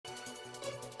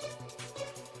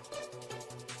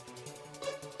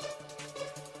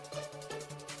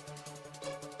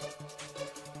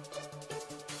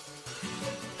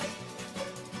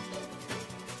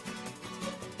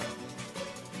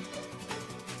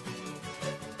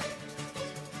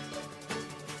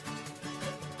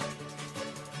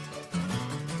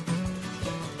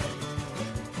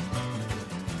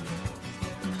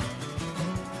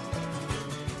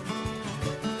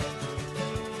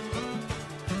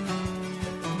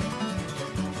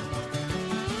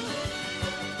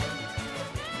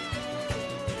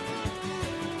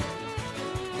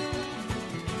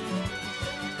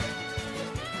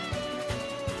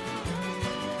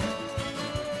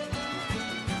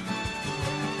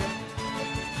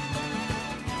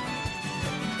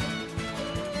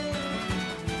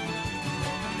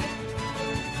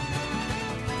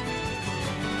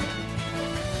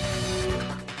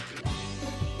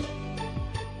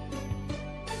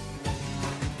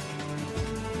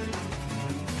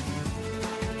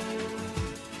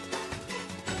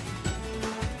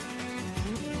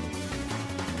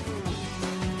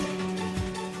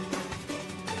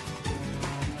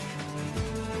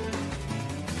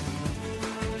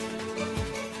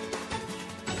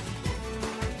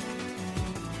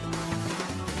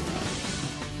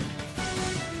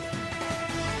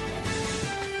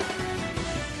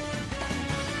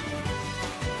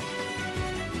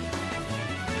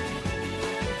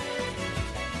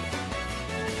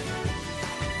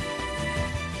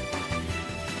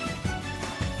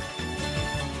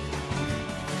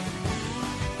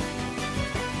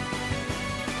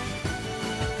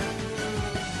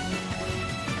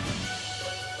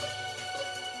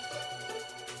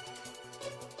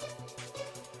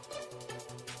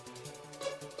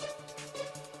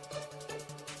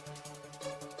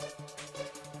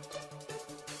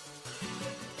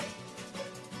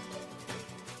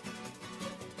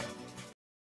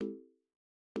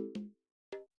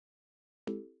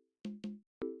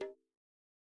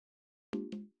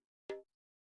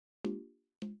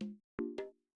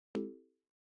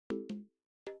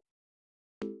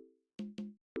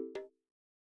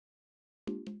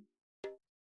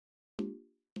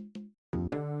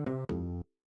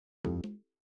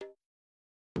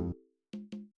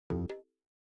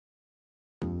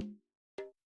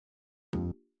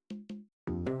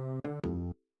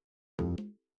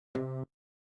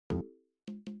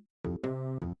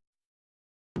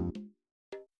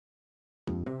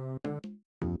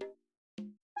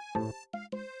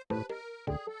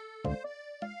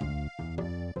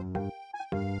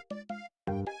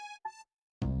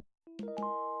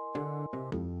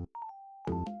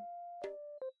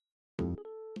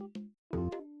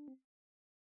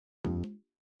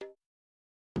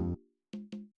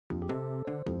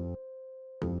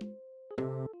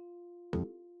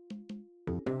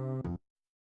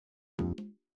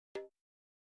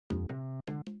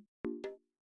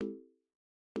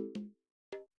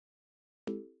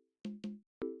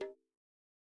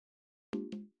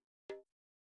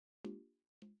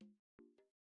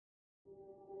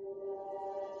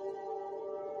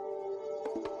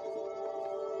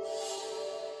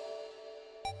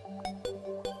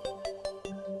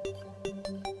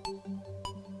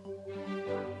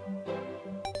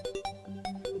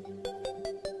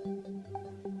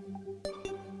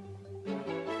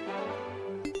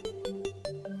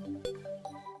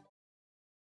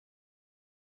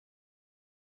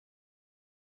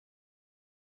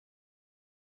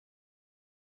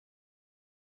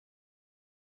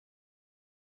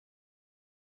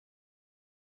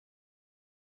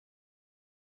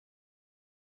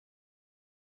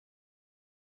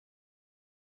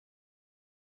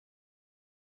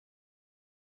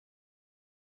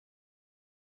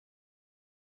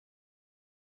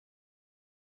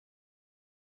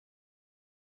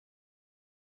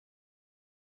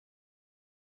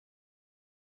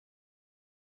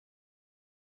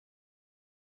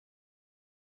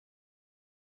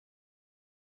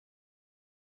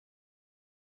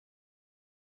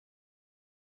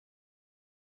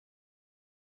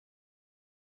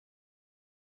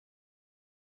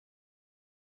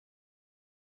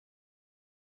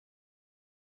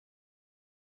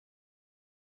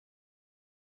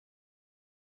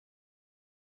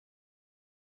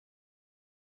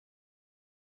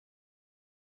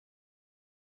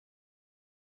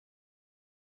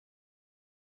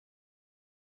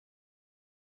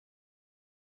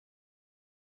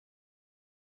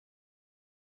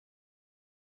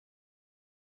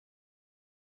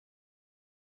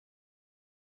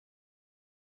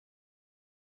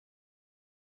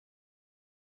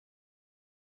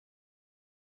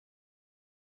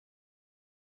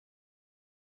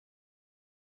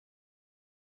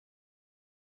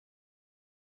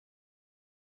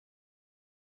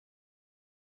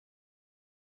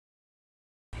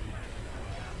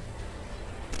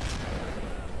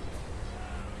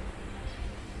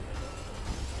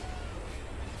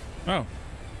Oh,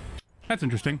 that's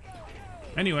interesting.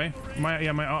 Anyway,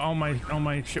 all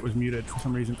my shit was muted for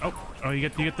some reason. Oh, you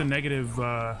get the negative.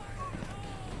 Oh,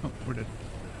 we're dead.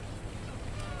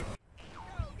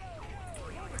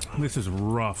 This is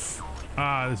rough.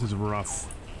 This is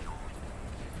rough.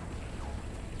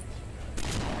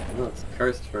 Well, it's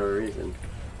cursed for a reason.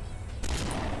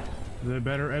 The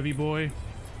better Evie boy.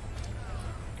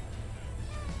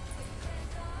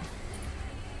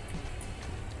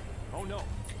 Oh no.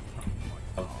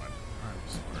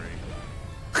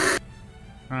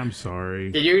 I'm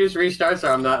sorry. Did you just restart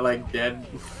so I'm not like dead?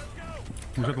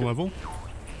 Was that the level?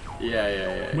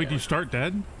 Yeah. Wait, did you start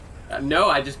dead? No,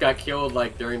 I just got killed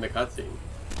like during the cutscene.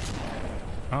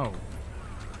 Oh.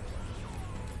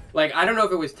 Like, I don't know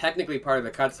if it was technically part of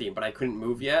the cutscene, but I couldn't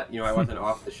move yet. You know, I wasn't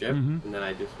off the ship, and then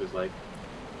I just was like...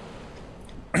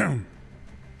 The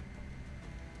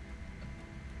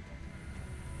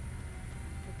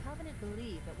Covenant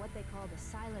believe that what they call the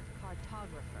Silent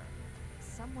Cartographer is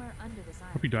somewhere under this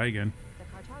island. Hope you die again. The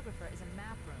Cartographer is a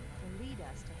map room that will lead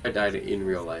us to... I died in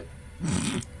real life.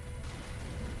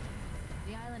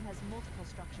 The island has multiple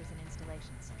structures and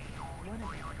installations. One of them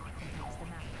contains the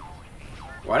map.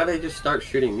 Why do they just start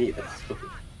shooting me? That's stupid.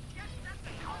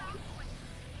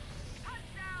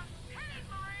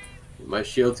 My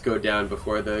shields go down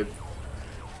before the...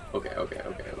 Okay. Oh,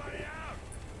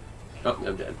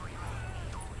 I'm dead.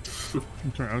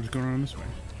 I'm sorry, I'll just go around this way.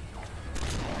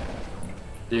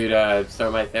 Dude,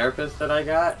 so my therapist that I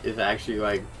got is actually,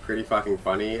 like, pretty fucking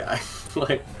funny. I,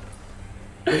 like...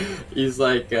 He's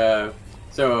like,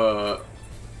 so...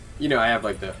 You know, I have,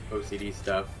 like, the OCD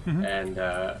stuff, and,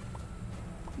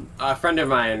 a friend of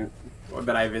mine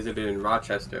that I visited in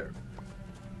Rochester.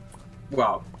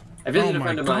 Well, I Oh visited a my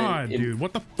friend of god, mine. dude!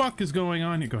 What the fuck is going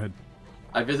on here? Go ahead.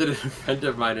 I visited a friend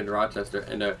of mine in Rochester,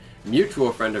 and a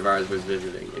mutual friend of ours was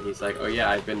visiting, and he's like, "Oh yeah,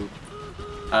 I've been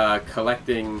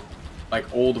collecting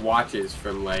like old watches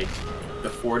from like the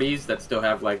 40s that still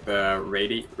have like the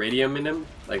radium in them,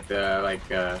 like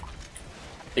the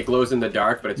it glows in the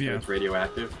dark, but it's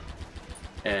radioactive."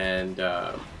 And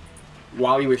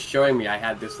while he was showing me, I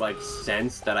had this like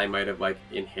sense that I might have like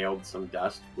inhaled some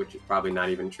dust, which is probably not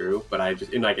even true. But I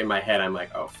just in my head, I'm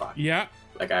like, "Oh fuck." Yeah.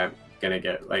 Like I'm gonna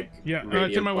get like Yeah, it's in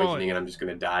radium my poisoning, wallet. and I'm just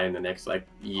gonna die in the next like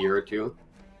year or two.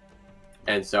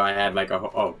 And so I had like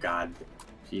oh god,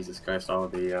 Jesus Christ, all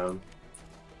of the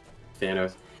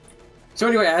Thanos. So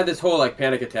anyway, I had this whole like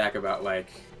panic attack about like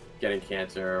getting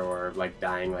cancer or like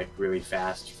dying like really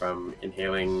fast from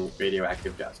inhaling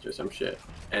radioactive dust or some shit.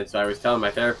 And so I was telling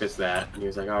my therapist that, and he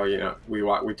was like, "Oh, you know,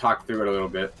 we talked through it a little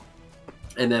bit."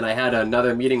 And then I had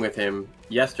another meeting with him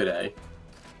yesterday,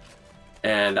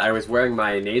 and I was wearing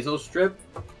my nasal strip,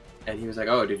 and he was like,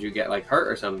 "Oh, did you get like hurt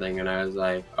or something?" And I was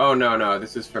like, "Oh no,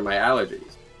 this is for my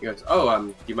allergies." He goes, "Oh,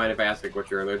 do you mind if I ask like what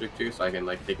you're allergic to so I can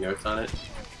like take notes on it?"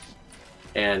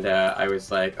 And I was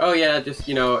like, "Oh yeah, just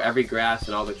you know every grass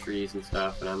and all the trees and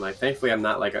stuff." And I'm like, "Thankfully, I'm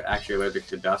not like actually allergic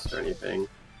to dust or anything."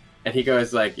 And he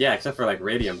goes like, "Yeah, except for like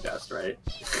radium dust, right?"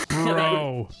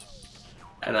 Bro.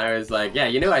 And I was like, "Yeah,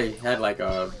 you know, I had like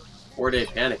a 4-day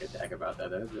panic attack about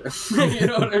that." You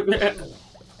know what I mean?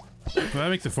 Well, that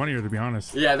makes it funnier, to be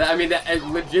honest. Yeah, that it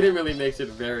legitimately makes it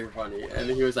very funny. And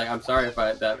he was like, "I'm sorry if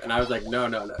I that," and I was like, "No,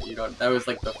 you don't." That was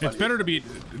like the. It's better to be,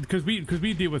 because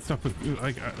we deal with stuff with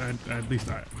like at least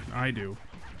I do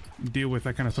deal with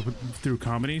that kind of stuff through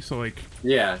comedy. So like,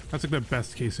 Yeah. that's like the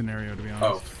best case scenario, to be honest.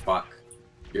 Oh fuck,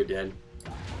 you're dead.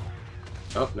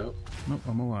 Oh no. Nope,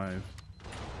 I'm alive.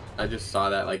 I just saw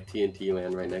that like TNT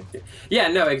land right next to you. Yeah,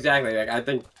 no, exactly. Like I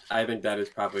think that is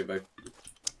probably like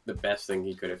the best thing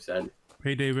he could have said.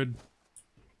 Hey, David.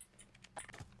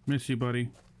 Miss you, buddy.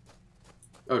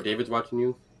 Oh, David's watching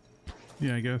you?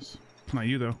 Yeah, I guess. Not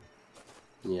you, though.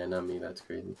 Yeah, not me. That's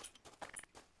crazy.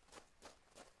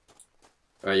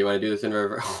 Alright, you want to do this in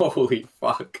reverse? Holy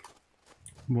fuck.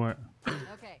 What?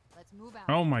 Okay, let's move out.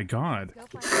 Oh my god. Let's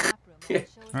go find the map room and it'll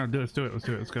show us Alright, let's do it. Let's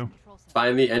do it. Let's go. control center.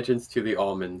 Find the entrance to the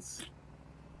almonds.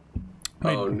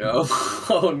 Wait. Oh no.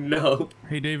 Oh no.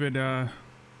 Hey, David.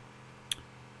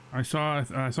 I saw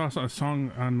a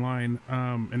song online,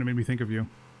 and it made me think of you.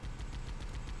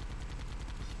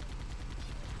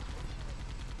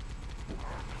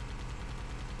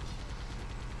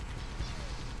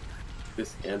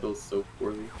 This handles so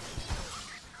poorly.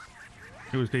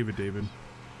 It was David.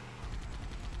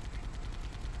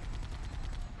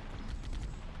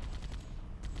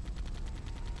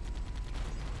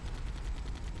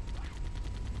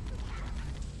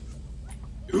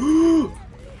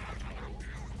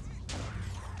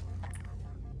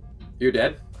 You're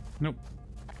dead? Nope.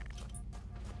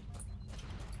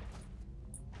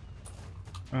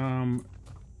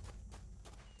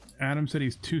 Adam said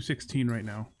he's 216 right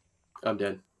now. I'm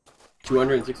dead.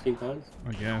 216 pounds?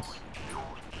 I guess.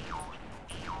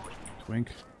 Twink.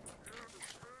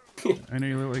 I know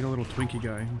you look like a little Twinkie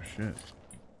guy. Oh shit.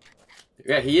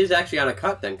 Yeah, he is actually on a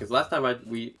cut then, because last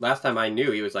time I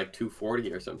knew he was like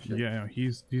 240 or some shit. Yeah,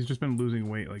 he's just been losing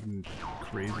weight like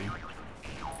crazy.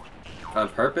 On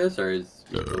purpose, or is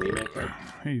he bulimic? Or...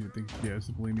 Hey, I think yeah, it's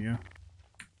bulimia.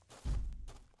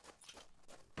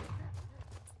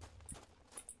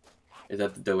 Is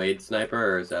that the delayed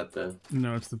sniper, or is that the...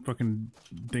 No, it's the fucking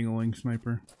ding-a-ling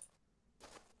sniper.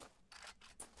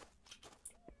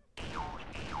 Look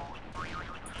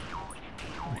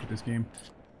at this game.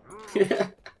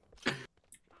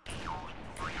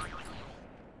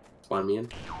 Spawn me in.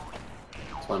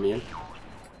 Spawn me in.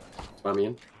 Spawn me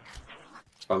in.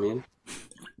 Spawn me in.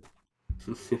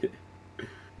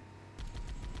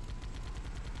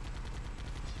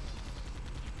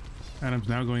 Adam's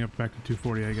now going up back to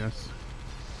 240, I guess.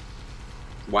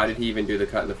 Why did he even do the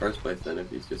cut in the first place then, if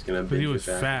he's just gonna... But he was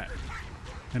fat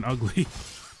and ugly.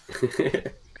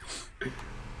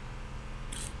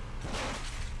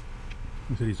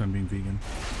 He said he's done being vegan.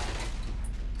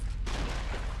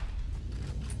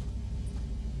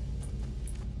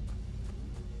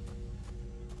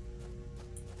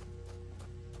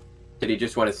 Did he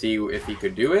just want to see if he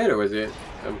could do it, or was it...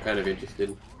 I'm kind of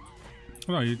interested.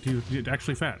 Oh, no, he's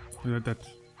actually fat. That's...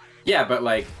 Yeah, but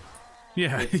like...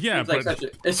 Yeah, It yeah, seems like but... such a,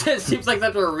 it just seems like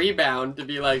such a rebound to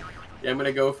be like, yeah, I'm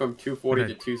gonna go from 240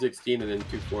 Okay. to 216 and then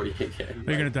 240 again.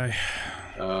 You're gonna die.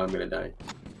 Oh, I'm gonna die.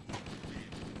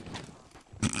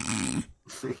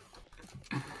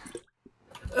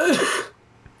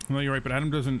 No, you're right, but Adam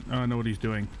doesn't know what he's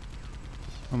doing.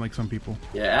 Unlike some people.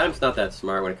 Yeah, Adam's not that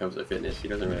smart when it comes to fitness. He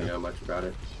doesn't really know much about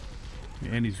it.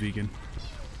 Yeah, and he's vegan.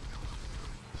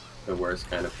 The worst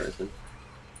kind of person.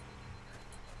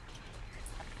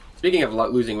 Speaking of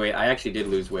losing weight, I actually did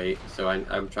lose weight, so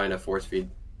I'm trying to force feed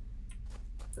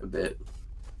a bit.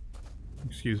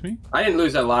 Excuse me? I didn't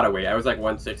lose a lot of weight. I was like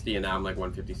 160 and now I'm like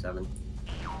 157.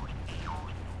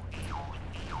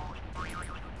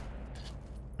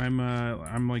 I'm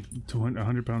like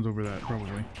 100 pounds over that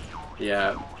probably.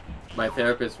 Yeah, my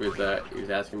therapist was he was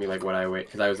asking me like what I weigh,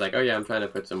 because I was like, oh yeah, I'm trying to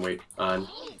put some weight on,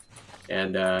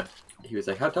 and he was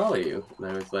like, how tall are you? And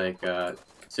I was like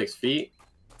 6 feet.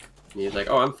 And he's like,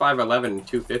 oh, I'm 5'11", and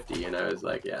 250, and I was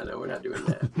like, yeah, no, we're not doing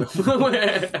that.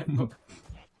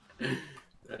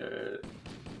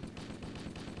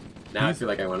 Now I feel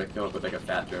like I want to come up with like a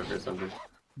fat joke or something.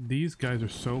 These guys are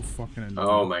so fucking annoying.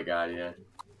 Oh my god, yeah.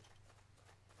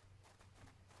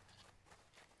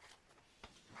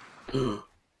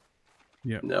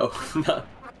 Yep. No,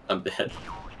 I'm dead.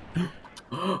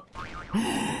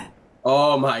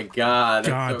 Oh my god.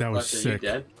 God, so that was fucked. Are you sick.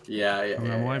 dead? Yeah, yeah.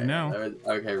 I'm alive now.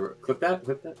 Okay, clip that,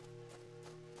 clip that.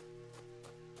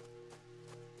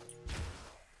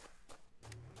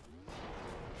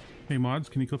 Hey mods,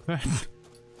 can you clip that?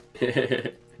 I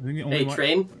think the only Hey,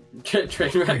 train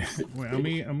wreck.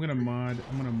 Wait, I'm gonna mod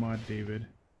David.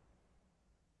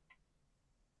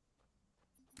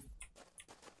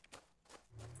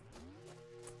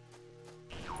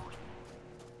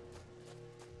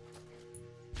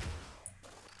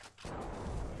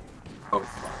 Oh,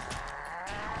 fuck.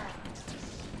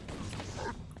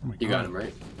 Oh my You God. got him,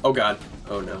 right? Oh god.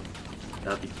 Oh no.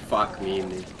 Not the fuck me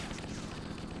and the...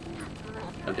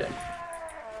 I'm dead.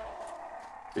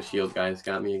 The shield guys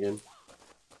got me again.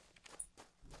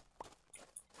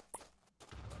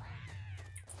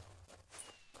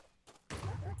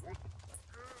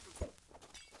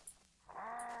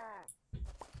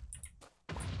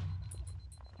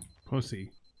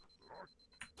 Pussy.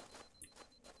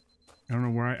 I don't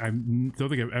know where I don't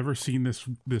think I've ever seen this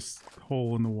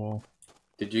hole in the wall.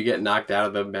 Did you get knocked out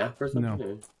of the map or something?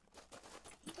 No.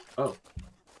 Oh.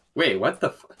 Wait, what the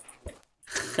fuck?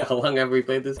 How long have we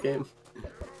played this game?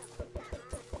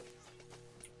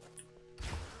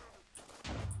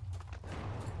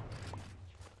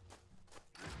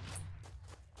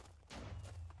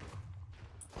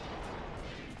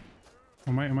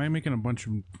 Am I making a bunch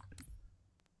of...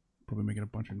 Probably making a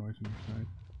bunch of noise on your side.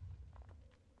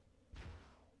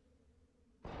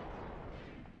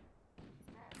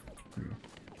 There you go.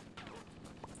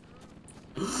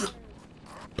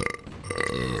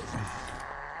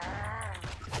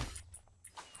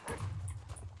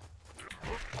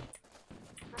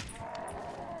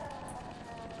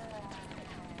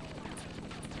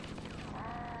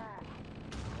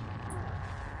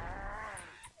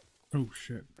 Oh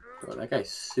shit. Bro, that guy's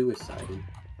suiciding.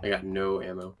 I got no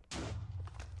ammo.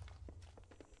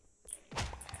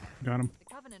 Got him. The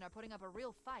Covenant are putting up a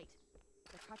real fight.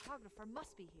 The cartographer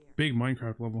must be here. Big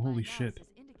Minecraft level. Holy My shit. analysis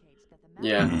indicates that the map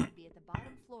Yeah. should be at the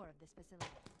bottom floor of this facility.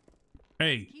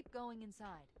 Hey. Keep going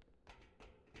inside.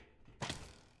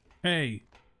 Hey.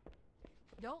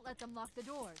 Don't let them lock the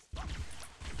doors.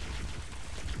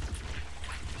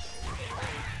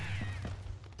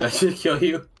 That should kill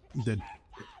you. Dead.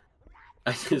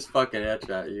 I just fucking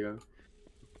headshot you.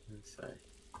 Let's say.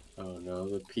 Oh no,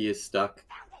 the P is stuck.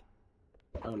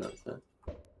 Oh no, it's not.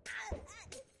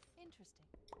 Interesting.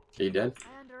 Are you dead?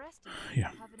 I underestimated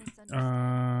Yeah. the Covenant's understanding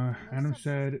of Adam those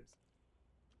said, subsystems.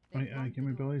 They I blocked get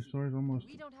my the belly doors. sores almost.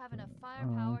 We don't have enough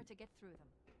firepower to get through them.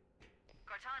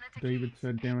 Cortana to David Keys.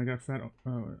 said, damn, I got fat.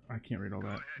 Oh, I can't read all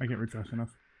that. I can't read fast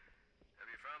enough. Have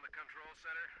you found the control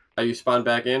center? Are you spawned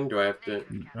back in? Do I have to?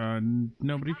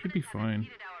 No, but he should be fine.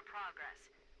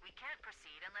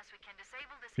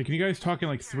 Hey, can you guys talk in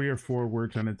like 3 or 4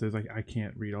 word sentences? Like, I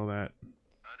can't read all that.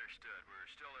 Understood. We're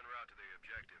still en route to the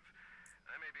objective.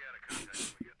 I may be out of contact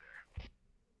when we get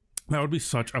there. That would be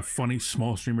such a funny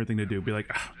small streamer thing to do. Be like,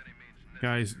 ah,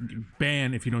 guys,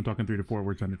 ban if you don't talk in 3 to 4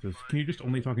 word sentences. Can you just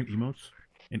only talk in emotes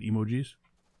and emojis?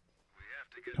 We have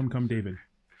to get Come, David.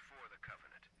 before the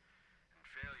Covenant. And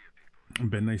failure people.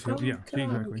 Ben Nice. Yeah, see,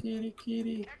 exactly. Kitty,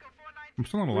 kitty. I'm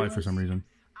still not alive for some reason.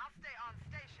 I'll stay on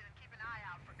station and keep an eye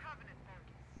out for Covenant birds.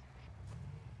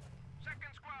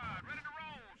 Second squad, ready to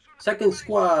roll. Soon as Second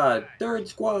squad, third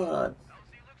squad.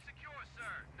 LZ looks secure,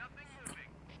 sir. Nothing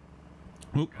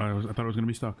moving. Oop, I thought I was gonna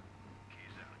be stuck.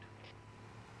 Keys out.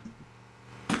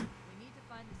 We need to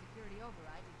find the security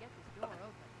override to get this door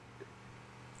open.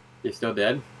 You still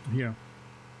dead? Yeah.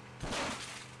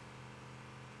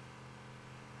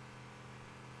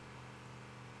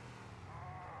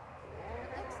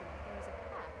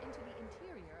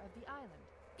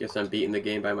 Guess I'm beating the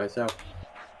game by myself.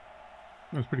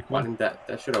 That was pretty Why cool. didn't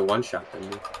that should have one-shot them.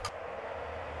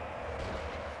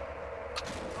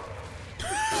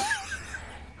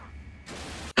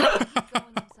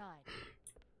 Going inside.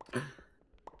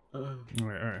 All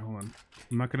right, hold on.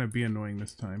 I'm not gonna be annoying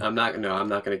this time. I'm not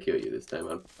gonna kill you this time.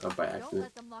 I'm by Don't accident.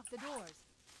 let them lock the doors.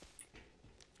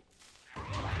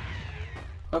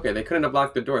 Okay, they couldn't have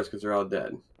locked the doors because they're all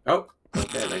dead. Oh,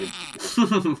 okay.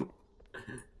 Interesting.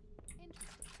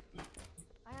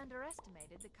 I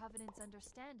underestimated the Covenant's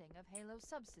understanding of Halo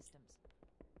subsystems.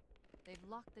 They've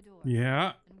locked the doors.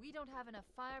 Yeah. And we don't have enough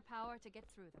firepower to get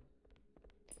through them.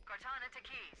 Cortana to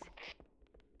Keys.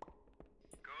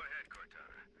 Go ahead,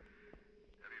 Cortana.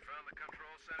 Have you found the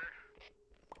control center?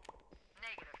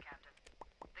 Negative, Captain.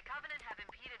 The Covenant have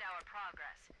impeded our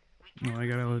progress. We Oh, I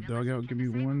gotta let dog out. Give me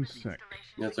 1 sec.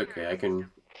 That's okay. I can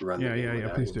run. the Yeah, game yeah, yeah.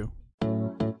 without Please you. do.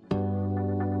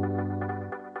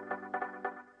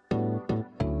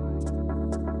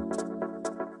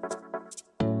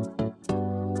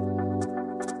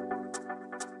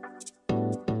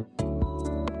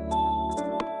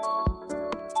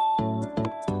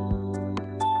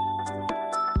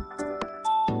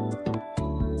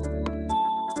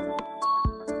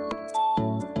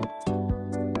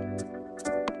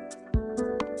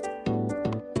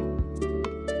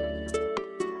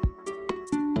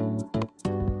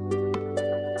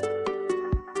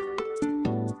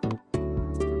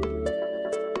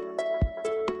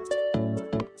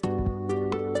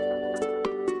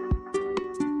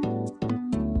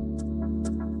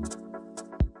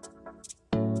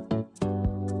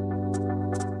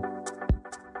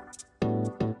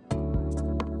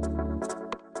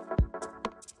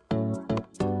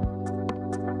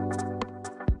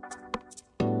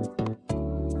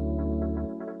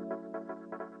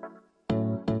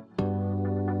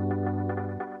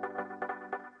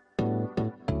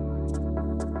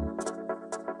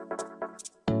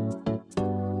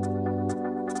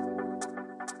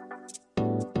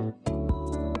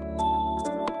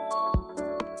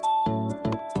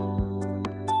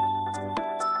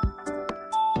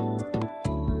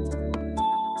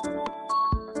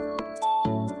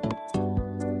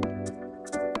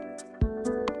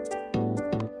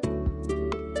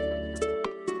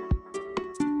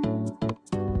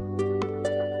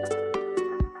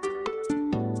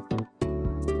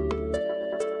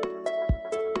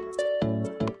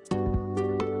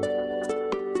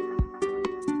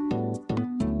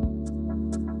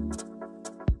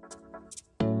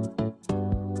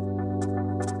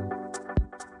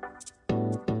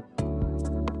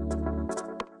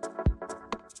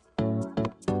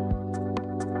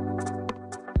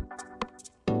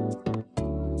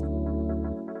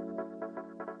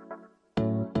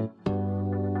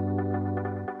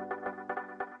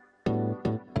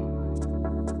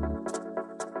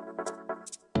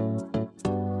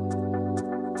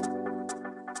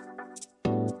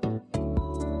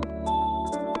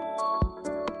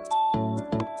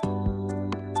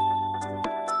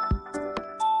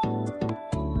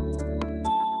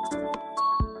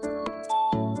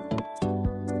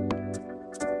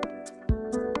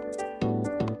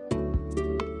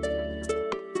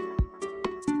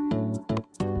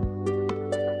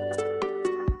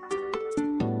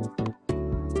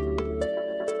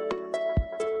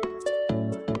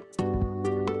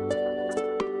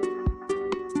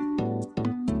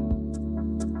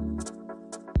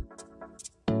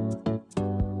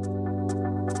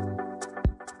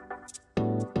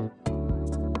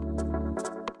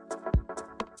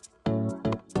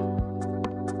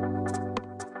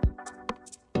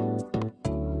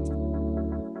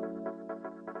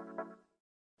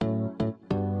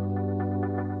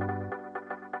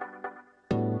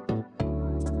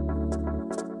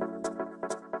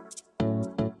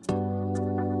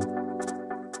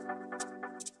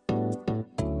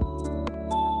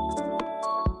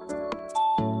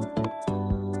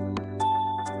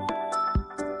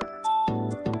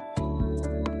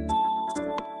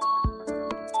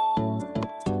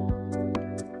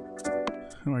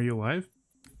 Oh, are you alive?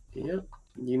 Yep.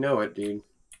 You know it, dude.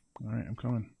 All right, I'm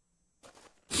coming.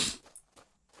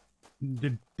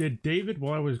 Did David,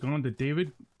 while I was gone, did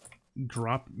David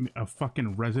drop a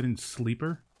fucking resident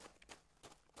sleeper?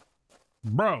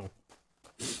 Bro!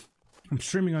 I'm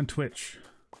streaming on Twitch.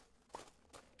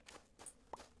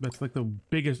 That's like the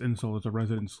biggest insult is a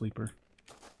resident sleeper.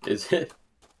 Is it?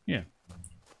 Yeah.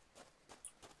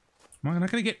 I'm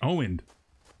not gonna get Owened.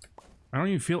 I don't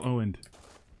even feel Owened.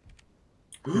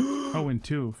 Owen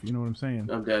too, if you know what I'm saying.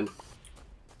 I'm dead.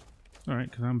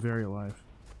 Alright, because I'm very alive.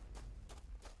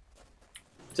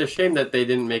 It's a shame that they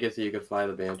didn't make it so you could fly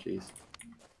the Banshees.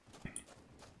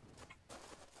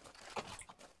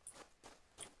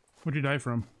 What'd you die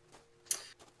from?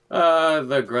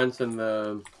 The grunts and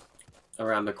the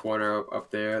around the corner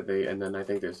up there. And then I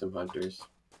think there's some hunters.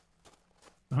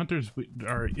 The hunters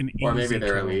are an easy Or maybe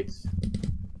they're kill. elites.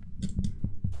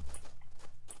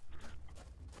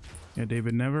 Yeah,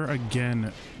 David, never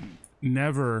again,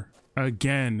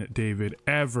 David,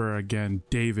 ever again,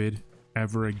 David,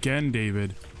 ever again,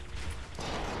 David.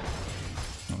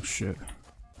 Oh shit,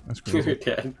 that's You're crazy.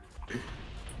 dead.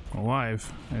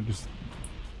 Alive. I just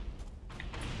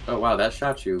Oh wow, that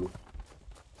shot you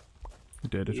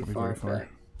did. It should be very far. back.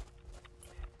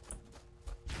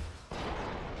 I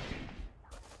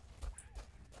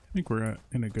think we're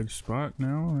in a good spot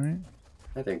now, right?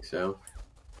 I think so.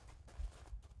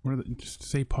 What are the, just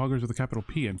say poggers with a capital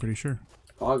P, I'm pretty sure.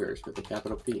 Poggers with a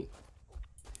capital P.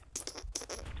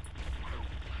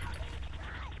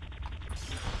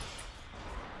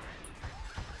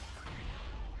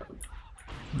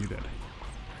 You did.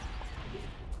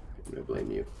 I'm gonna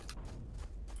blame you.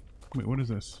 Wait, what is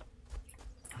this?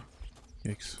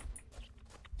 Yikes.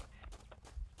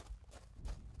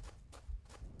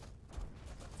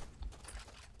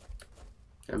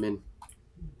 I'm in.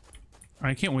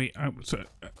 I can't wait.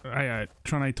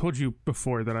 Tron, I told you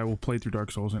before that I will play through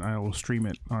Dark Souls and I will stream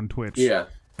it on Twitch. Yeah.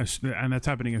 And that's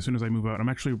happening as soon as I move out. I'm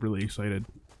actually really excited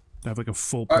to have like a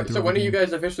full Alright, playthrough so of when the are you game.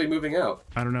 guys officially moving out?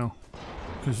 I don't know.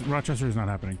 Because Rochester is not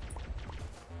happening.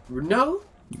 No?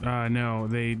 No,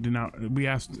 they did not. I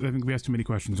think we asked too many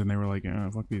questions and they were like,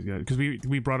 fuck these guys. Because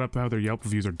we brought up how their Yelp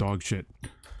reviews are dog shit.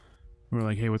 We were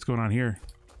like, hey, what's going on here?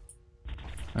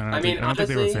 And I don't think they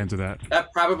were honestly, fans of that.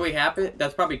 That probably happened.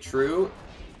 That's probably true.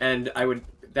 And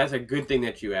that's a good thing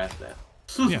that you asked that.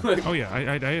 Yeah. Oh yeah.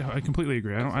 I completely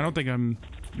agree. I don't think I'm.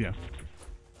 Yeah.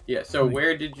 Yeah. So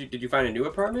where did you find a new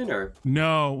apartment or?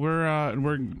 No,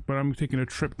 but I'm taking a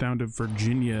trip down to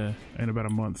Virginia in about a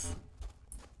month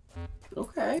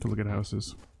Okay. to look at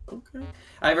houses. Okay.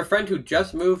 I have a friend who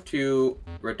just moved to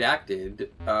Redacted.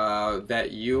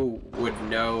 That you would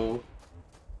know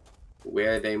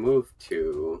where they moved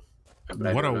to. But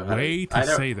I What don't a know how way I to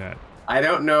don't- say that. I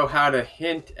don't know how to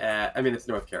hint at. I mean, it's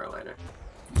North Carolina.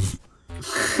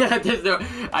 There's no.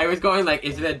 I was going like,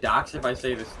 is it a dox if I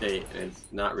say the state? And it's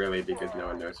not really because no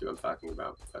one knows who I'm talking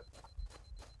about. But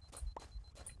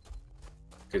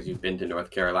because you've been to North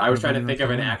Carolina, I was I've trying been to to think North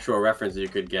of an Carolina. actual reference that you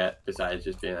could get besides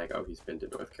just being like, oh, he's been to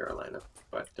North Carolina.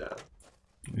 But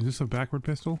Is this a backward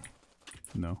pistol?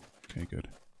 No. Okay, good.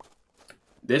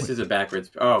 this is a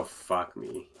backwards. Oh fuck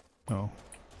me. Oh.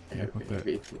 Yeah, fuck that.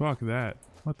 Maybe. Fuck that.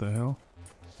 What the hell?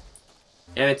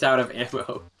 And it's out of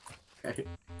ammo. Okay.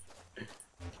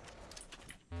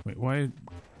 Wait, why?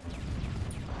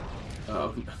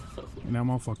 Oh no. Now I'm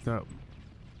all fucked up.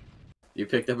 You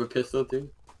picked up a pistol too?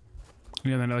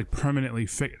 Yeah, then I like permanently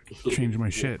changed my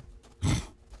shit.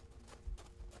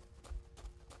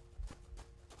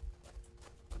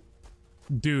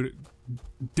 Dude,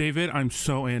 David, I'm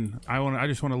so in. I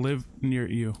just want to live near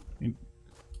you.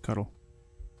 Cuddle.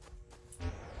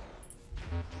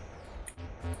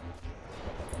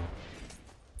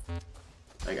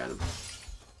 I got him.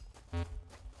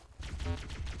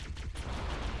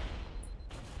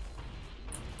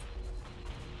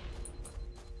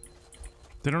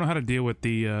 They don't know how to deal with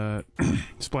the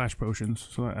splash potions,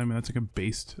 so I mean that's like a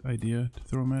based idea to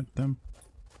throw them at them.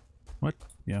 What?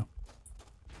 Yeah.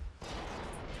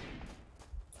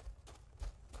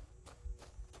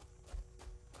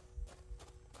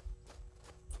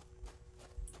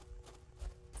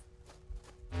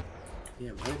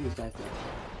 Damn, why are these guys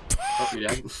not? Oh,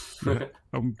 you're dead?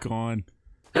 I'm gone.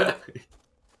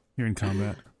 You're in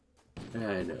combat.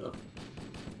 I know.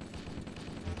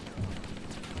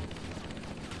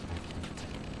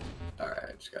 Alright,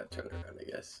 I just gotta turn it around, I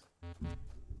guess.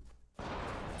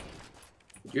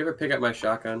 Did you ever pick up my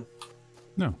shotgun?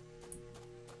 No.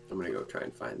 I'm gonna go try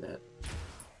and find that.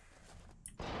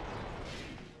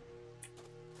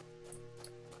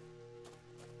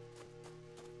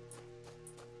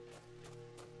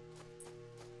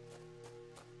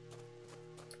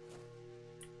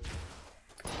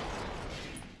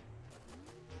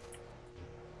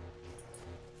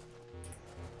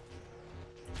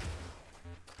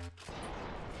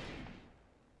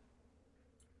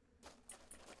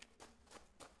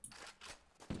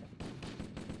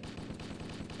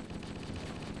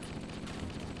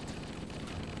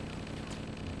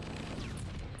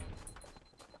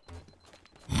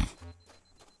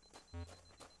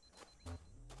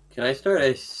 Can I start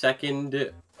a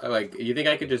second, like, you think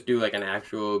I could just do, like, an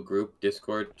actual group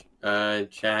Discord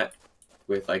chat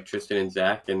with, like, Tristan and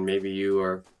Zach, and maybe you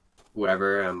or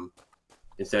whoever,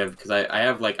 instead of, because I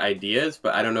have, like, ideas,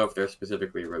 but I don't know if they're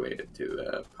specifically related to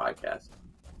the podcast.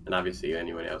 and obviously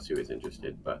anyone else who is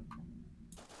interested. But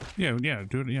Yeah,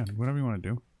 do it. Yeah, whatever you want to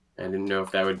do. I didn't know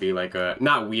if that would be like a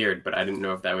not weird, but I didn't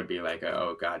know if that would be like a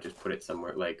oh god, just put it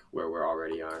somewhere like where we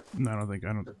already are. No,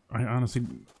 I honestly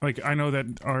like. I know that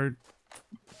our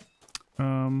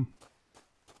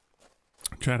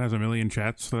chat has a million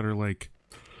chats that are like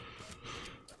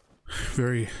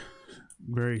very,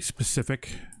 very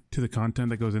specific to the content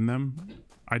that goes in them.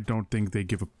 I don't think they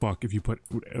give a fuck if you put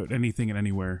anything and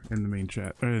anywhere in the main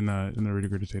chat, in the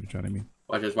regurgitated chat. I mean,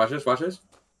 Watch this, watch this, watch this.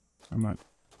 I'm not.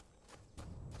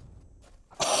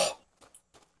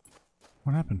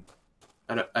 What happened?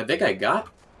 I think I got.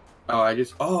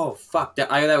 Oh fuck!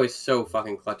 That was so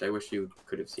fucking clutch. I wish you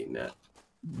could have seen that.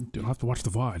 Dude, I'll have to watch the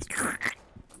VOD.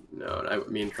 No, I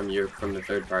mean from the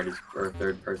third party's or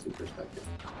third person perspective.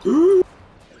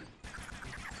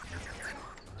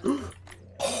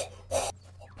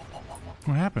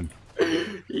 What happened?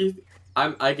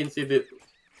 I can see the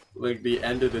like the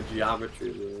end of the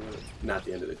geometry. Not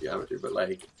the end of the geometry, but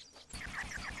like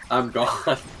I'm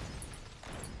gone.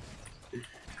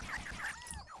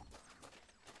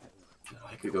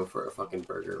 I could go for a fucking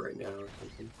burger right now or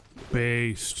something.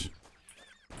 Based.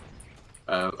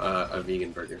 A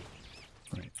vegan burger.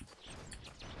 Right.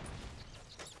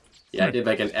 Yeah, I did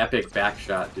like an epic back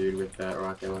shot, dude, with that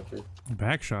rocket launcher.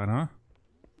 Back shot, huh?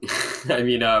 I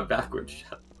mean, backward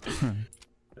shot.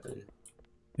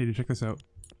 Hey, dude, check this out.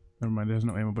 Never mind, it has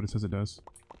no ammo, but it says it does.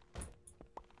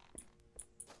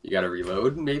 You gotta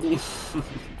reload, maybe?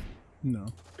 No.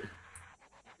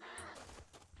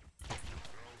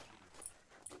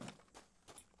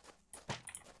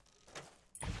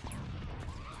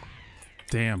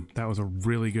 Damn, that was a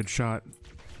really good shot.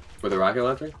 With a rocket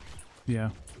launcher? Yeah.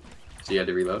 So you had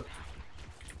to reload?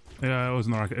 Yeah, it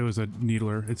wasn't a rocket, it was a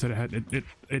needler. It said it had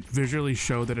it visually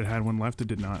showed that it had one left, it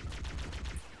did not.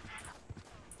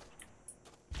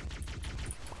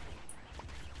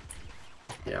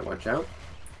 Yeah, watch out.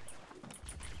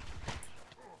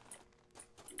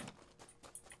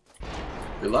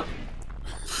 Good luck.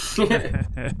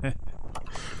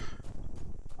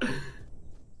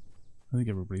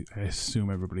 I assume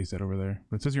everybody's dead over there.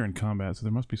 But it says you're in combat, so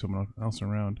there must be someone else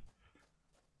around.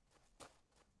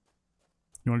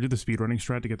 You want to do the speedrunning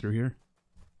strat to get through here?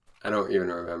 I don't even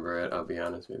remember it, I'll be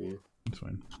honest with you. That's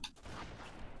fine.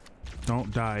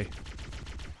 Don't die.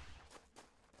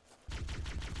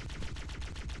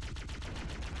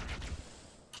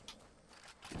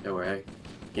 No way.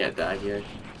 Can't die here.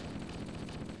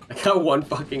 I got one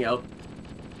fucking health.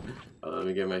 Oh, let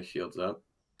me get my shields up.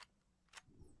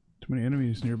 Too many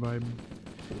enemies nearby.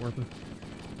 Worth it.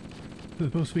 The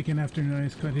post weekend afternoon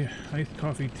iced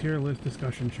coffee tier list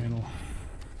discussion channel.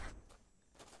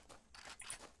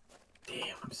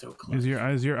 Damn, I'm so close.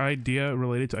 Is your idea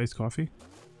related to iced coffee?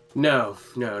 No.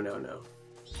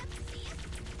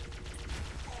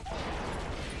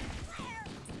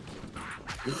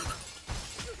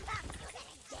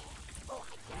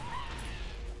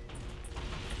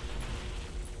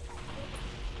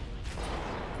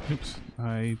 Oops,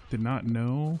 I did not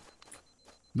know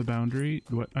the boundary.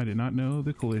 What? I did not know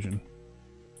the collision.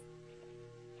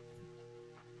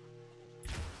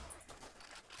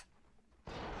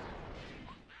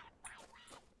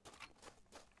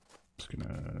 Just gonna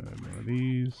add one of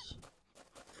these.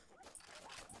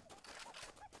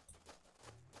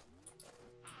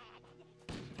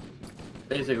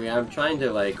 Basically, I'm trying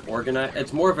to like organize.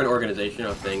 It's more of an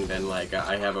organizational thing than like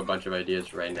I have a bunch of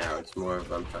ideas right now. It's more of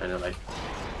I'm trying to like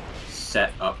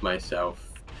set up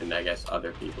myself and I guess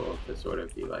other people to sort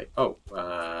of be like, oh,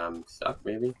 stuck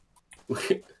maybe.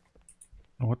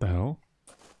 Oh, what the hell?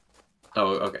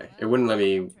 Oh, okay. It wouldn't let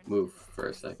me move for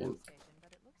a second.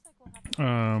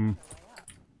 I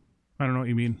don't know what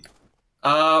you mean.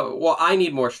 Well, I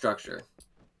need more structure.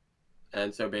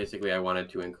 And so basically I wanted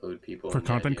to include people For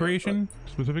content creation,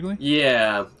 specifically?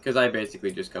 Yeah, because I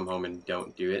basically just come home and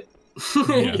don't do it.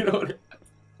 Yeah. You know what So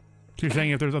you're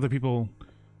saying if there's other people...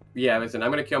 Yeah, listen,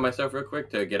 I'm going to kill myself real quick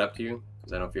to get up to you,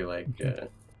 because I don't feel like...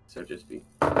 so just be...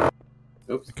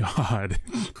 Oops. God.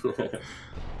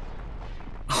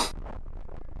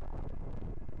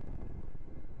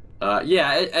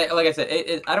 Yeah, like I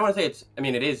said, I don't want to say it's... I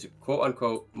mean, it is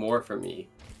quote-unquote more for me.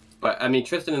 But, I mean,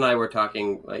 Tristan and I were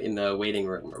talking like, in the waiting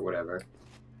room or whatever.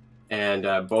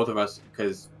 And both of us,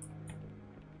 because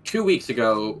 2 weeks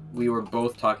ago, we were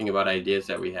both talking about ideas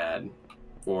that we had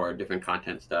for different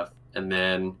content stuff. And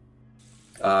then,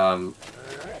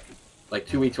 like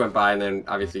 2 weeks went by, and then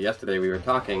obviously yesterday we were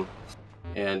talking.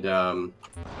 And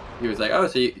he was like, oh,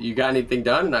 so you got anything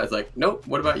done? And I was like, nope,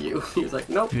 what about you? He was like,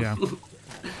 nope. Yeah.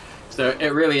 So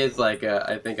it really is like,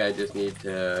 I think I just need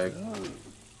to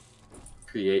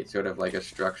create sort of like a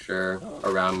structure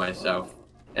around myself,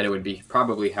 and it would be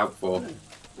probably helpful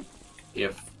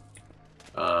if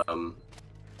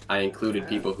I included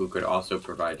people who could also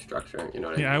provide structure. You know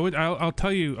what I mean? Yeah, I would. I'll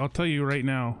tell you. I'll tell you right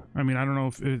now. I mean, I don't know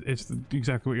if it's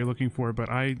exactly what you're looking for, but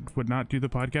I would not do the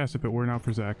podcast if it were not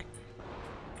for Zach.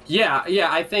 Yeah,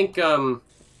 I think to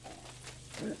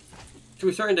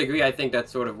a certain degree, I think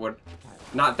that's sort of what.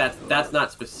 That's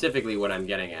not specifically what I'm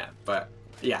getting at, but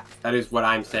yeah, that is what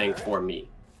I'm saying for me.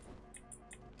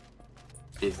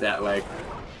 Is that like?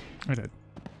 I did.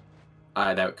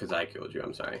 That because I killed you.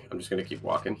 I'm sorry. I'm just gonna keep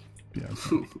walking. Yeah.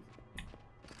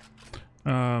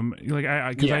 Like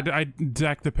I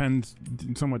Zach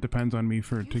somewhat depends on me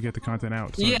to get the content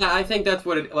out. So. Yeah, I think that's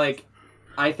what it like.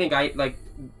 I think I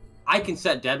can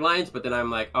set deadlines, but then I'm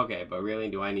like, okay, but really,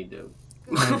 do I need to?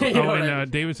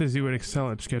 David says he would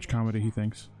excel at sketch comedy. He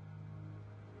thinks.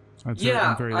 I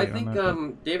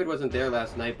think David wasn't there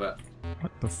last night, but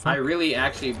what the fuck? I really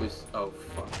actually was. Oh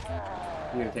fuck!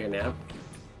 You gonna take a nap?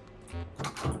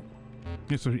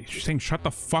 Yeah, so she's saying, "Shut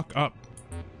the fuck up."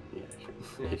 Yeah,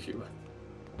 she would.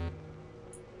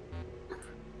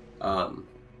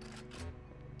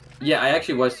 Yeah, I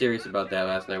actually was serious about that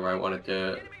last night, where I wanted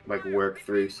to like work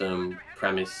through some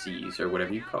premises or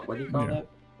whatever you call. What do you call that?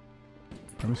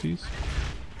 Premises.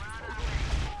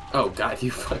 Oh god, you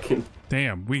fucking.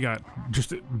 Damn, we got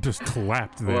just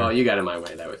clapped there. Well, you got in my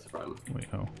way. That was the problem.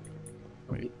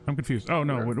 Wait, I'm confused. Oh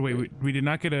no, wait, we did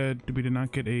not get a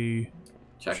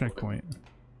checkpoint.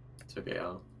 It's okay.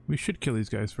 We should kill these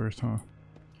guys first, huh?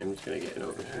 I'm just gonna get an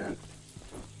overshoot.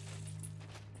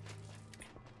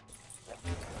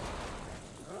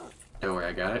 Don't worry,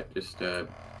 I got it. Just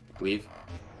leave.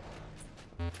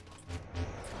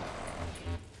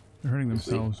 They're hurting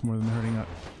themselves more than they're hurting us.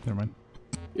 Never mind.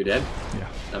 You're dead? Yeah.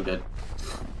 I'm dead.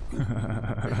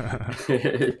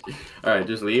 Alright,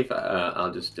 just leave.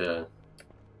 I'll just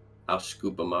I'll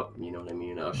scoop them up, you know what I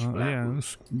mean? I'll scoop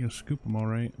them all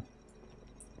right.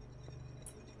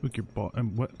 Scoop your ball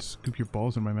and what? Scoop your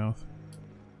balls in my mouth.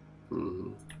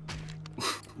 Mm-hmm.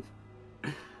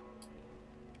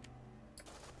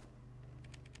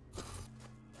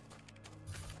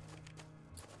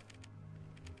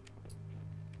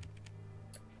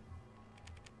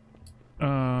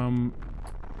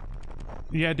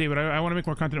 Yeah, David, I want to make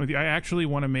more content with you. I actually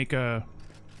want to make I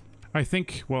have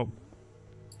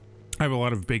a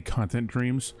lot of big content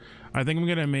dreams. I think I'm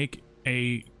gonna make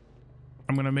a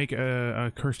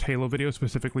Cursed Halo video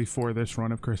specifically for this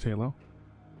run of Cursed Halo.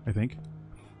 I think.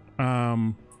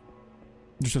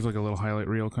 Just as like a little highlight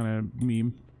reel kind of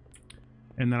meme.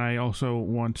 And then I also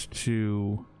want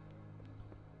to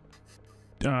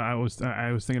I was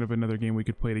thinking of another game we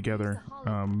could play together.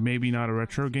 Maybe not a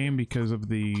retro game because of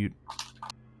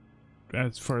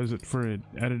as far as for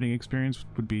editing experience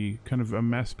would be kind of a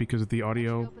mess because of the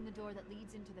audio.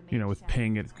 You know, with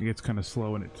ping it gets kind of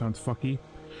slow and it sounds fucky.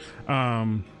 But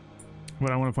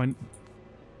I want to find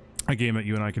a game that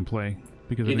you and I can play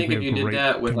because do you think if you did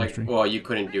that with chemistry. Like, well, you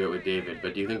couldn't do it with David,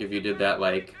 but do you think if you did that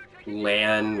like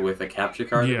LAN with a capture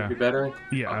card, it would be better?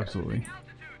 Yeah, okay. Absolutely.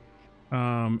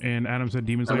 And Adam said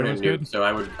Demon Slayer was good. good. So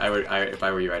I if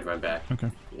I were you, I'd run back. Okay.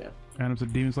 Yeah. Adam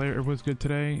said Demon Slayer was good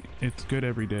today. It's good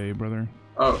every day, brother.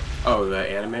 Oh, the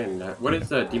anime. What is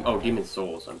the Demon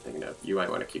Souls? I'm thinking of. You might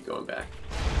want to keep going back.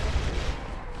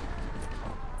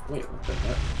 Wait, what the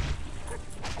heck?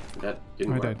 That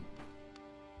didn't work. I died.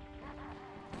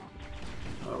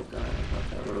 Oh god, I thought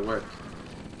that would have worked.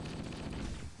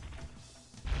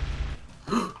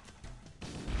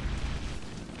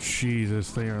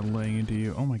 Jesus, they are laying into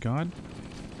you. Oh my god.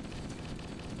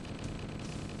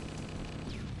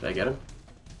 Did I get him?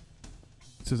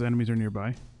 It says enemies are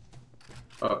nearby.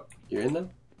 Oh, you're in them?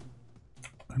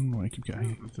 I don't know. I keep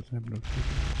getting. It doesn't have no.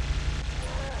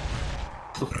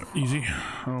 Easy.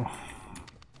 Oh.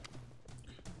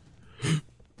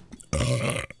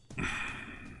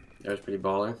 That was pretty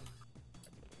baller.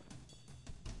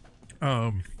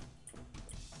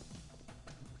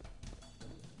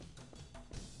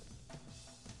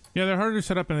 Yeah, they're harder to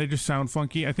set up and they just sound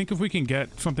funky. I think if we can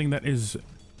get something that is...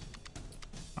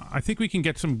 I think we can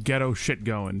get some ghetto shit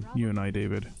going, you and I,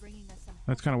 David.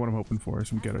 That's kind of what I'm hoping for,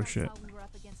 some ghetto shit.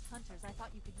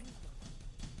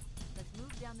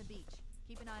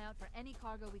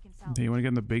 Do you want to get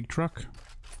in the big truck?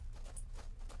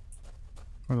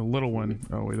 Or the little one?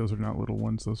 Oh wait, those are not little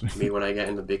ones. Those are... Me when I get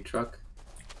in the big truck?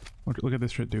 Look at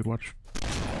this shit, dude. Watch.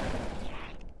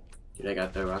 Dude, I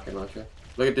got the rocket launcher.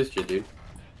 Look at this shit, dude.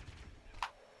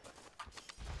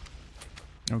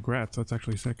 Oh, grats. That's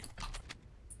actually sick.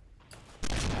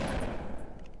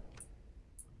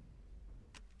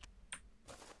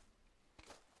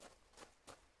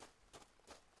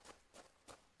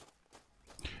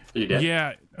 You did?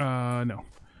 Yeah. No.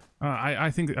 I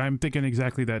think I'm thinking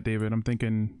exactly that, David. I'm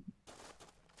thinking,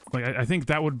 like, I think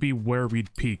that would be where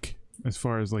we'd peak as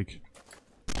far as like.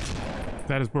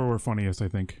 That is where we're funniest, I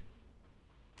think.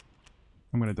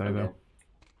 I'm gonna die though.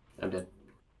 I'm dead.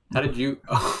 How did you?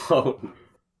 Oh.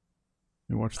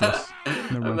 You watch this.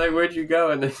 Never I'm mind. like, where'd you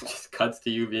go? And then it just cuts to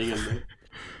you being in there.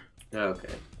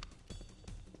 Okay.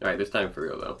 All right, this time for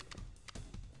real though.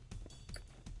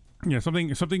 Yeah, something,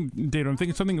 David. I'm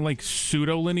thinking something like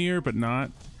pseudo-linear, but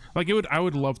not. Like it would. I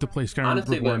would love to play Skyrim.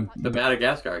 Honestly, Reborn. the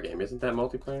Madagascar game, isn't that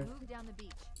multiplayer? Move down the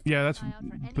beach. Yeah, that's.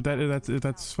 But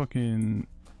that's fucking.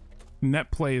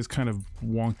 Net play is kind of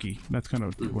wonky. That's kind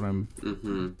of what I'm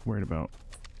worried about.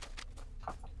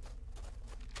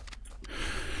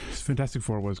 Fantastic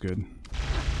Four was good.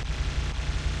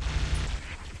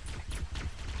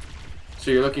 So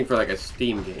you're looking for like a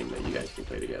Steam game that you guys can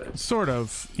play together? Sort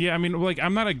of. Yeah, I mean, like,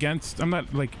 I'm not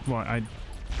like, well,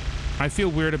 I feel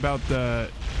weird about the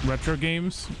retro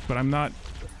games, but I'm not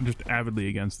just avidly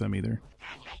against them either.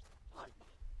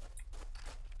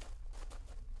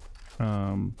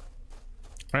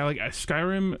 I like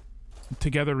Skyrim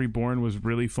Together Reborn was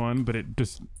really fun, but it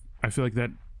just, I feel like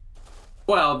that.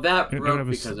 Well, that broke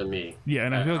because of me. Yeah,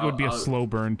 and I feel like it would be a slow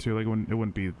burn too. Like it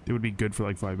would be good for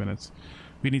like 5 minutes.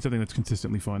 We need something that's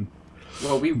consistently fun.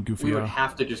 Well, we would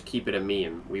have to just keep it a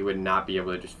meme. We would not be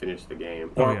able to just finish the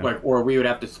game, or or we would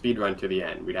have to speedrun to the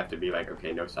end. We'd have to be like,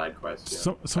 okay, no side quests.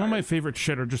 You know? Some of my favorite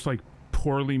shit are just like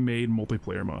poorly made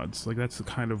multiplayer mods. Like that's the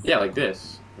kind of like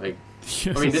this. Like yes.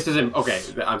 I mean, this isn't okay.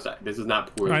 I'm sorry, this is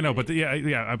not poorly. I know, but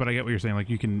yeah, but I get what you're saying. Like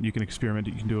you can experiment.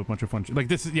 You can do a bunch of fun shit. Like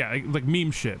this is like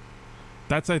meme shit.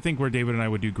 That's I think where David and I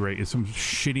would do great is some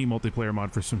shitty multiplayer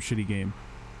mod for some shitty game,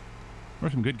 or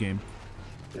some good game.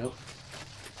 Yep.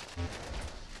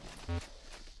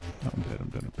 Oh, I'm dead.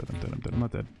 I'm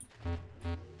not dead.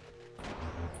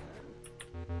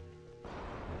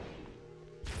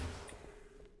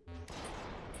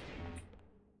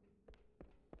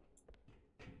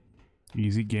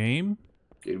 Easy game.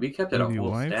 Dude, we kept it a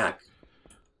whole stack.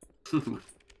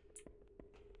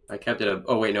 I kept it a.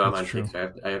 Oh wait, no, I'm on Kick,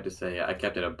 so I have to say I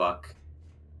kept it $1.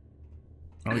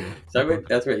 Oh yeah. So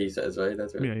that's what he says, right?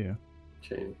 That's what. Yeah.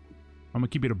 Chain. I'm gonna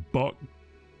keep it $1.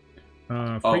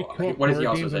 What does he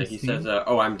also say? He says,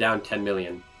 "Oh, I'm down 10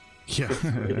 million."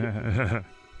 Yeah.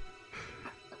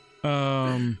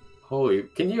 Holy!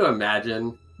 Can you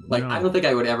imagine? Like, no. I don't think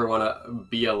I would ever want to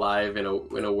be alive in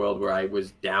a world where I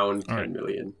was down 10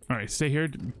 million. All right, stay here,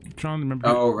 John. Remember?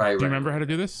 Oh, right. Do you remember how to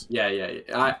do this? Yeah.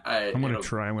 I'm gonna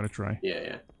try.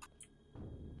 Yeah.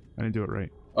 I didn't do it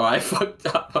right. Oh, I fucked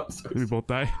up. I'm so Did we both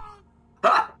die?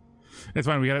 It's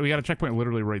fine. We got a checkpoint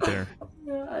literally right there.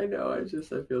 Yeah, I know. I feel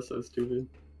so stupid.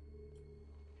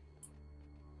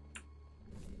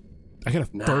 I got a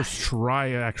first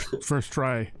try. Actually, first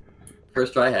try.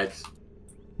 First try, Hex.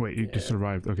 Wait, you just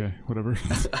survived. Okay, whatever.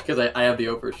 Because I have the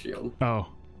over shield. Oh.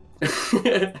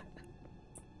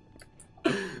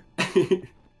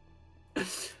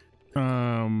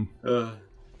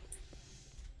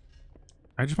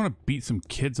 I just want to beat some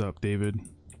kids up, David.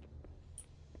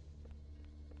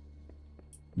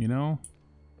 You know?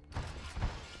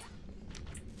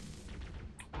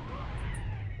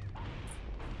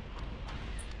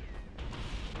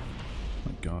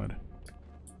 My God.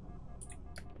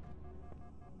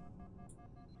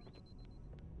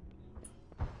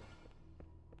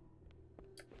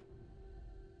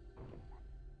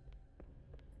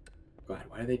 God,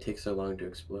 why do they take so long to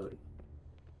explode?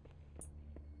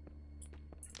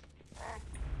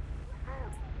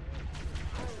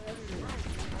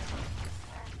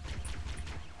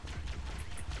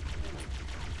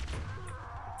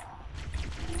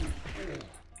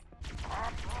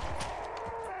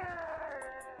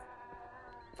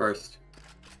 First.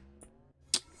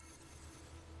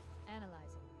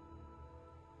 Analyzing.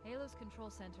 Halo's control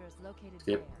center is located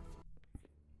Yep.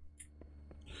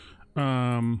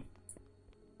 there.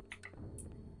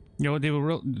 You know what,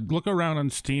 David? Look around on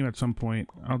Steam at some point.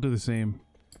 I'll do the same.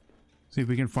 See if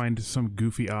we can find some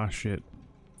goofy shit.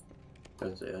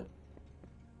 Don't say that.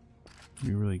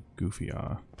 Be really goofy ist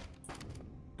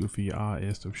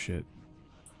of shit.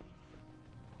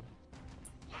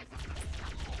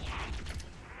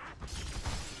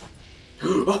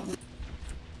 What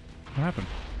happened?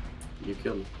 You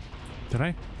killed me. Did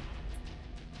I?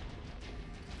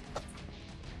 I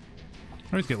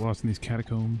always get lost in these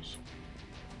catacombs.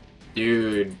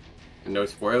 Dude, no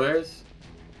spoilers,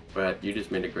 but you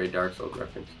just made a great Dark Souls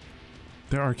reference.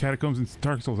 There are catacombs in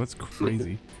Dark Souls. That's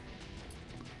crazy.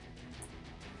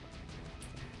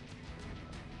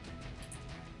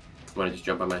 Want to just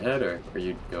jump on my head, or are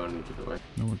you going a different way?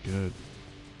 No, we're good.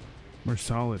 We're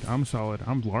solid. I'm solid.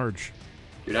 I'm large.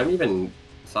 Dude, I'm even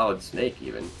solid snake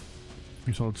even.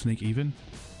 You're solid snake even?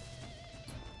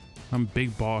 I'm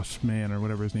big boss man or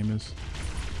whatever his name is.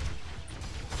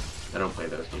 I don't play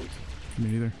those games. Me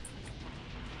neither.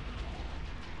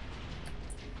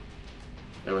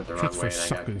 I went the wrong Shit's for way and I got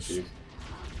suckers. confused.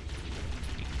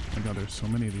 Oh my god, there's so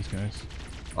many of these guys.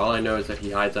 All I know is that he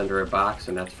hides under a box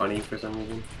and that's funny for some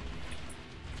reason.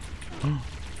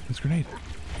 His grenade.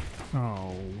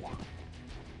 Oh.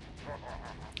 I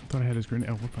thought I had his grenade.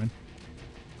 Oh, we're fine.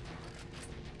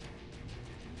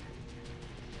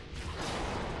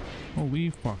 Holy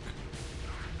fuck.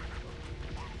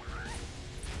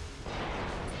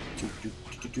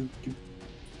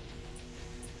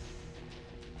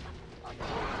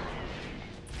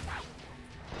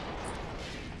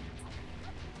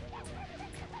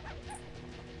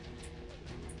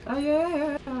 Oh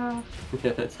yeah!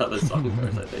 Yeah, that's how the song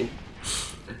goes, I think.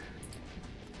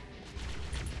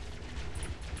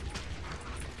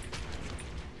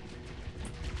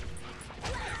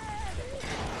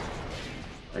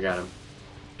 I got him.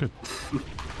 Good.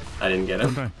 I didn't get Don't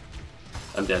him. die.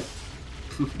 I'm dead.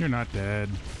 You're not dead.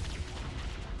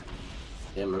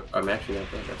 Yeah, I'm actually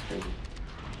not dead. That's crazy.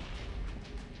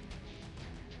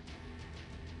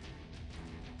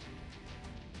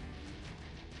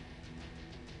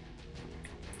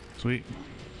 Sweet.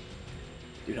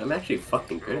 Dude, I'm actually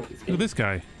fucking good at this Look game. at this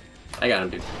guy. I got him,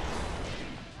 dude.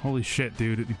 Holy shit,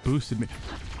 dude. It boosted me.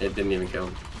 It didn't even kill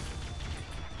him.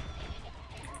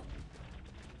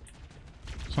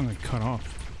 Song got cut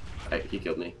off. He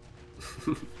killed me.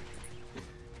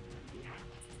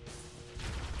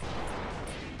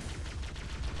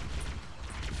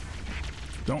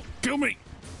 Don't kill me!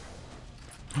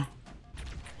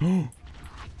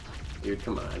 Dude,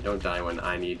 come on. Don't die when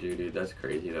I need you, dude. That's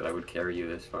crazy that I would carry you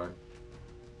this far.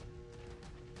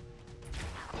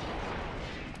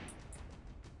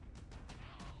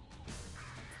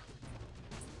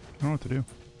 I don't know what to do.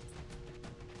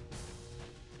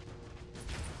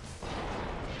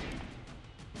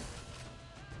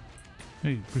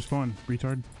 Hey, respawn,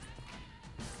 retard.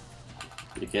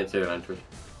 You can't say that on Twitch.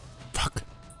 Fuck.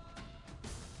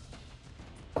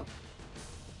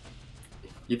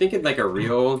 You think in like a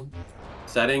real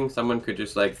setting, someone could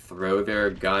just like throw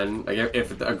their gun, like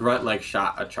if a grunt like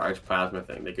shot a charged plasma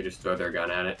thing, they could just throw their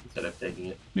gun at it instead of taking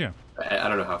it? Yeah. I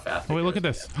don't know how fast. Oh they wait, look could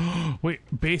at this. Wait,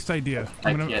 based idea.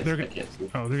 I They're can't gonna,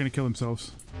 see. oh, they're gonna kill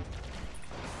themselves.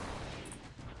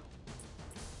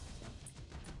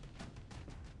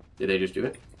 Did they just do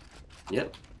it?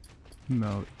 Yep.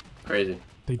 No, Crazy.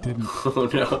 they didn't. Oh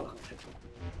no.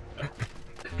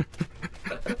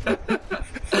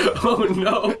 Oh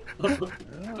no.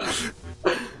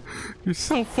 You're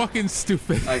so fucking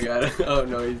stupid. I got it. Oh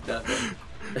no, he's not dead.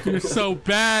 You're so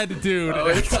bad, dude. Oh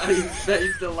my god,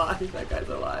 he's alive. That guy's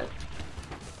alive.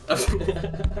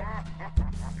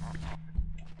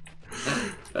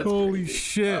 That's Holy crazy.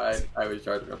 shit. I was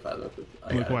charging a plasma.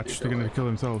 Look, watch. They're gonna kill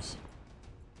themselves.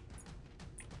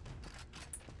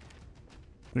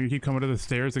 They're gonna keep coming to the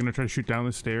stairs. They're gonna try to shoot down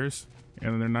the stairs,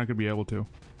 and then they're not gonna be able to.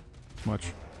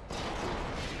 Much.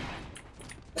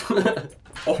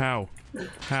 Oh. How?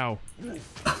 How?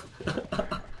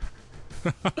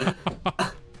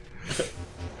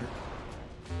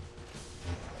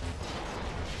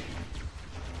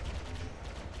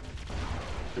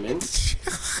 I'm in.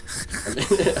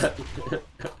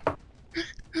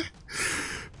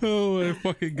 Oh my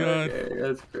fucking god. Okay,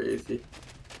 that's crazy.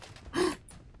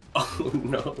 Oh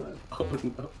no. Oh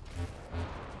no.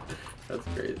 That's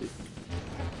crazy.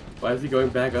 Why is he going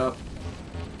back up?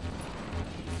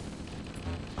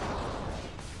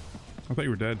 I thought you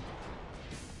were dead.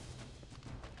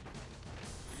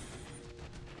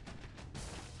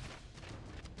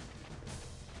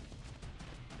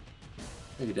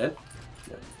 Are you dead?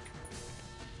 Yeah.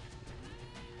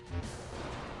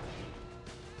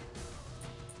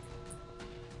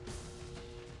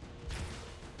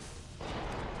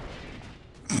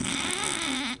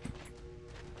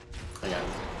 I got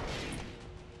him.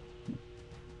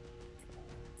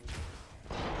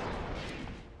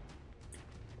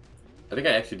 I think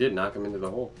I actually did knock him into the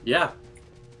hole. Yeah.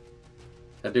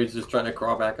 That dude's just trying to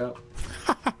crawl back up.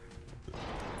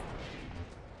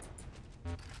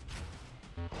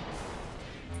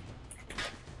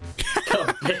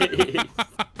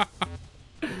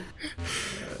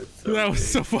 That was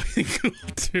so fucking cool,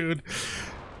 dude.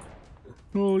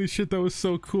 Holy shit, that was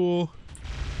so cool.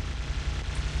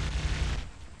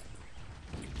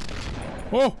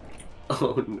 Oh!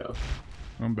 Oh no.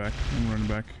 I'm back. I'm running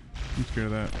back. I'm scared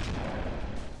of that.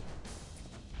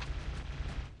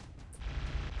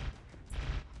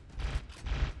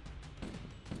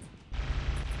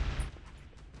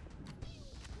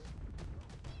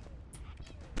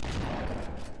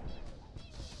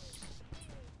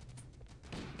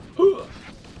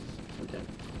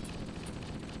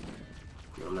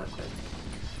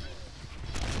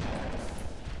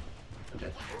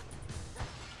 dead.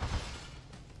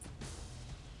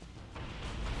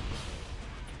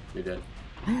 You're dead.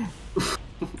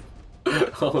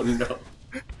 Oh no.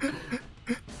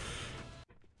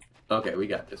 Okay, we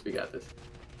got this. We got this.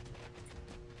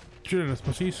 Shit, that's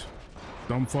pussies.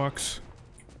 Dumb fucks.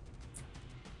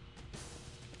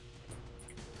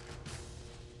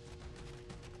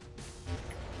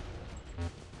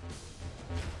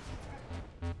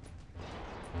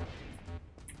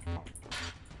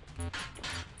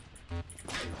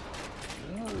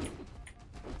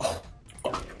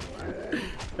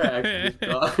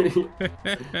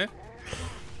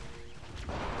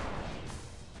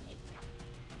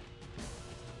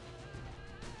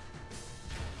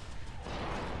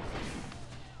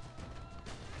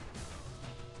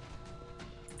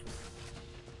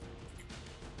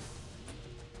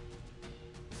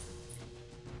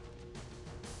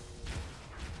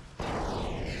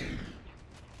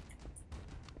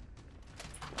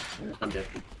 I'm dead.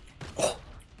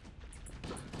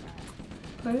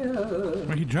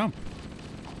 Where'd he jump?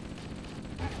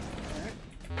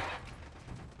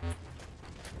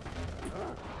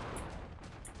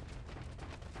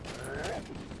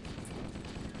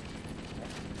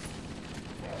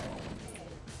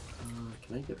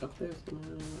 Can I get up there?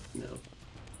 No.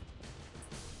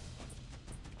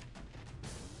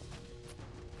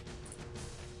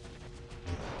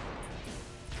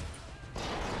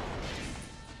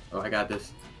 Oh, I got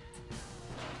this.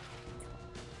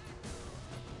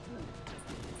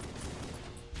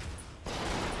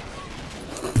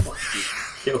 You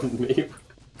killed me.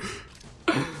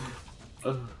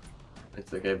 Oh,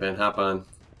 it's okay, Ben. Hop on.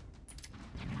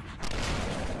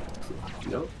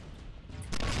 Nope.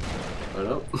 Oh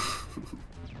no.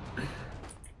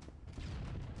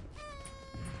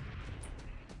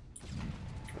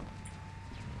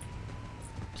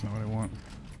 That's not what I want.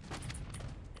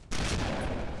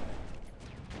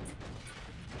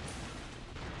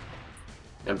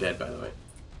 I'm dead, by the way.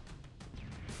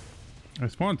 I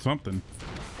spawned something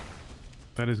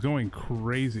that is going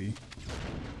crazy.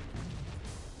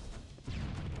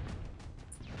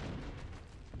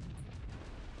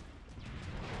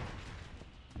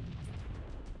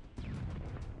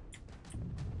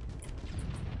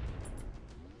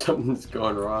 Something's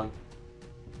going wrong.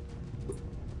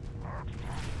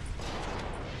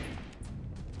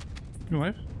 You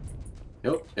alive?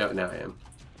 Nope. Yeah, now I am.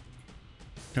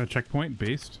 Got a checkpoint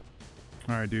based.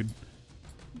 All right, dude.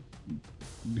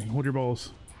 Hold your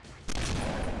balls.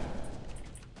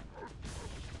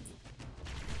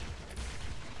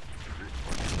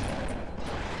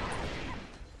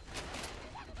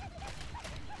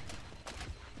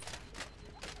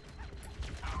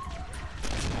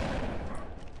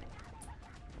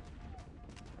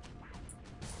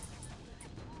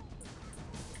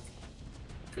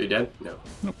 Are you dead? No.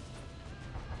 Nope.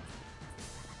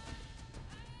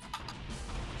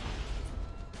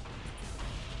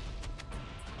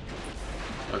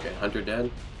 Okay, Hunter dead.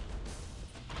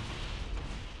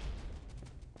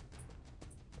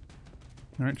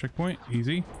 All right, checkpoint.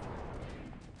 Easy.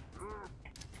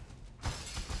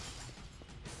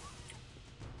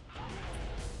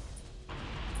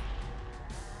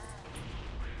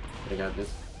 I got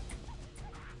this.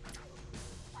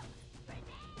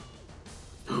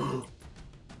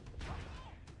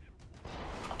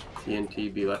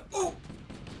 TNT be like. Oh!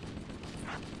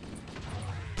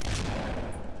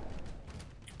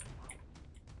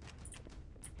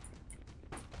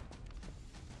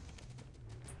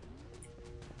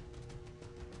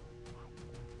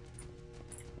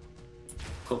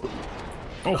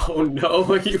 Oh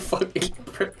no, you fucking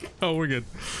prick. Oh, we're good.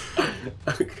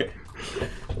 Okay.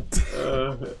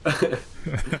 Oh,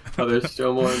 there's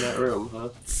still more in that room, huh?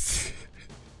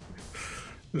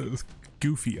 That was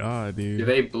goofy odd, dude. Do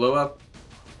they blow up?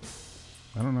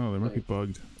 I don't know. They might be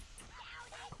bugged.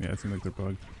 Yeah, it seems like they're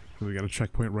bugged. Because we got a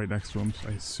checkpoint right next to them, so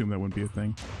I assume that wouldn't be a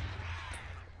thing.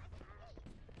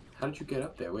 How did you get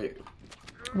up there? Wait.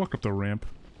 Walk up the ramp.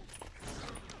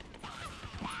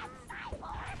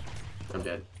 I'm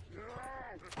dead.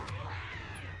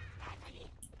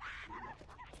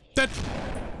 Dead!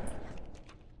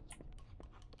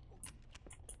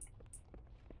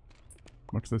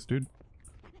 Watch this, dude.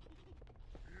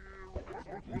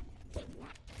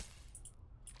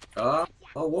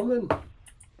 A woman.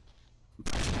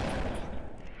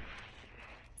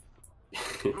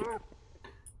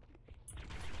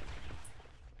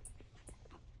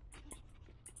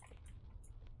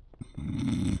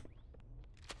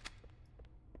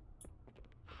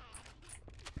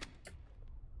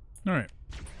 All right.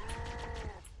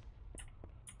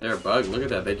 They're a bug. Look at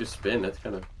that. They just spin. That's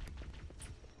kind of.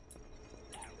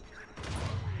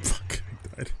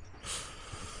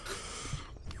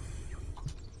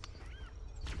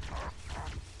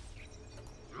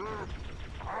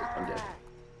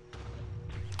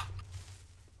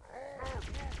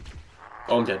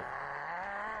 Oh, I'm dead.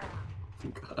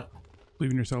 God.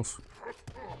 Believe in yourself.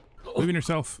 Believe in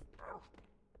yourself.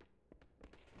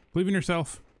 Believe in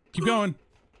yourself. Keep going.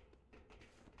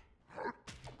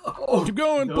 Oh, Keep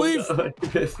going. no, Believe. Not like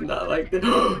this. Not like this.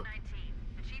 19. The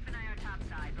chief and I are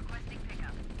topside, requesting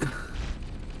pickup.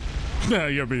 Nah,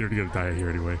 you're gonna die here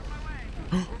anyway.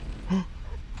 No.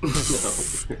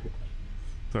 It's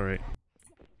alright.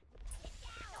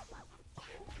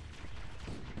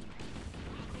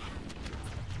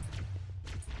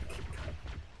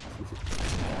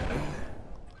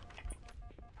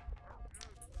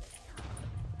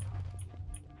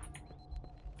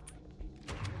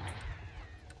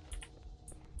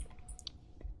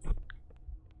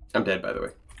 I'm dead, by the way.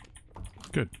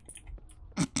 Good.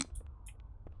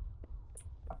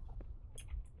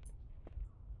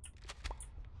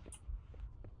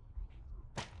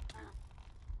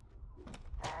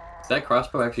 Does that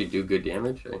crossbow actually do good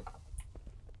damage?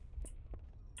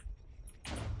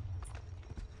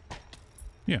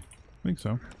 Yeah, I think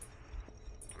so.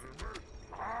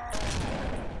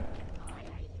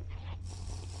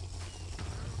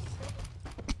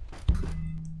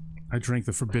 I drank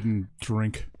the forbidden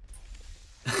drink.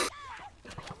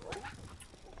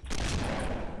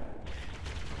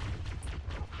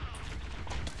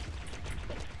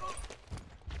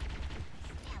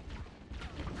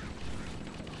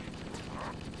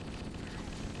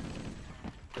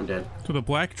 I'm dead. So the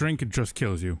black drink just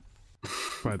kills you,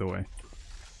 by the way.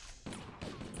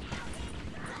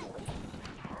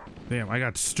 Damn, I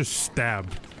got just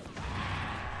stabbed.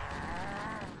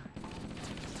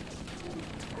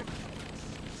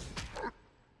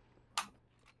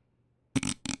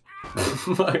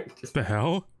 Like, What the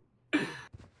hell? Alright,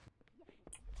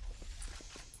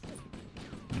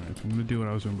 so I'm gonna do what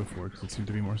I was doing before because it seemed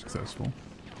to be more successful.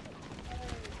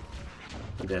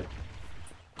 I'm dead.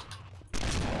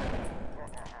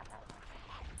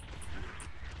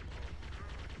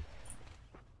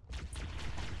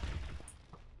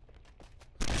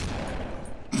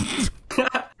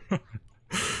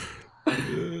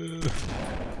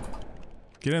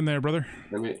 Get in there, brother.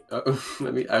 Let me. I was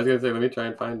gonna say, let me try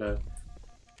and find a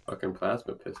fucking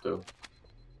plasma pistol.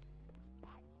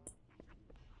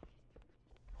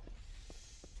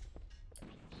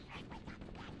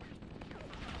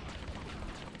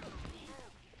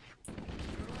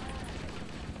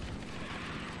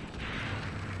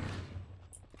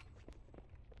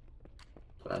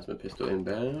 Plasma pistol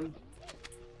inbound.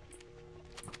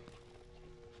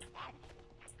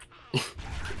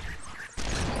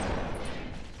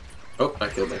 Oh, I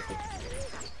killed myself.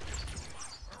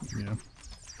 Yeah.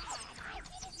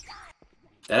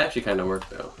 That actually kind of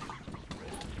worked though.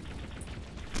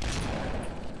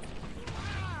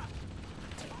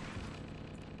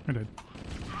 I did.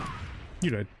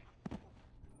 You did.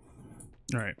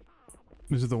 Alright.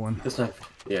 This is the one. This time,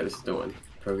 yeah, this is the one.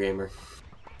 Pro gamer.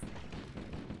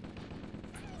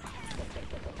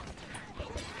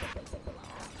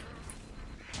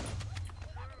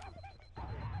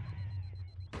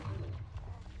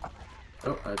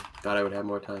 Oh, I thought I would have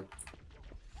more time.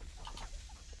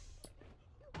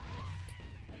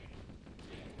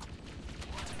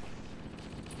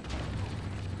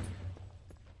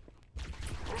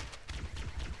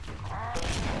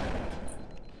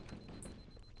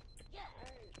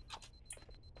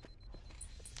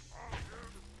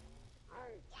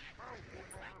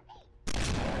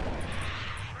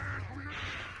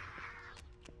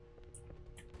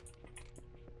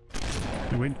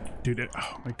 Wait, dude,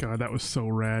 oh my god, that was so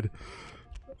rad.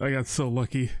 I got so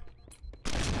lucky.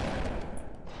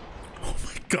 Oh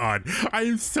my god, I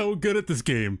am so good at this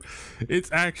game.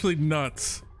 It's actually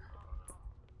nuts.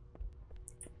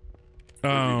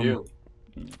 What did you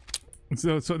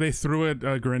do? So they threw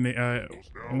a grenade,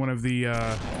 one of the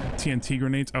TNT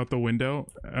grenades out the window,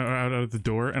 out of the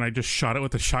door, and I just shot it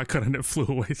with a shotgun and it flew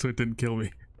away, so it didn't kill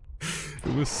me.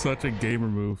 It was such a gamer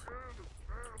move.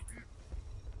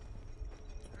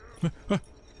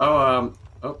 Oh,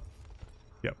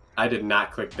 Yep. I did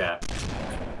not click that.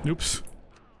 Oops.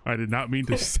 I did not mean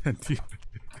to send you.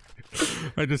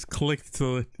 I just clicked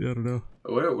to, I don't know.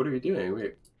 What are we doing?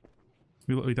 Wait.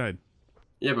 We died.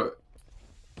 Yeah, but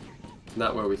it's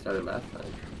not where we started last time.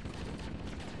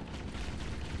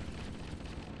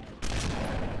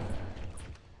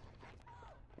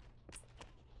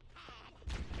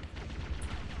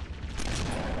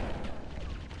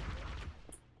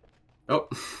 Oh.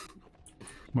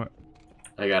 What?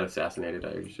 I got assassinated.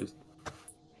 I was just.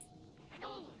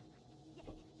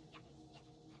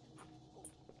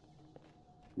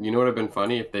 You know what would have been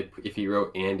funny if he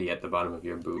wrote Andy at the bottom of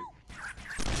your boot,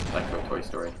 like from Toy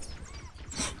Story.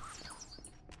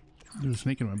 There's a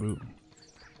snake in my boot.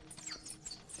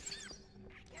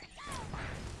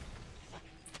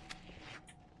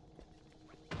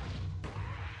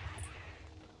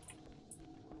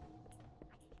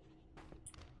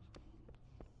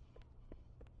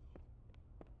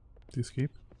 To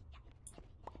escape?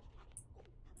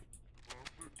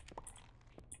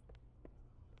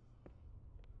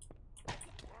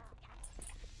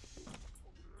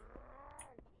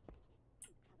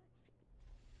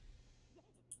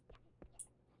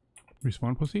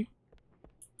 Respawn, pussy?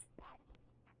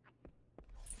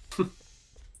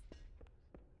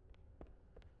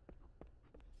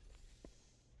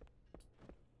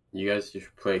 You guys should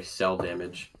play cell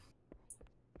damage.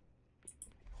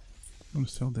 What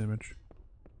is cell damage?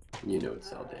 You know what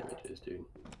cell damage is, dude.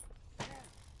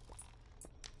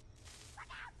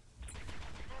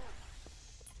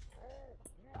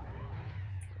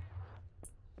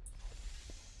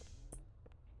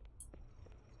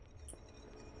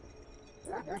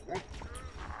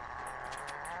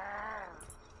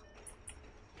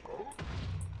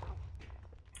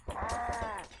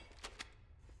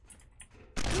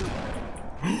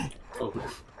 Oh.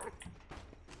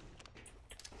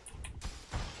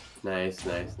 Nice,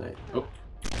 nice, nice. Oh.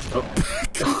 Oh.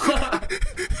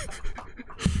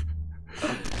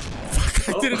 Fuck,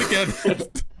 I did it again.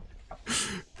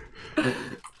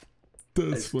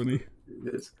 That's funny.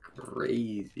 That's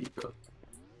crazy, bro.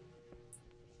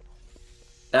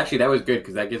 Actually, that was good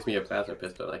because that gives me a plasma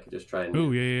pistol. I could just try and.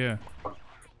 Oh, yeah, yeah, yeah.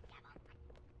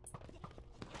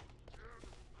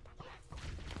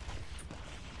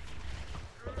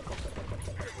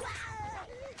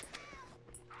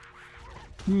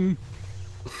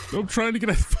 I'm trying to get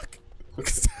a fuck.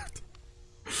 Fuck.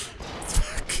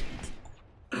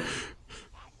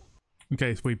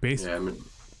 Okay, so wait, base.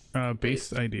 Yeah,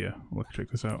 base idea. Let's check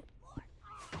this out.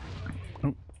 Oh,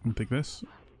 I'm gonna take this.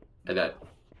 I died.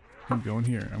 I'm going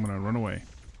here. I'm gonna run away.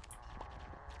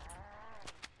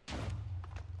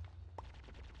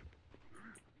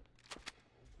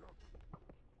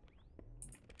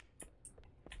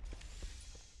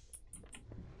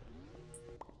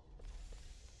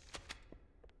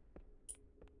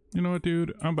 You know what,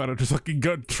 dude? I'm about to just fucking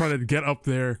go try to get up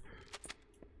there.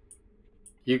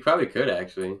 You probably could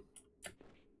actually.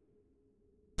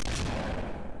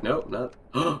 Nope, not.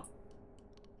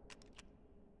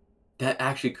 That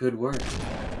actually could work.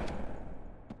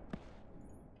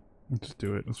 Let's just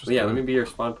do it. Let's just Well, yeah, do let it. me be your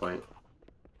spawn point.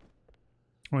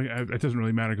 Well, it doesn't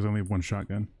really matter because I only have one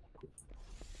shotgun.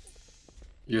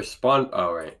 Your spawn.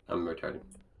 Oh right, I'm retarded.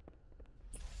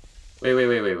 Wait.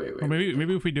 Well,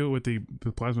 maybe if we do it with the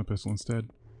plasma pistol instead.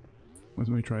 Let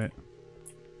me try it.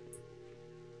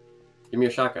 Give me a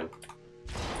shotgun.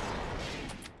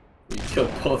 You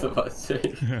killed both of us. Okay.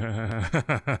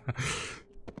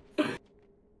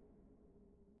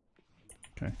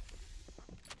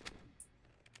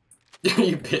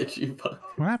 You bitch, you fuck.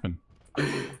 What happened? You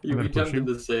Did I we push jumped you? in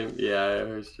the same. Yeah, it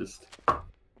was just.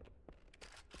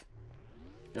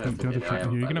 Yeah, You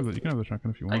can have the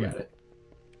shotgun if you I want got it.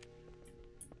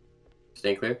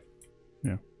 Staying clear?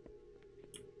 Yeah.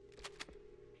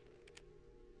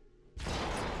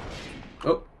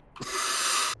 Oh.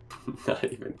 Not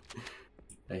even.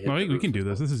 I hit No, the we roof. can do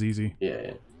this. This is easy.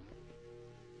 Yeah.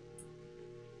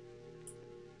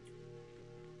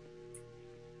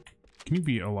 Can you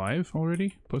be alive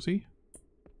already, pussy?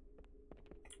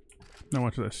 Now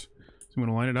watch this. So I'm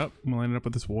gonna line it up. I'm gonna line it up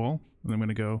with this wall, and I'm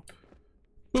gonna go.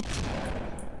 Boop.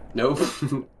 Nope.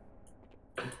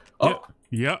 Oh. Yeah.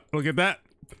 Yeah. Look at that.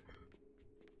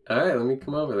 All right, let me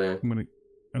come over there. I'm gonna.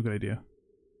 Oh, good idea.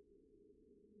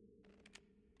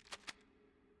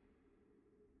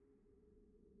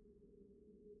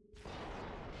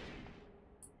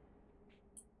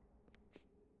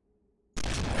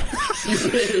 You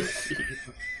bitch.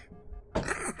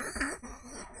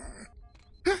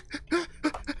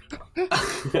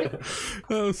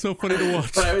 That was so funny to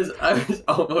watch. I was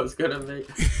almost gonna make.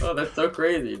 Oh, that's so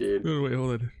crazy, dude. Oh, wait,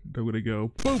 hold on. I'm gonna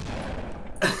go. Boom.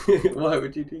 Why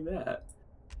would you do that?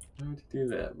 Why would you do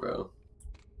that, bro?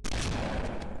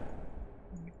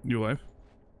 You alive?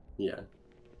 Yeah.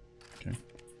 Okay.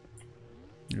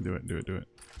 You do it. Do it. Do it.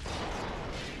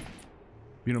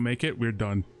 If you don't make it, we're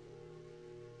done.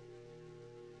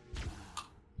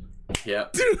 Yeah.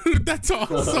 Dude, that's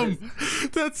awesome.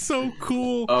 That's so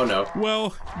cool. Oh no.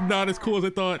 Well, not as cool as I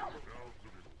thought.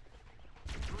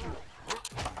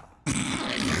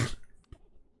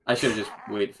 I should have just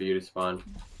waited for you to spawn.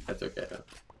 That's okay though.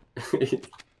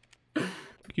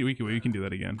 We can do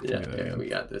that again. We can Yeah, do that yeah, again. we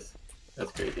got this.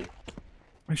 That's crazy.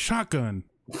 My shotgun.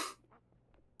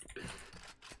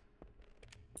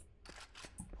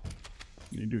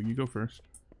 You go first.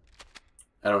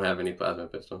 I don't have any plasma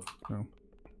pistol. Oh.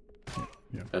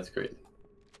 Yeah. That's crazy.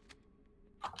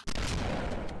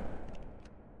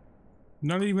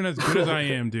 Not even as good as I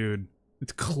am, dude.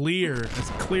 It's clear. As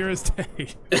clear as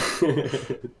day.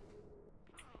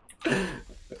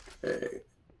 Okay.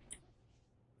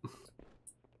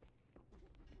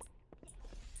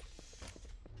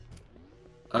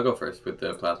 I'll go first with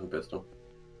the plasma pistol.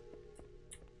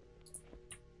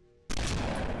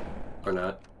 Or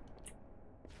not.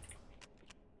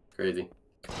 Crazy.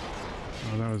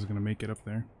 Oh, that was gonna make it up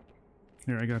there.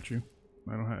 Here, I got you.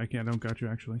 I don't got you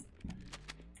actually.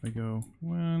 I go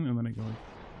one, and then I go.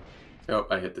 Oh,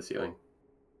 I hit the ceiling.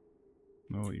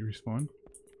 No, you respawn.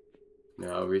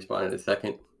 No, I'll respawn in a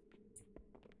second.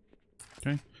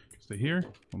 Okay, stay here.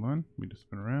 Hold on. Let me just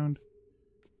spin around.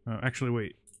 Actually,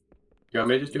 wait. You want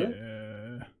me to just do it?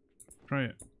 Yeah. Try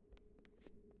it.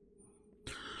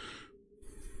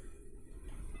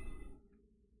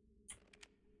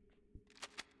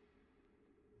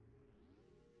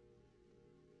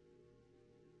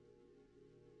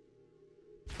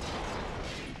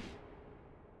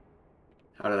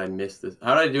 How did I miss this?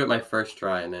 How did I do it my first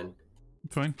try and then?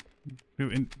 Fine.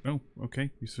 Oh, okay.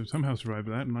 You somehow survived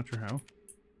that. I'm not sure how.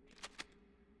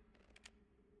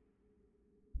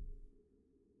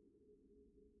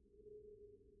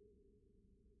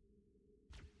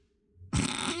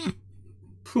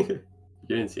 You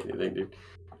didn't see anything, dude.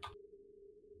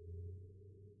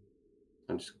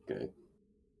 I'm just gonna...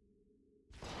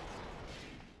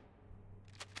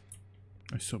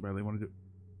 I so badly want to do.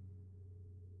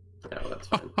 Yeah, well, that's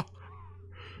fine.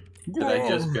 Did I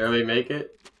just barely make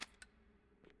it?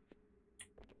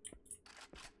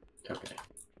 Okay.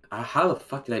 How the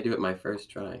fuck did I do it my first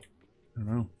try? I don't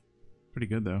know. Pretty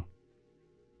good though.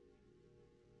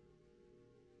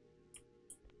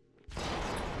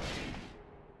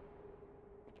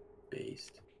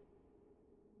 Based.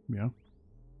 Yeah.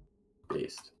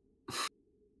 Based.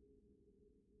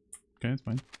 Okay, that's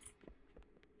fine.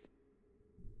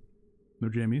 No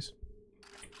jammies.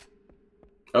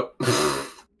 Oh.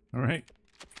 All right.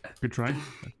 Good try.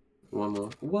 One more.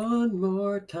 One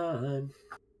more time.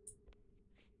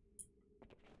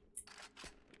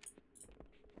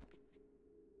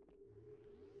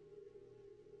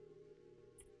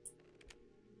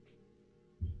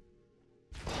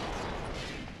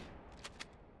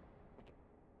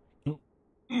 Oh.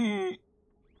 Good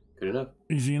enough.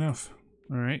 Easy enough.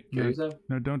 All right. Kill yourself?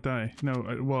 No, don't die.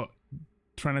 No, well,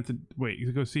 try not to. Wait, you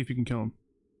go see if you can kill him.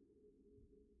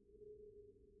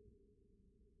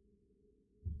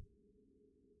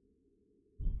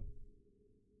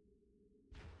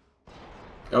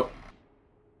 Oh.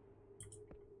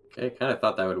 Okay, kind of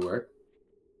thought that would work.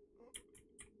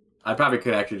 I probably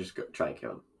could actually just go try and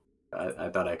kill him. I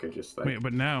thought I could just like... Wait,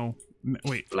 but now...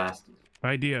 Wait. Blast.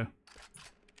 Idea.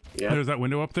 Yeah. There's that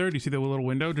window up there. Do you see the little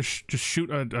window? Just shoot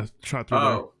a shot through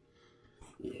Oh.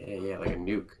 Yeah, like a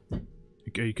nuke. there.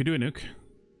 Okay, you could do a nuke.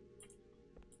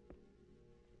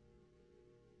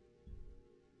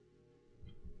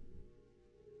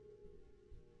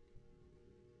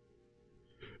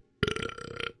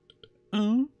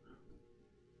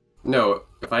 No,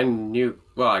 if I nuke...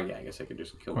 Well, yeah, I guess I could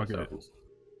just kill myself. Did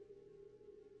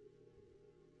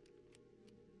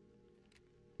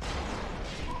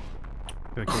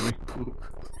that kill me?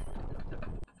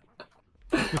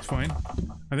 That's fine.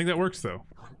 I think that works though.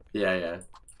 Yeah.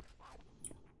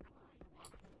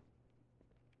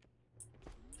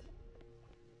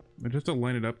 I just to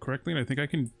line it up correctly, and I think I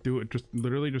can do it just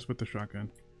literally just with the shotgun.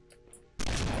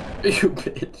 You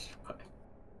bitch.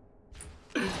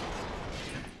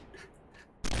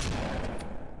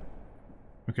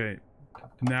 Okay,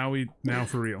 now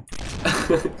for real.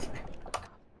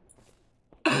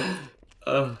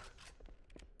 Okay,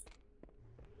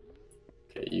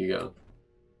 you go.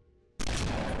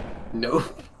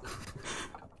 Nope.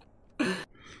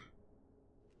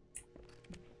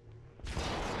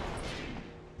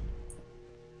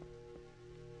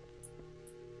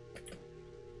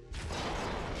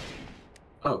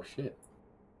 Oh shit.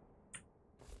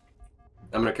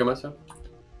 I'm gonna kill myself?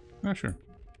 Oh, sure.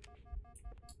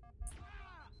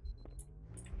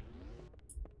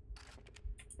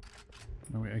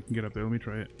 Oh wait, I can get up there. Let me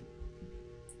try it.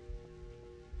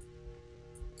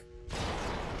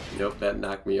 Nope, that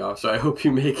knocked me off, so I hope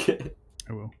you make it.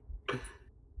 I will.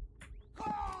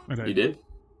 Okay. You did?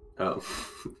 Oh.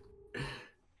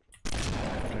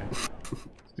 Okay.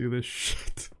 Let's do this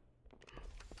shit.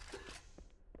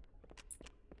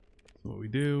 So what we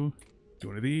do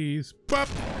one of these. Bop!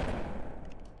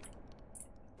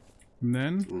 And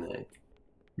then Nice.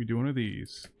 we do one of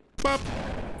these. Bop!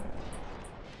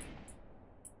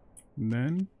 And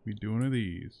then we do one of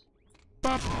these.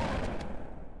 Bop!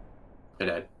 I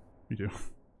died. You do.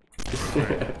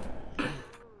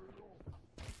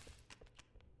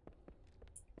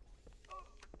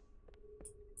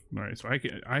 All right, so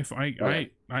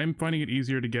I'm finding it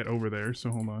easier to get over there.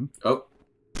 So hold on. Oh.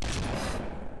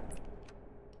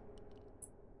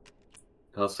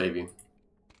 I'll save you.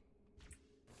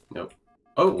 Nope.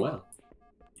 Oh wow.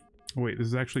 Oh, wait, this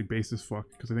is actually base as fuck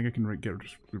because I think I can get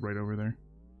just right over there.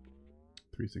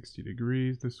 360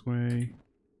 degrees this way.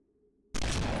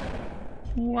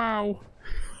 Wow.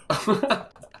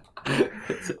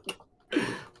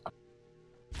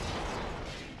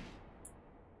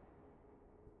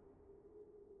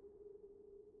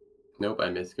 Nope, I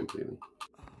missed completely.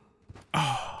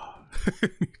 Oh,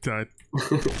 you died.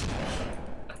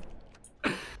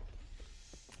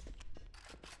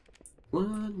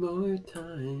 One more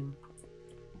time.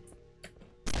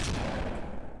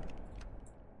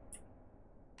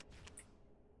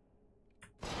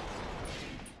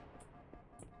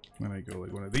 Then I go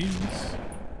like one of these.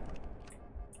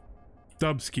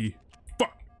 Dubski.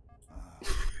 Fuck.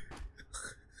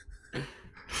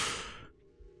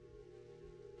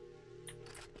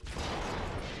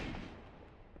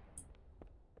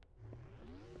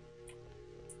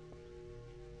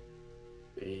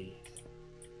 Base.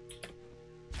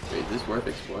 Wait, is this worth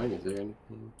exploring? Is there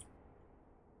anything?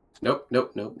 Nope,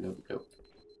 nope, nope, nope, nope.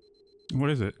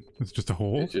 What is it? It's just a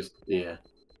hole? It's just, yeah.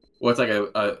 Well, it's like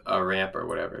a ramp or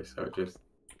whatever, so it just...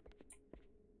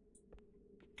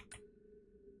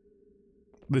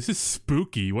 This is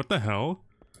spooky. What the hell?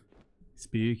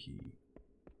 Spooky.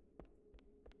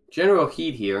 General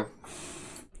heat here.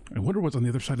 I wonder what's on the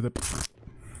other side of the...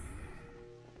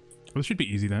 Well, this should be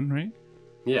easy then, right?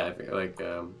 Yeah, I feel like,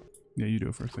 Yeah, you do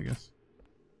it first, I guess.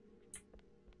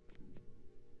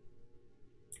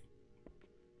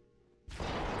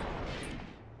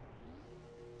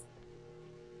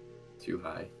 too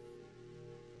high.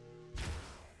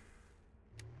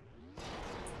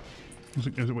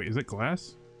 Wait, is it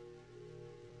glass?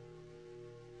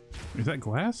 Is that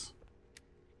glass?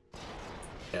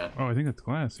 Yeah. Oh, I think that's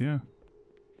glass, yeah.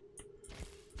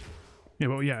 Yeah,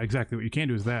 well, yeah, exactly. What you can't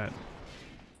do is that.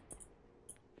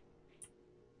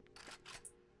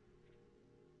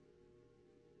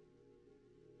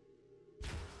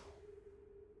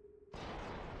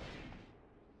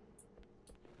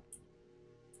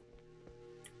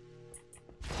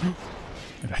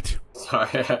 Sorry,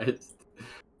 I just...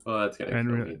 Well, that's gonna kill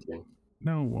me too.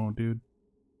 No, it won't, dude.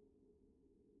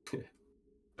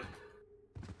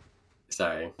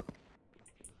 Sorry.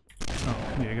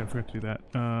 Oh, yeah, I gotta forget to do that.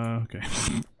 Okay.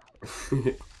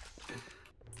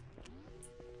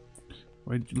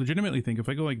 I legitimately think if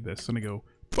I go like this and I go,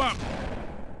 BOP!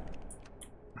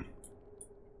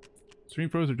 Stream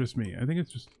froze or just me? I think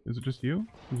it's just, is it just you?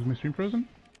 Is my stream frozen?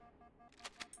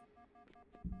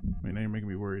 Wait, now you're making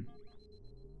me worried.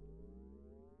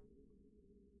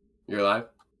 You're alive?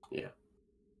 Yeah.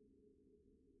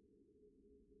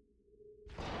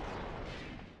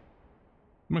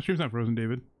 My stream's not frozen,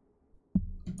 David.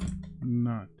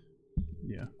 Not.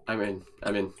 Yeah. I'm in.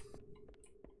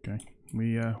 Okay.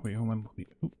 Wait, hold on.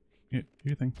 Oh, yeah, do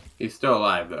your thing. He's still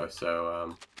alive though,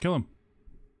 so Kill him.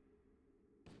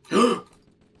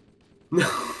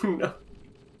 No.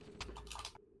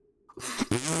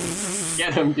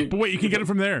 Get him, dude. But wait, you can get him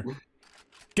from there.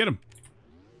 Get him.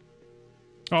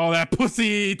 Oh, that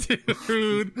pussy,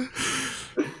 dude.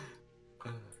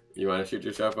 You want to shoot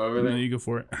yourself over there? No, you go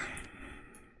for it.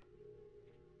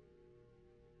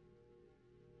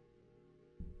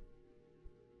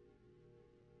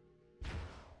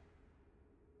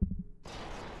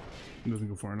 It doesn't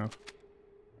go far enough.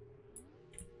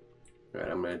 Alright,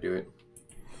 I'm gonna do it.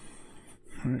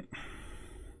 Alright.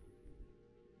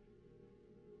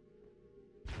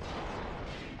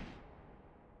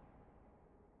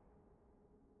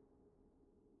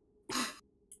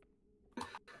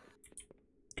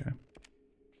 Okay.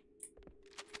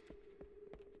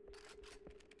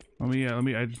 Let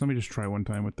me just try one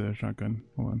time with the shotgun.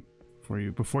 Hold on.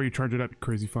 Before you charge it up, you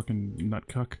crazy fucking nut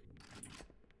cuck.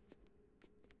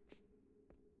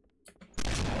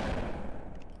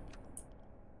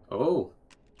 Oh.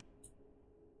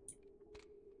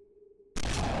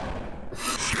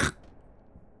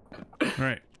 All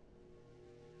right.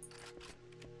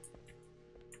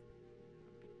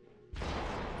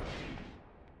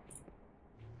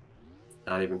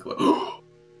 Not even close.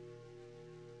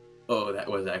 Oh, that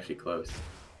was actually close.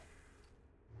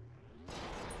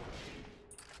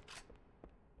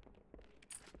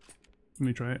 Let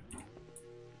me try it.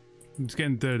 I'm just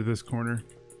getting to this corner.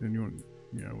 And you want,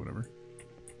 yeah, whatever.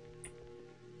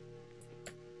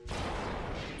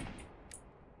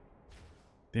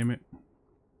 Damn it.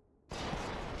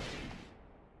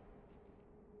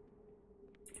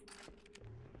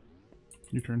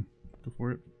 Your turn. Go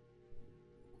for it.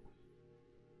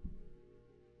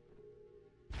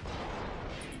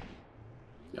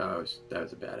 Oh, that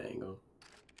was a bad angle.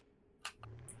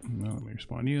 No, let me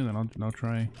respawn you, and then I'll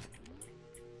try.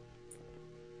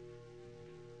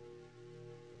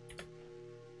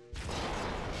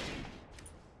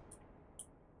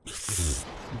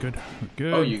 Good.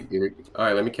 Good. Oh, you're all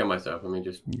right. Let me kill myself. Let me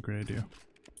just. Great idea.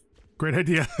 Great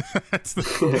idea. That's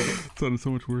sounded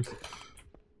so much worse.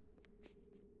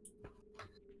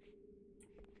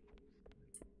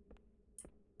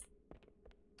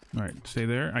 All right, stay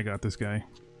there. I got this guy.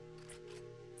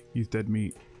 He's dead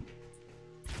meat.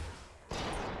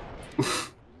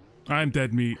 I'm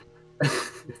dead meat.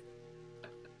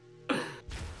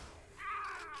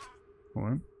 Hold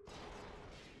on.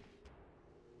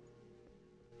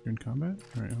 You're in combat?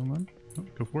 Alright, hold on. Oh,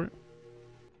 go for it.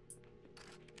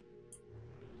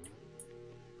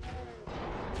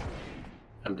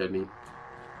 I'm dead meat.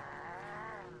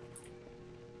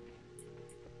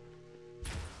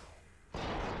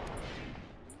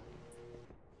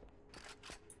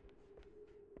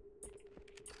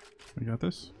 I got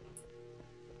this.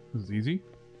 This is easy.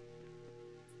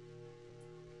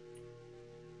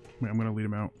 Wait, I'm gonna lead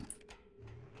him out.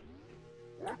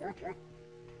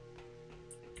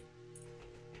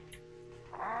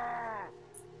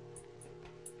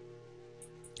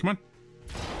 Come on.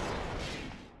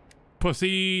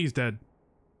 Pussy, he's dead.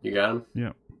 You got him?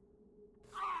 Yeah.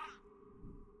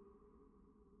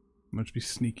 Let's be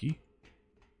sneaky.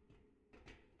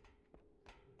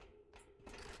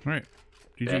 Alright.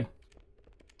 GG. Okay.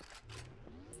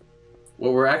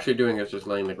 What we're actually doing is just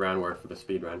laying the groundwork for the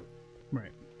speed run.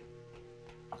 Right.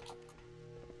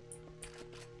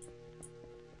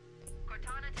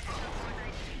 Cortana to Echo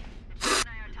 419. The team and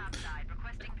I are topside,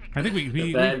 requesting pickup. I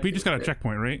think we just got a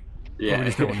checkpoint, right? Yeah. Oh, we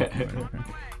just got one. Right, okay.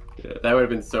 Yeah, that would have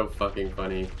been so fucking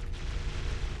funny.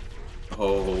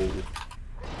 Oh.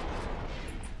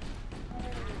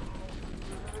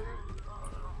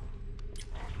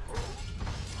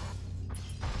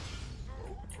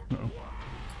 Uh-oh.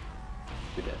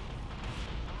 You're dead.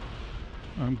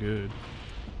 I'm good.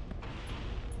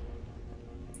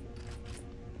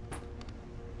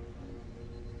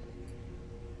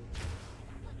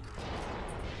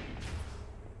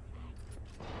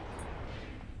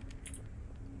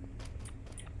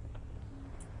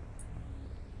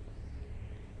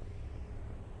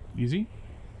 Easy?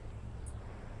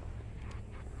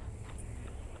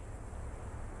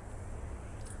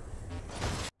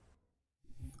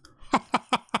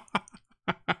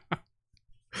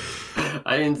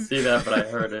 I didn't see that, but I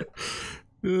heard it.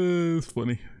 It's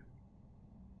funny.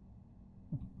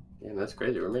 Yeah, that's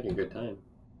crazy. We're making good time.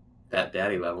 That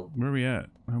daddy level. Where are we at?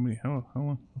 How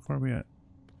long? How far are we at?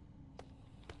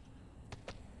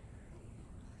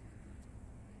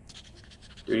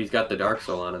 Dude, he's got the Dark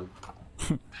Soul on him.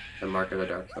 The mark of the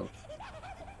Dark Soul.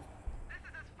 This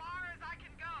is as far as I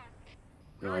can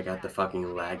go. No, I got the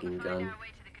fucking lagging Find gun. our way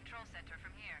to the control center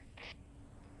from here.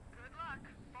 Good luck.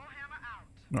 Bowhammer out.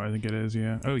 Oh, I think it is,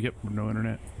 yeah. Oh, yep, no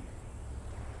internet.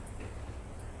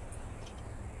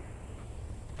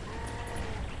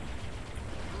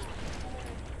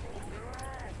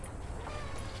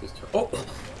 Just, oh!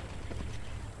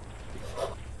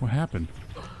 What happened?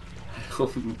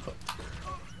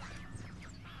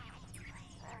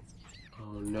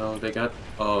 Oh no, they got.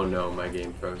 Oh no, my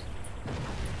game froze.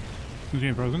 Is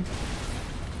game frozen?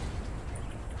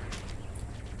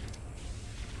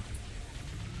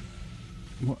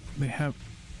 What? They have...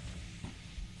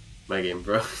 My game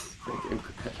froze. My game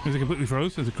crashed. Is it completely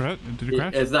froze? Is it Did it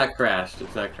crash? It's not crashed.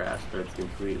 It's not crashed, but it's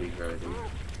completely frozen.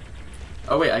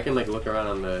 Oh wait, I can like look around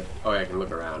on the. Oh, yeah, I can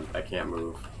look around. I can't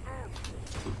move.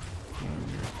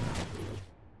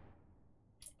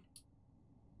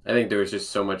 I think there was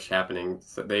just so much happening.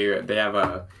 So they have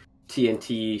a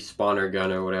TNT spawner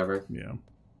gun or whatever. Yeah.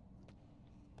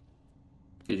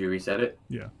 Did you reset it?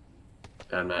 Yeah.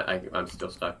 I'm not. I'm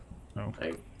still stuck. Oh.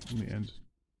 In the end.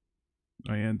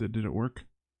 I ended. Did it work?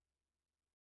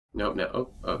 Nope. No.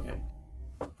 Oh. Okay.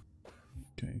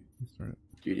 Okay. Let's start it.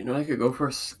 Dude, you know I could go for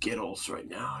a Skittles right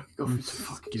now. I could go for some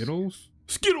fucking Skittles?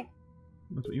 Skittle!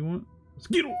 That's what you want?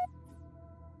 Skittle!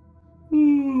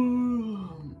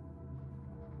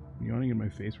 Can You yawning in my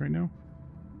face right now?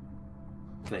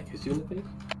 I kiss you in the face?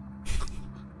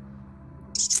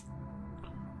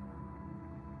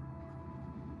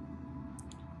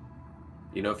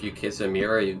 You know, if you kiss a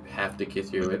mirror, you have to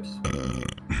kiss your lips.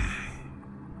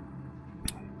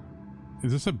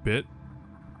 Is this a bit?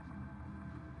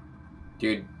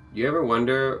 Dude, You ever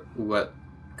wonder what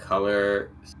color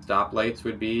stoplights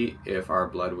would be if our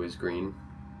blood was green?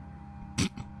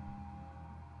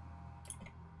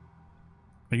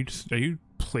 Are you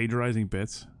plagiarizing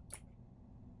bits?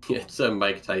 It's a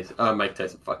Mike Tyson. Mike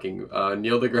Tyson. Fucking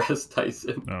Neil deGrasse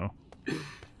Tyson. Oh.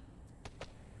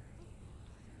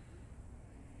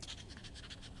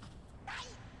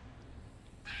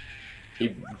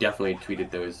 He definitely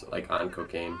tweeted those like on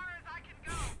cocaine.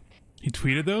 He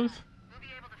tweeted those?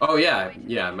 Oh yeah,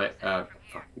 yeah.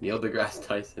 Neil deGrasse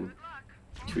Tyson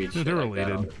tweets. They're shit like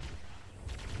related. that.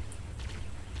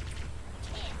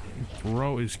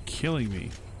 Bro is killing me.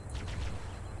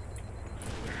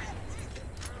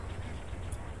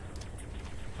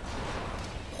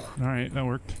 Alright, that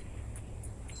worked.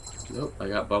 Nope, I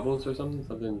got bubbles or something.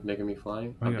 Something's making me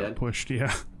fly. I I'm got dead. pushed,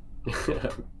 yeah.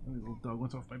 The little dog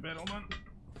went off my bed, hold on.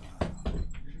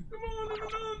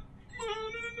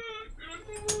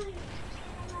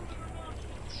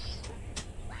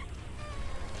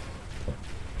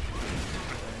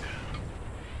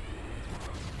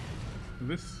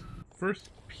 This first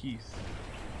piece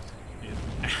is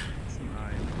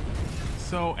asinine.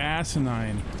 So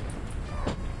asinine.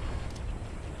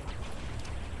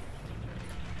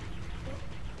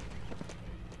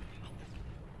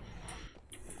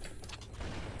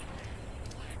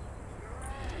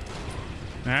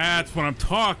 That's what I'm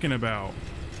talking about.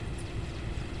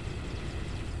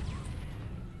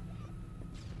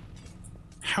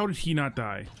 How did he not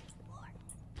die?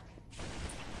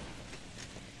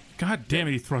 God damn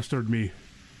it, he thrustered me.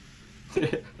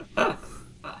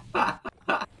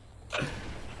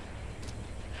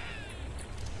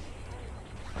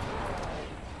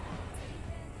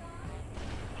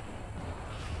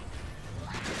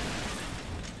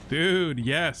 Dude,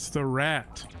 yes, the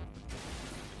rat.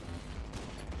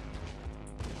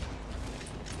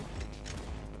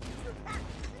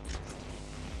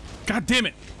 God damn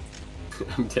it!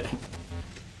 I'm dead.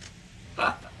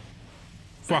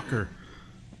 Fucker.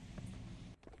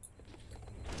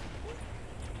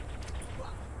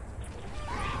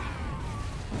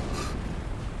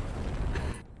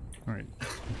 Alright,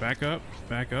 back up,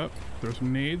 throw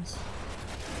some nades.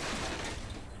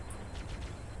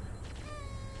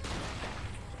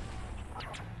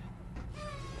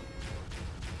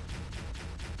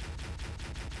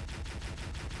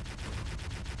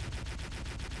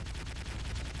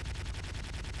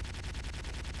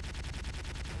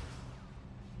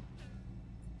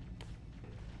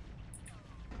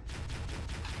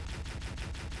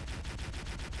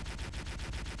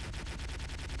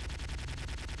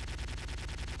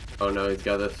 Oh no, he's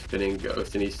got a spinning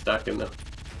ghost and he's stuck in the...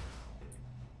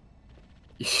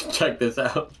 You should check this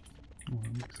out. Oh,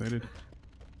 I'm excited.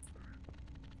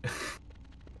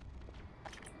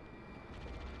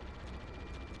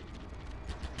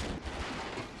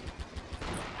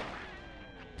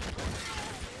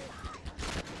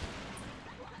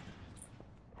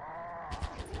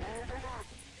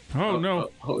 Oh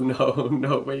no! Oh no,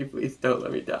 no, wait, please don't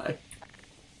let me die.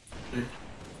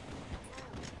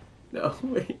 No,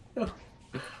 wait, no.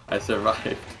 I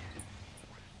survived.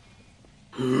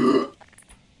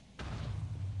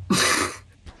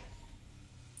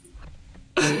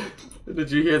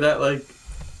 Did you hear that, like...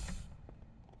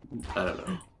 I don't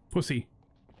know. Pussy.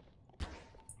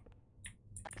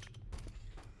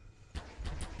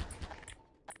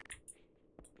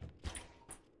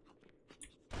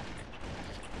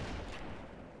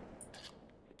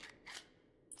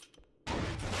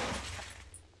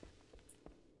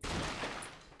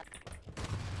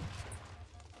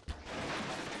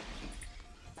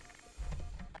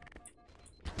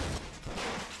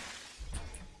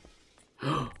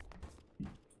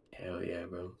 Hell yeah,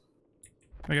 bro.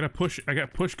 I got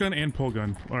push gun and pull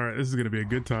gun. Alright, this is gonna be a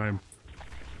good time.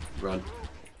 Run.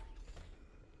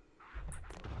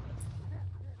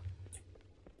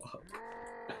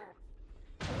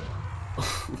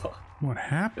 What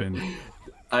happened?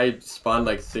 I spawned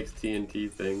like 6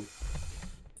 TNT things.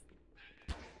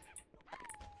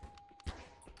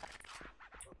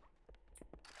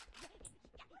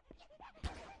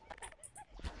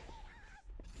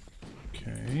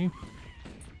 Okay.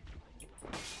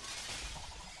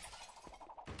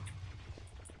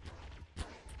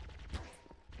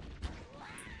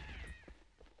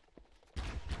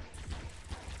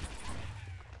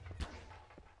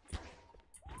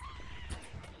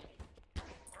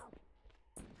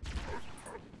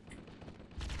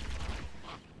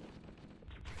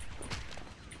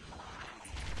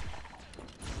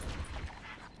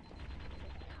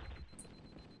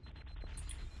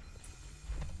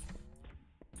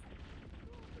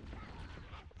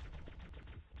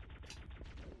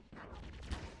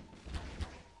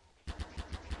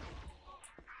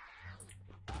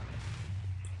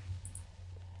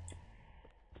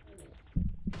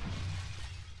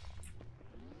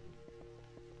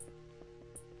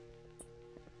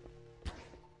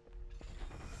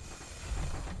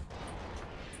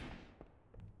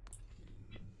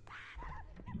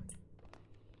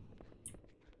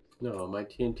 No, my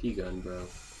TNT gun, bro. The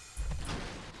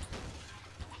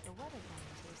weather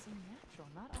patterns here seem natural,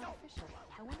 not artificial.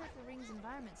 I wonder if the ring's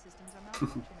environment systems are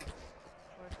malfunctioning,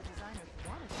 or if the designers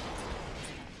wanted to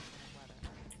weather.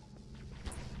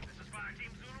 This is Fire Team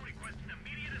Zulu requesting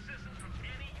immediate assistance from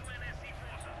any UNSC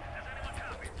forces. Has anyone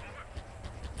copied? Over.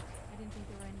 I didn't think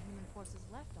there were any human forces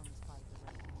left on this part of the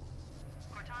ring.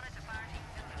 Cortana to Fire Team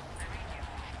Zulu. I read you.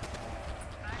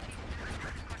 Fire Team Zulu, this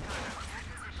is Cortana. Hold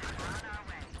position. We're on our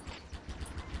way.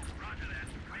 Roger that.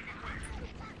 Make it quick.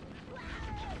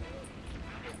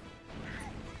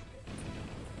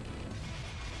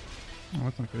 Oh,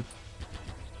 that's not good.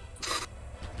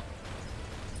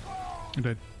 I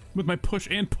died. With my push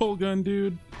and pull gun,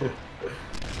 dude.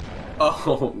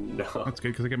 Oh no. That's good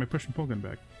because I get my push and pull gun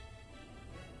back.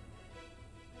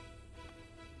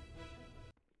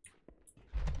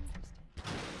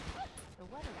 The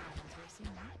weather patterns here seem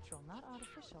natural, not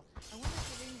artificial. I wonder if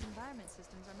the ring's environment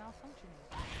systems are malfunctioning.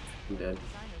 I'm dead. The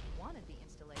designers wanted the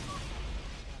installation.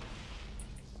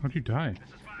 How'd you die? This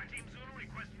is Fire Team Zulu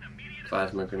requesting immediate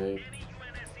Plasma grenade. any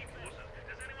UNSC forces.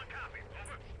 Has anyone copied?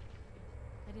 Over.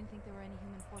 I didn't think there were any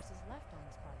human forces left on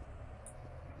this part of the ring.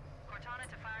 Cortana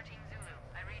to Fire Team Zulu.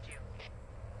 I read you.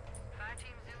 Fire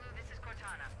Team Zulu, this is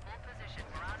Cortana. Hold position.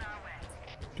 We're on our way.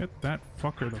 Get that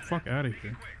fucker the fuck out of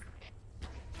here.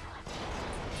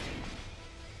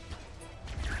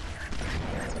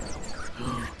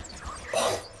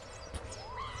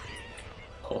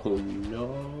 Oh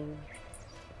no.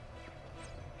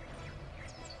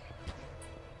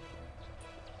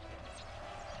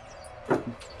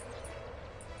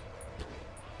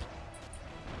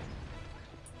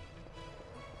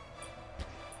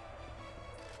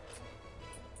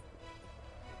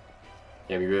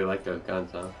 Yeah, we really like those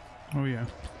guns, huh? Oh yeah.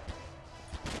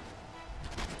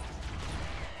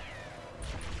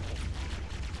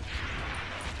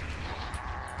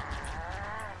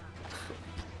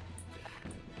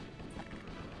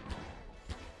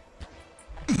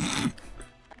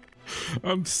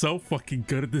 I'm so fucking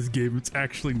good at this game, it's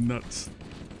actually nuts.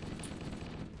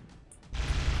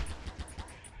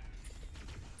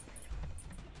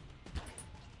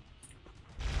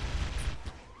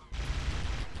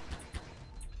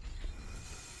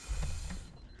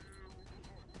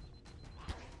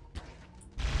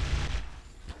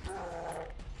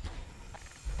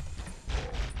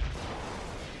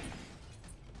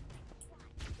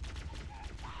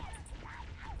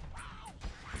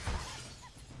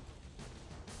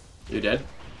 You dead?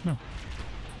 No.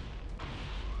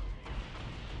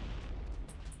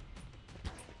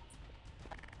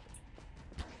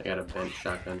 I got a bent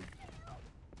shotgun.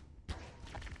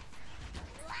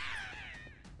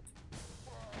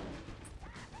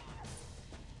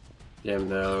 Damn,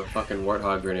 the fucking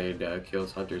warthog grenade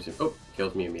kills hunters. Oh,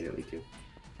 kills me immediately too.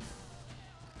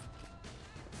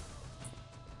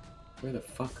 Where the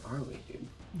fuck are we, dude?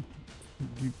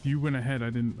 You went ahead, I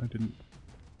didn't.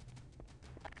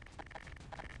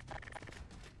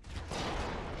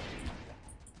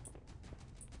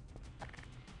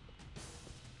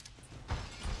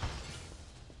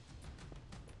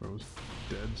 Bro's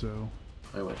dead, so.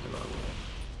 I went the wrong way.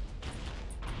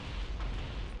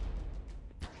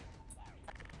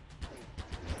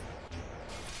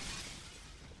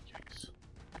 Yikes.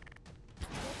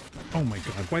 Oh my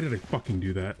god, why did I fucking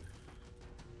do that?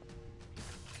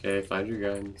 Okay, find your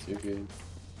guns. You're good.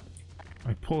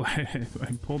 I pulled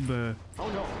the. Oh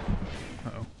no!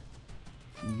 Uh oh.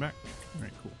 I'm back.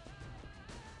 Alright, cool.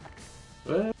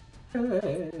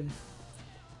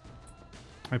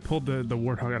 I pulled the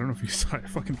warthog. I don't know if you saw it.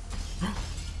 Fucking.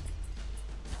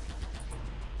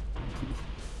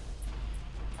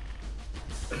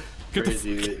 Get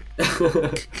Crazy.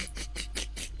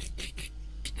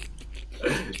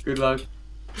 Good luck.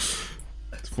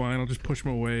 It's fine. I'll just push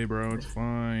him away, bro. It's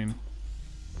fine.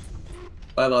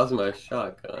 I lost my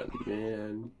shotgun,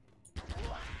 man.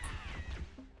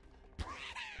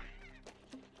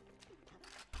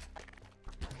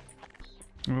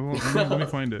 Well, let me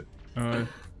find it. I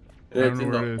It's don't know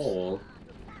in where the it is. hole.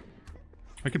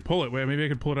 I could pull it. Wait, maybe I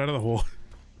could pull it out of the hole.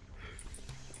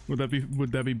 Would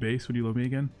that be base? Would you love me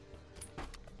again?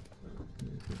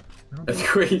 That's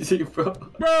crazy, bro.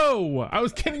 Bro, I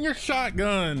was getting your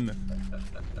shotgun.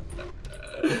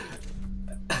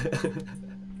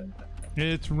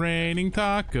 It's raining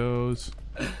tacos.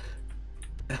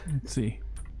 Let's see.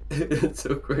 It's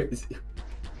so crazy.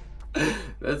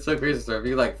 That's so crazy. So if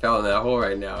you like fell in that hole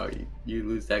right now, you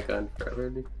lose that gun forever,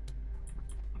 dude.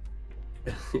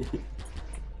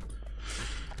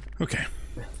 Okay.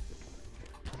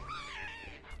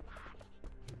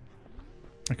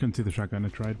 I couldn't see the shotgun. I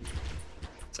tried.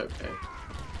 It's okay.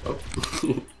 Oh.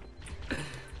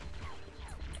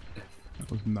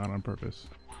 was not on purpose.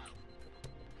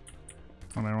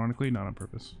 Unironically, not on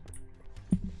purpose.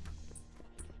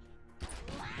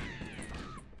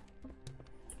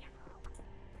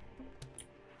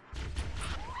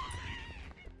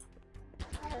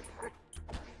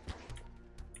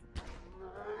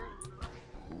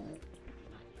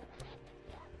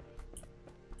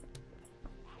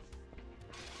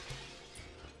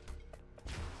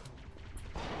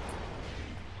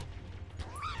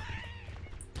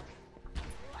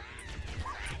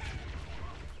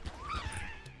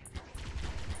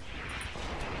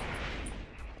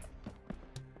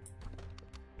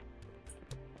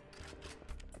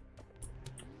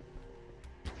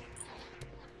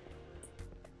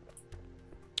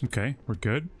 Okay, we're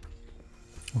good.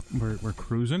 We're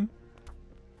cruising.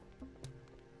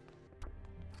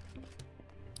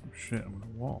 Oh shit, I'm on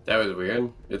a wall. That was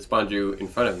weird. It spawned you in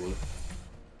front of me.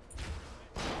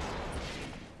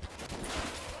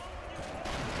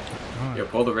 God. Yo,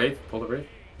 pull the wraith. Pull the wraith.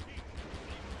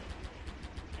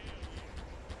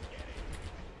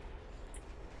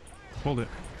 Hold it.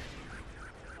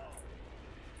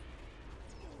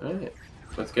 Alright.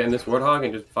 Let's get in this warthog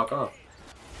and just fuck off.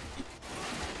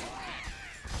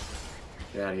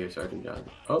 Get out of here, Sergeant Johnson.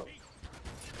 Oh.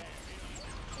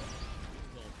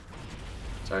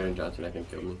 Sergeant Johnson, I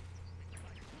think, killed me.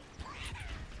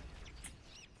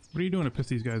 What are you doing to piss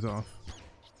these guys off?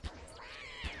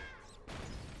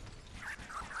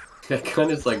 That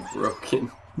gun is like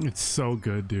broken. It's so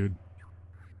good, dude.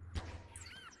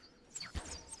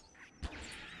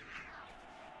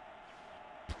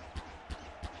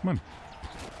 Come on.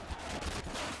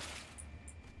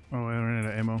 Oh, I ran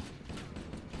out of ammo.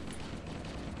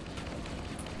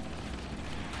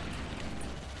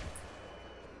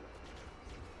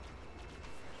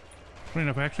 Funny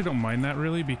enough, I actually don't mind that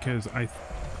really because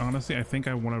honestly, I think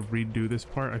I want to redo this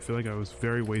part. I feel like I was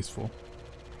very wasteful.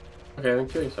 Okay, then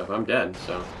kill yourself. I'm dead,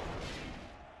 so.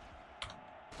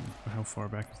 How far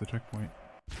back is the checkpoint?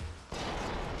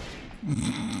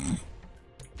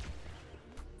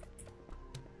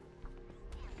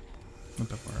 Not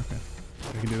that far, okay.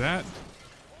 I can do that.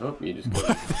 Oh, you just killed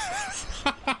me.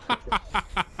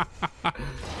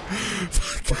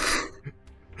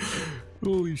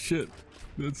 Holy shit.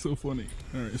 That's so funny.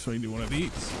 Alright, so I do one of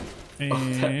these.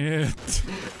 And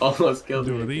Almost killed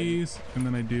do me. one of these. And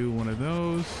then I do one of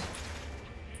those.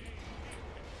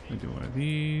 I do one of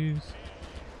these.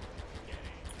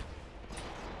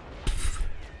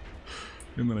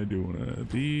 And then I do one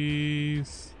of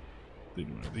these.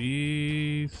 Then one of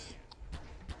these.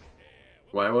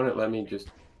 Why won't it let me just...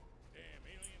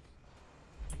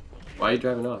 Why are you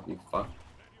driving off, you fuck?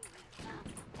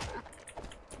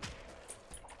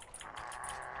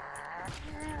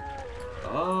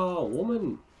 Oh,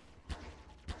 woman!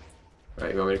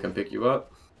 Alright, you want me to come pick you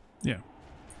up? Yeah.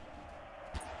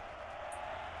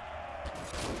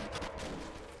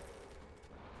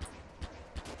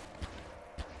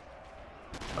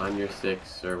 On your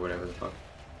 6 or whatever the fuck.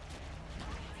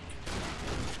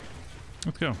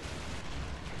 Let's go.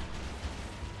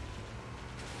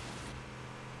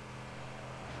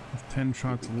 There's 10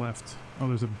 shots left. Oh,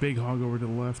 there's a big hog over to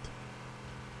the left.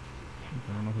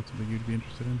 I don't know if that's something you'd be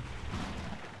interested in.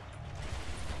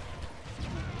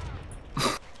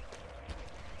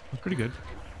 That's pretty good.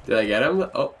 Did I get him?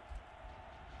 Oh.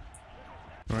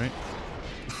 Alright.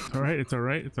 It's alright, it's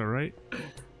alright, it's alright.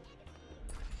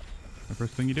 The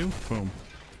first thing you do, boom.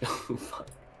 Fuck.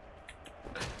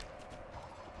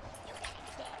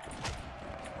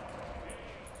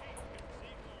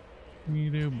 You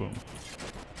do, boom.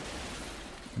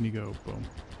 And you go, boom.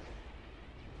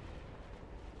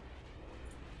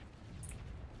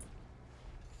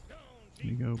 And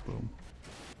you go, boom.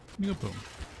 And you go, boom.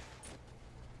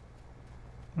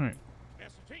 Alright.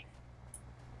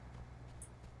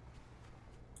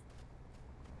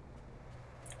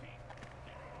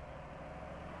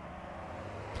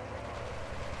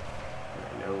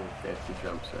 No fancy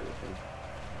jumps or anything.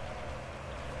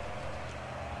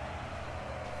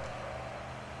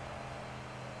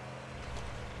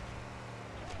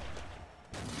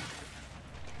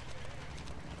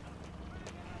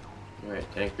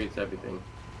 Alright, tank beats everything.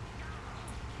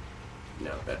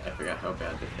 No, but I forgot how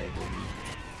bad the tank is.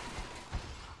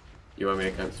 You want me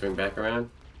to come swing back around?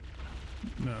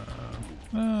 No.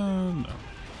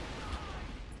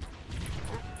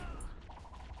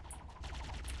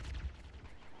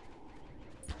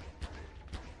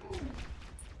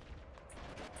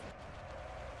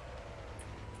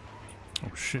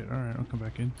 Oh shit, alright, I'll come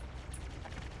back in.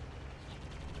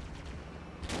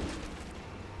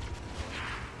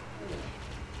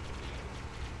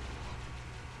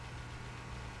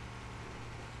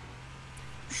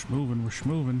 schmoving, we're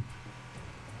schmoving.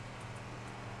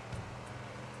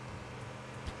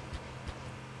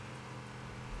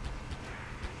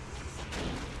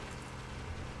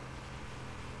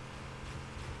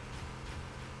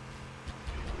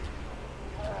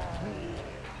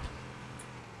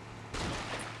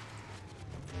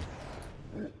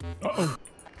 Uh-oh.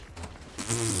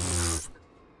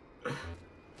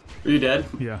 Are you dead?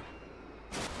 Yeah.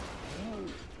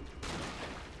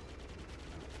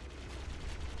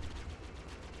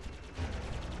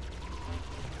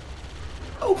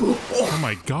 Oh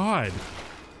my god.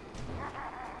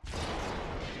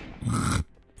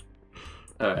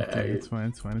 Alright, Okay, it's fine,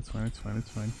 it's fine, it's fine, it's fine, it's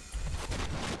fine.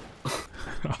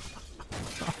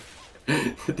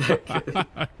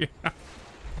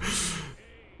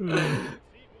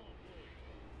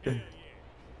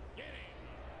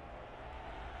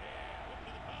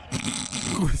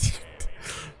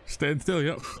 Stand still,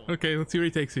 yep. Okay, let's see where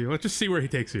he takes you. Let's just see where he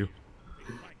takes you.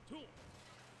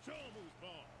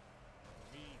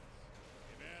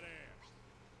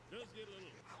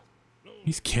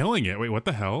 He's killing it. Wait, what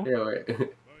the hell? Yeah, wait.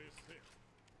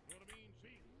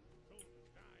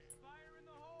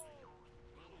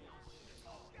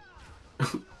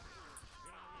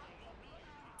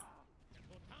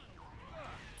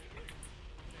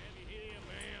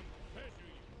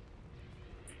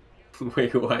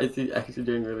 Wait, why is he actually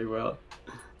doing really well?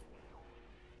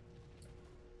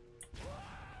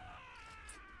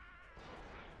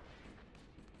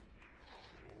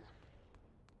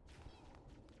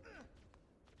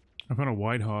 I found a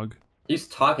wide hog. He's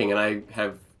talking and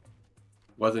I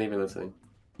wasn't even listening.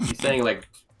 He's saying like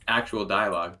actual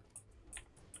dialogue.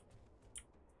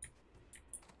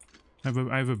 I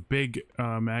have a big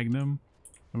magnum.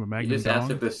 I have a He magnum just asked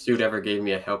dong. if the suit ever gave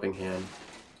me a helping hand.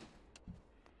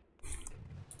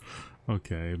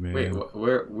 Okay, man.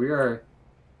 Wait, we are.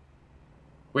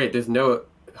 Wait, there's no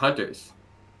hunters.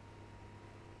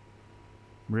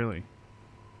 Really?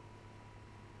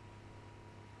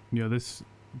 Yeah, this.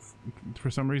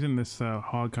 For some reason, this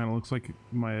hog kind of looks like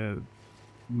my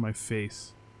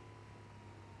face.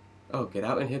 Oh, get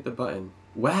out and hit the button.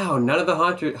 Wow, none of the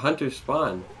hunters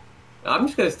spawn. I'm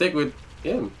just gonna stick with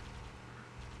him.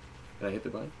 Did I hit the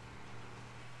button?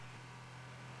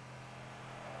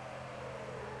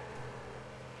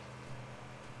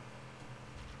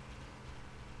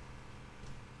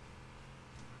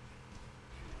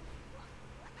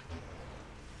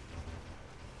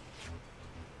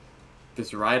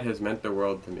 This ride has meant the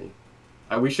world to me.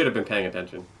 We should have been paying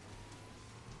attention.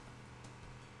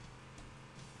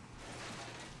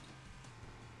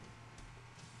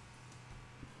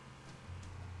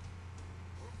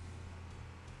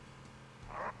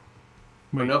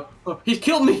 Wait, Oh no! Oh, he's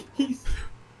killed me! He's...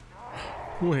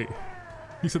 wait.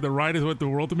 You said the ride has meant the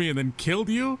world to me and then killed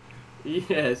you?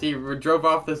 Yes, he drove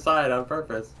off the side on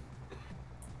purpose.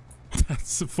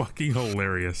 That's fucking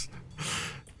hilarious.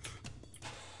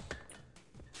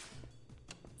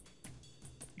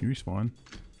 You respawn.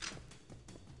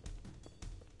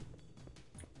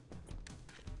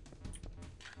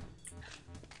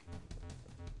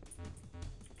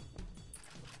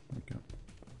 Okay.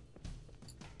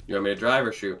 You want me to drive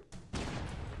or shoot?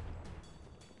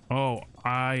 Oh,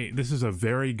 this is a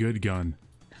very good gun.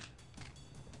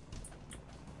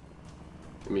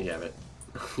 Let me have it.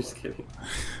 I'm just kidding.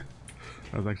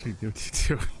 I was actually doing it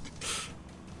too.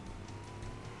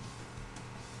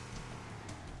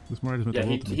 This ride has meant Yeah, the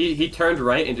world to me. he turned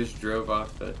right and just drove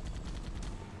off the...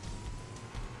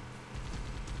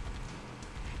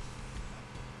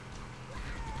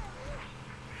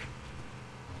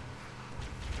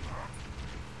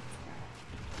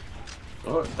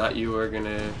 Oh, I thought you were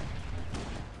gonna...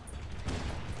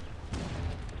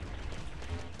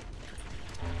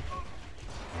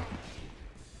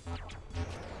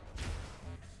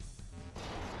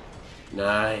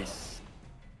 Nice.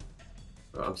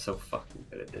 Oh, I'm so fucking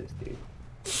good at this, dude.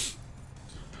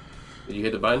 Did you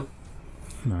hit the button?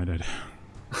 No, I did.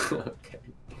 Okay.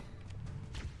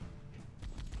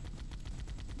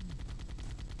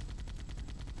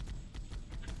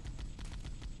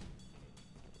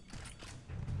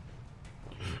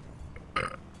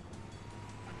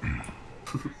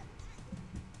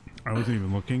 I wasn't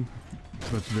even looking,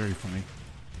 so that's very funny.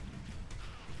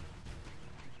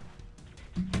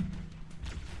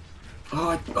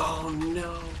 Oh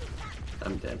no.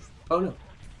 I'm dead. Oh no.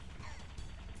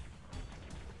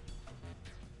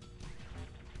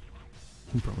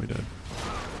 I'm probably dead.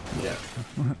 Yeah.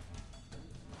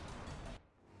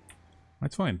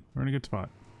 That's fine. We're in a good spot.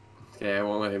 Okay, I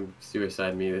won't let him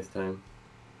suicide me this time.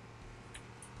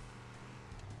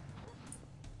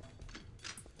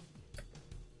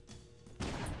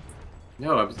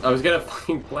 No, I was gonna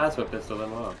fucking plasma pistol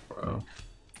them off, bro.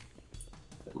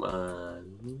 Come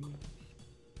on.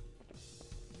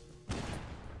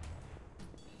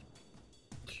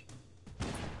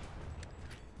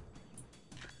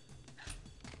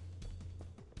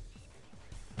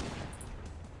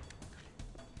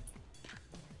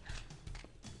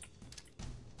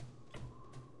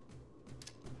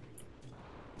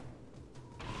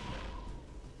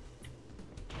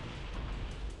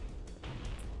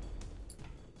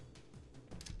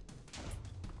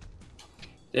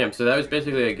 Damn, so that was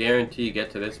basically a guarantee to get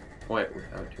to this point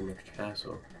without too much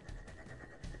hassle.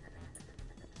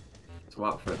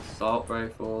 Swap for the assault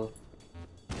rifle.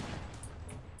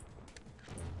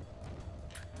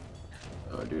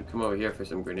 Oh, dude, come over here for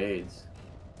some grenades.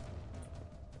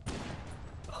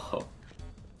 Oh.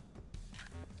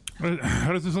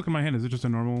 How does this look in my hand? Is it just a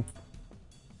normal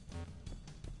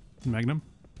Magnum?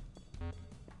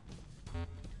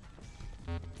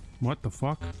 What the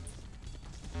fuck?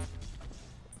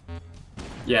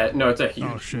 Yeah, no, it's a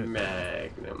huge Oh, shit.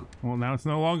 Magnum. Well, now it's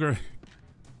no longer.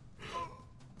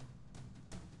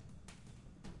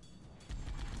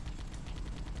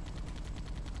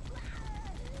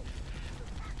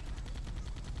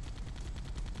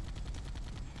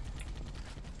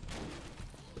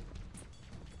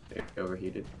 It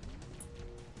overheated.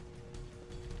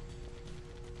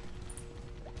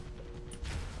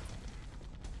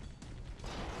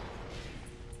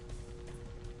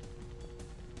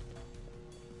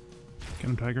 Get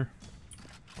him, Tiger.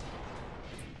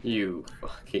 You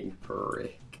fucking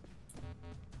prick.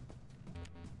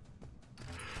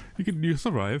 You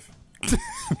survive.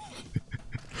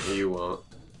 You won't.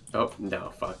 Oh, no,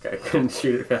 fuck. I couldn't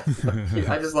shoot it fast enough.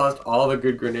 I just lost all the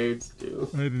good grenades, too.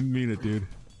 I didn't mean it, dude.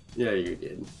 Yeah, you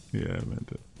did. Yeah, I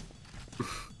meant it.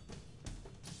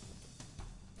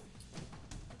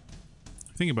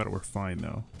 Thinking about it, we're fine,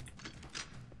 though.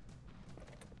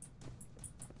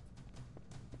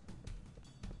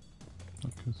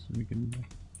 Because we can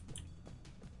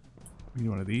do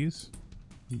one of these.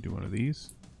 We can do one of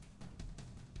these.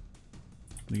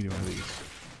 We can do one of these.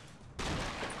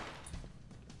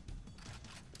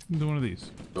 We can do one of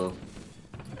these. Cool.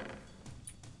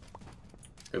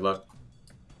 Good luck.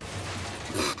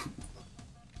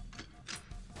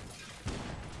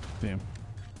 Damn.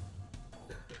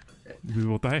 We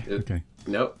will die? Okay.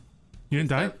 Nope. You didn't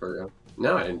die? For real.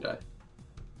 No, I didn't die.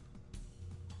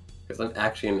 Because I'm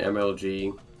actually an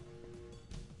MLG.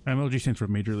 MLG stands for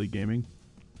Major League Gaming.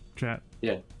 Chat.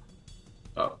 Yeah.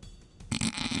 Oh.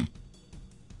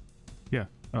 Yeah.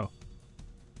 Oh.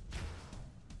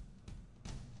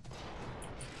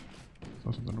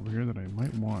 Saw something over here that I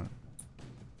might want.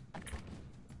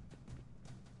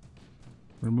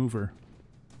 Remover.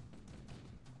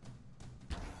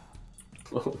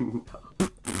 Oh no.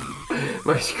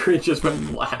 My screen just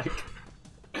went black.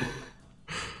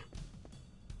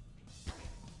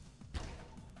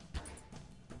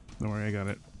 Don't worry, I got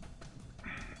it.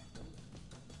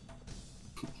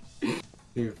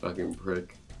 You fucking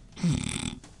prick.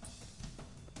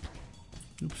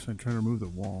 Oops, I tried to remove the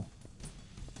wall.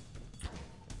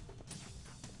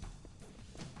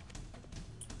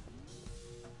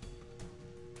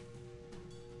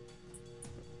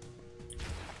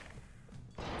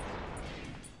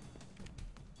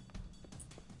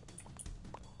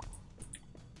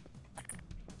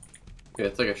 Yeah,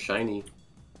 it's like a shiny.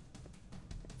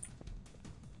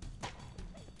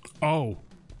 Oh!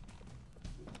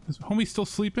 Is homie still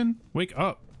sleeping? Wake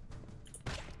up!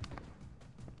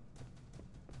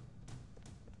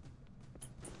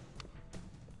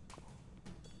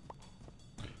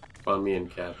 On me and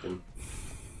Captain.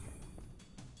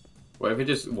 What if it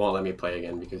just won't let me play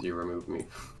again because you removed me?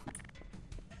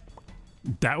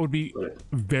 That would be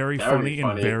very That would funny, be and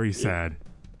funny. very Yeah. sad.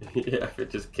 Yeah, if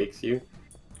it just kicks you.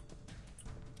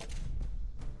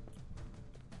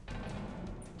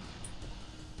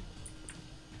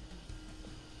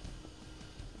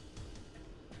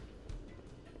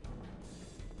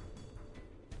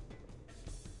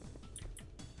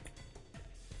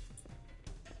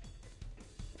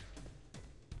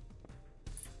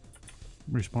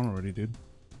 Respawn already, dude.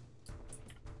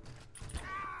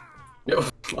 No,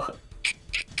 fuck.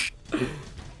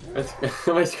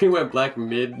 My screen went black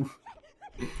mid.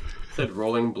 It said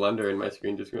rolling blunder and my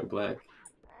screen just went black.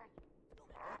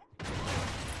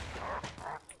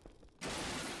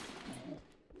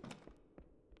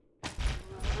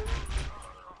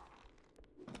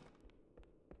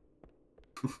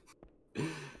 I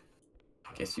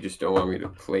guess you just don't want me to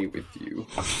play with you.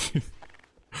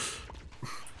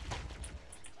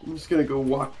 I'm just gonna go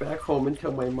walk back home and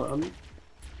tell my mom.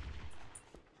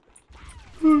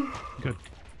 Good.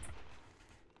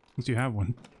 Unless you have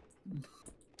one.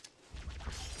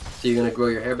 So you gonna grow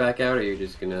your hair back out, or you're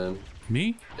just gonna?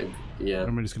 Me? Yeah. Or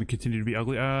am I just gonna continue to be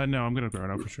ugly? No, I'm gonna grow it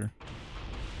out for sure.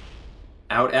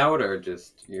 Out, or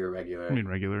just your regular? I mean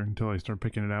regular until I start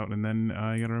picking it out, and then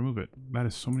I gotta remove it. That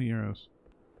is so many arrows.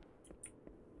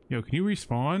 Yo, can you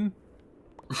respawn?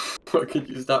 Could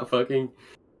you stop fucking?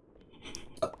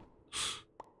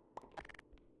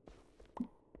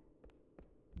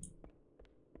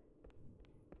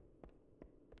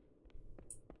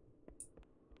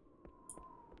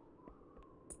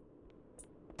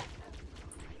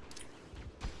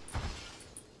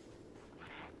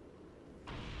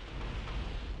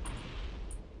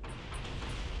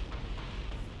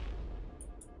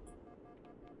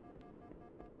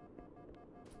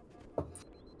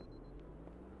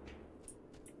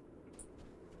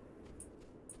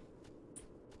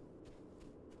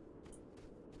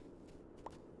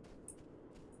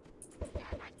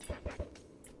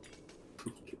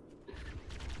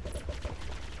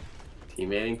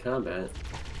 Teammate in combat.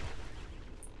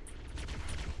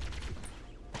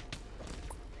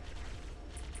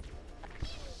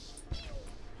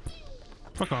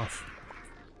 Fuck off.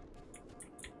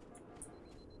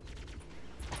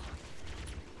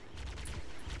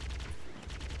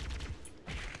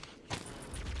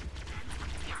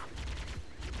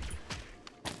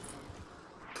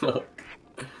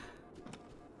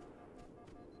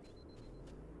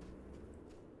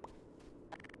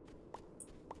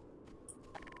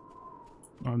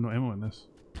 Oh, no ammo in this.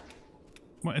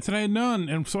 Well, it said I had none,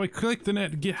 and so I clicked and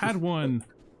it had one.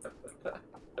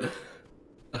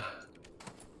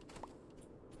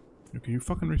 Can you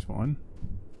fucking respawn?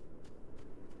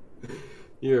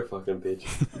 You're a fucking bitch.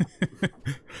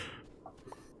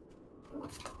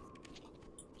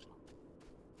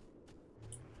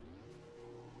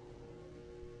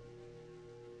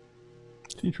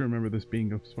 I need to remember this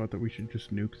being a spot that we should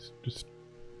just nuke, just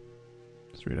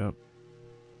straight up.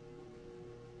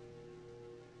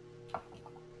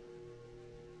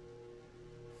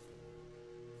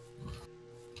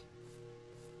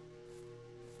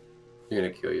 You're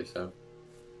gonna kill yourself.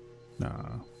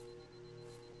 Nah.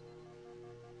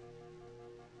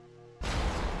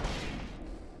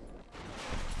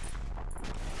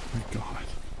 My God.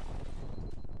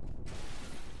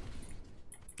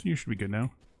 You should be good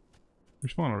now.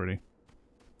 Respawn already.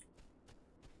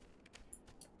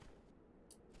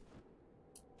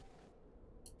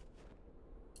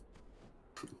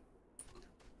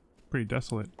 Pretty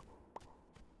desolate.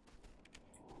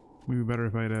 Would be better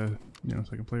if I had a, you know,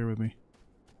 second player with me.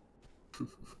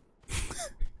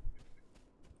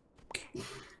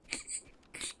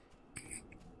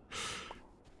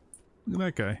 Look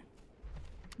at that guy.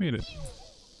 Made it.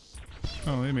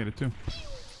 Oh, they made it too.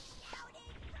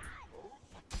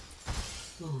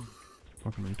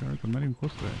 Fucking retards. I'm not even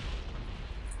close to that.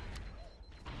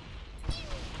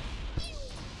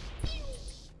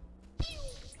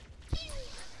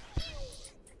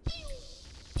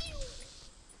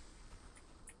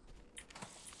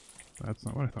 That's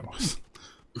not what I thought it was.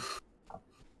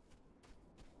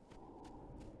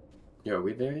 Yo, are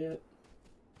we there yet?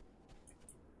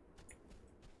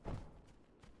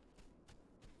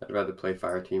 I'd rather play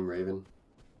Fireteam Raven.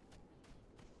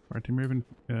 Fireteam Raven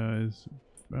is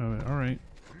alright.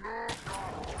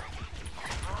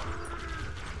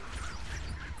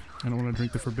 I don't want to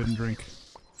drink the forbidden drink.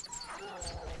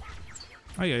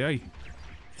 Ay ay ay.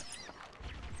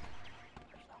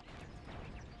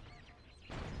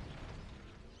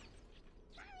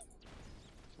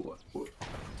 What?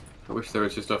 I wish there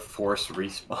was just a force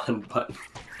respawn button.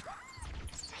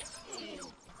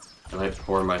 I might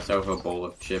pour myself a bowl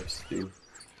of chips, dude.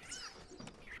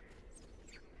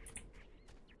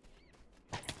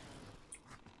 I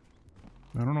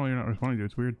don't know why you're not responding to it.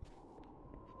 It's weird.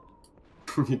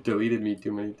 You deleted me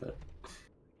too many times.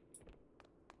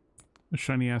 A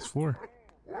shiny ass floor.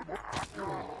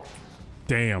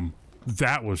 Damn.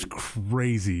 That was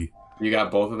crazy. You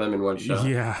got both of them in one shot?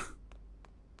 Yeah.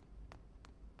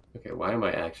 Okay, why am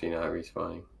I actually not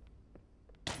respawning?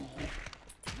 I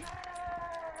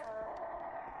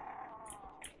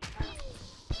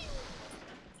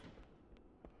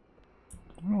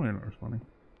don't know why you're not responding.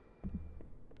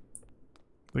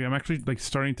 Like, I'm actually, like,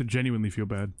 starting to genuinely feel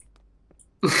bad.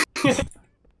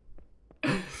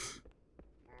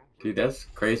 Dude, that's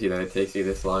crazy that it takes you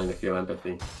this long to feel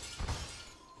empathy.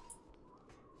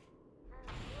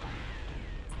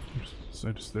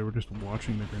 They were just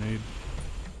watching the grenade.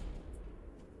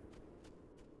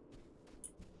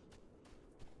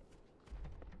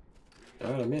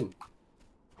 Alright, I'm in.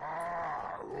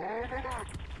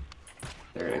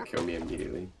 They're gonna kill me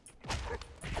immediately.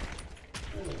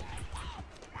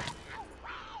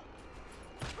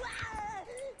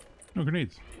 No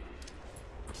grenades.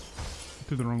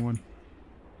 Did the wrong one.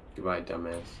 Goodbye,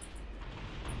 dumbass.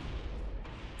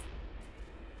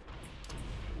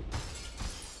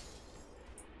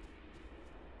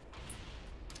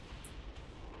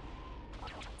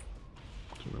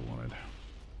 That's what I wanted.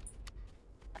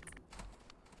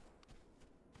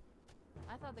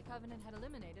 I thought the Covenant had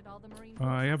eliminated all the Marine.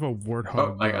 I have a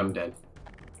warthog. Oh, I'm dead.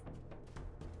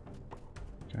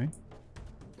 Okay.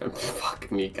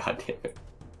 Fuck me, goddamn it.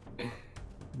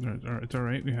 It's all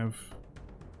right.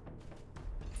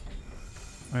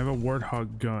 I have a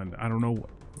warthog gun. I don't know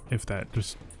if that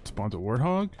just spawns a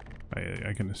warthog.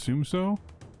 I can assume so.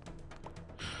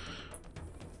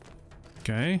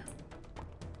 Okay.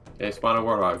 Hey, spawn a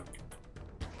warthog.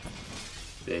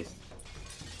 Jace.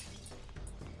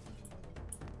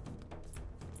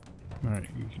 All right,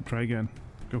 you can try again.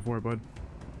 Go for it, bud.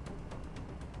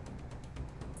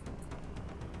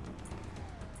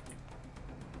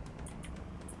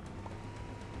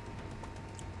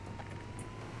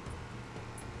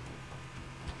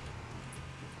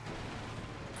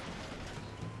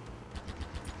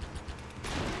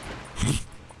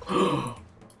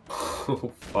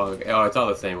 Oh, fuck. Oh, it's all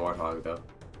the same warthog, though.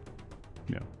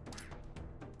 Yeah.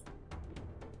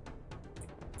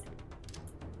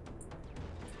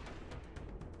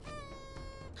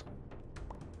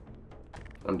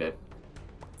 I'm dead.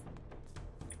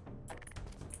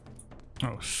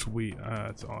 Oh, sweet.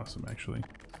 That's awesome, actually.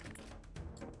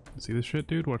 See this shit,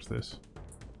 dude? Watch this.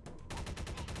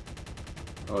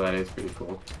 Oh, that is pretty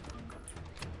cool.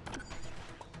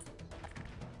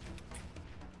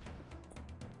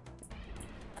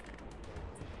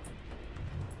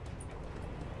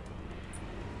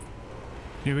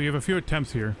 You have a few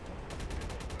attempts here.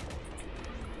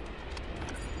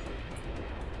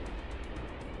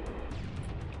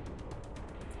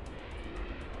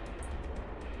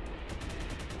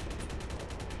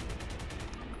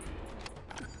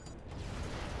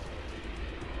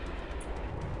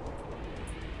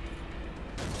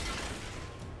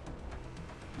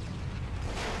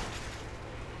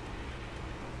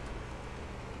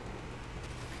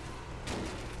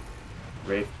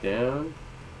 Wraith down.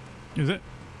 Is it?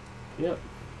 Yep.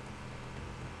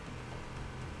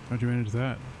 How'd you manage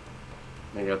that?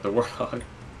 I got the warthog.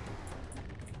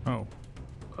 Oh.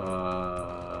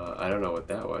 I don't know what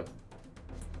that was.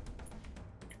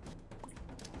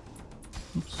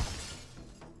 Oops.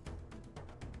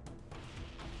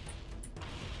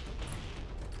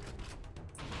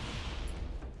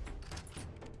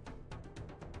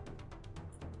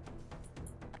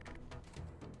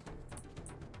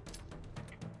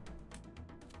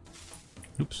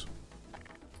 Oops.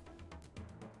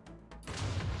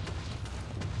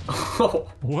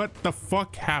 What the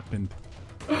fuck happened?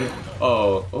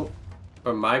 Oh.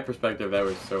 From my perspective, that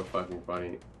was so fucking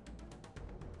funny.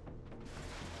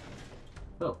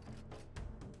 Oh.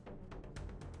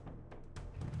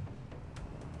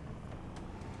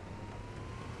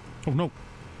 Oh no.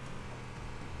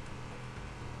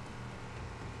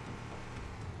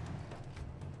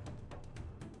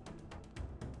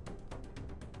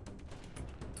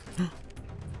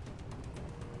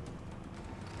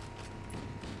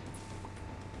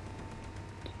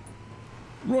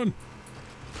 Run!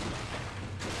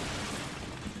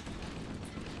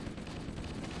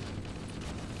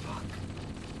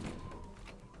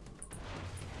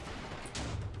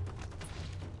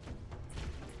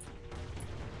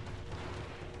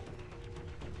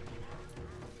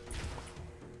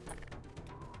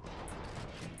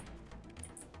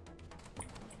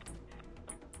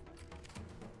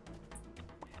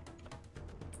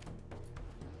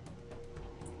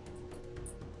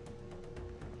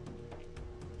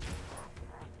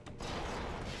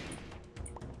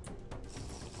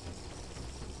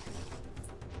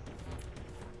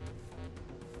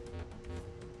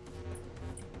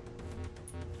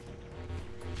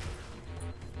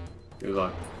 Good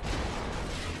luck.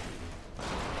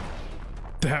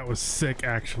 That was sick,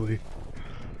 actually.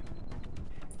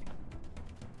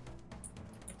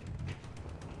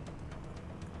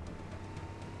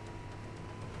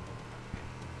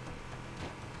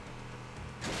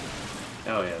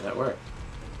 Oh yeah, that worked.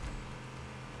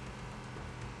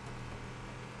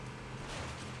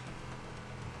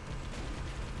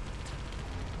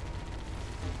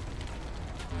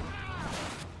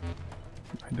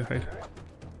 I died.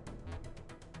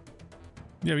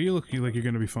 Yeah, but you look like you're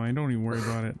gonna be fine. Don't even worry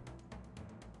about it.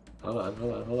 Hold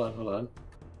on.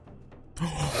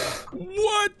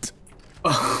 What?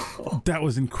 That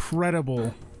was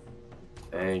incredible.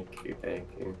 Thank you.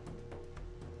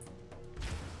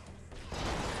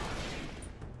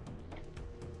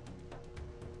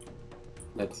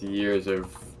 That's years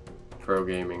of pro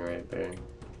gaming right there.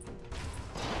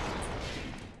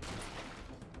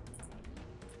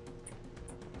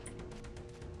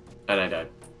 And I died.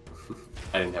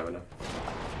 I didn't have enough.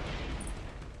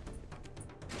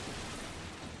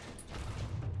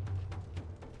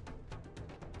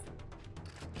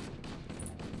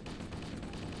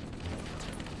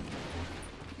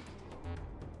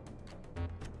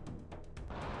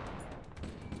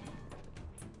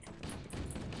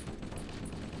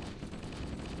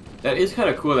 That is kind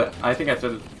of cool that, I think I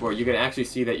said this before, you can actually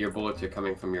see that your bullets are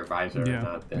coming from your visor and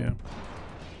not there. Yeah.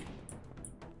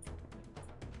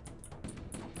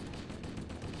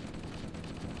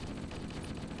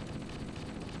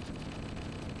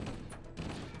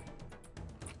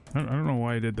 I don't know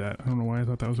why I did that. I don't know why I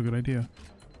thought that was a good idea.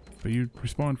 But you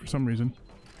respawned for some reason.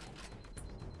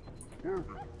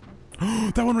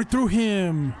 That one right through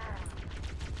him!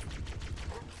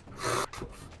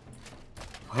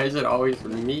 Why is it always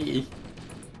me?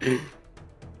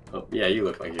 Oh, yeah, you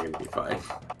look like you're gonna be fine.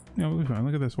 Yeah, we'll be fine.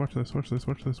 Look at this. Watch this. Watch this.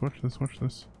 Watch this. Watch this. Watch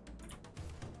this.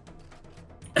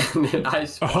 And then I Oh,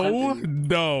 spawned.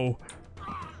 no.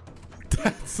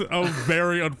 That's a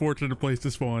very unfortunate place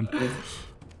to spawn.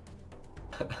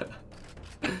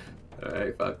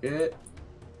 Alright, fuck it.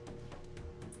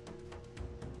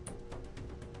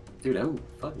 Dude, I'm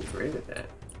fucking great at that.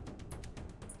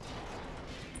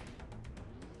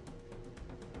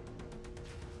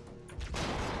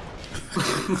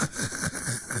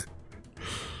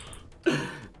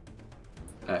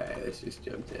 Alright, let's just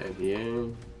jump down here.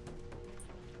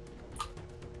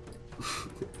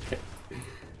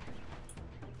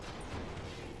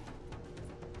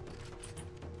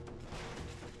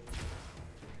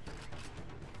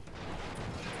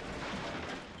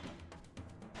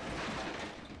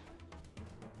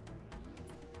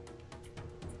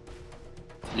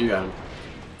 You got him.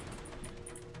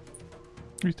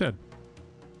 He's dead.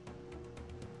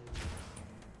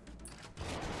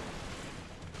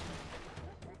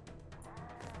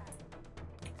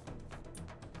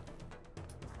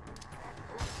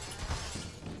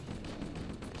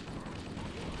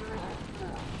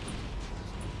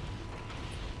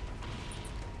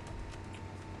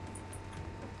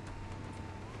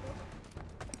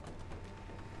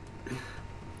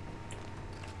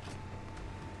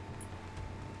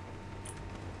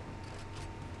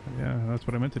 Yeah, that's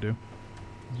what I meant to do.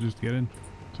 Just get in,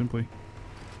 simply.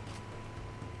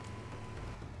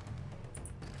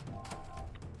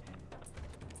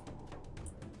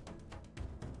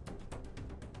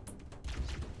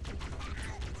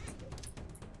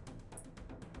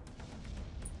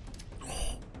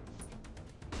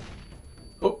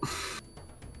 Oh.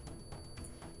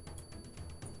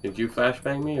 Did you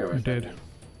flashbang me or was I did. that-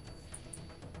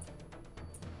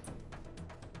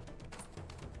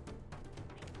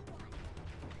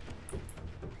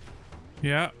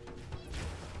 Yeah.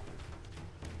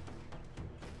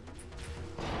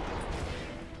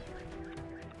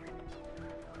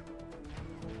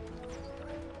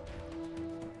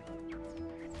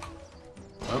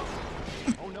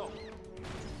 Oh.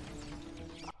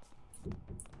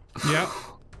 Yeah.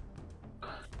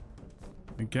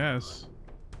 I guess.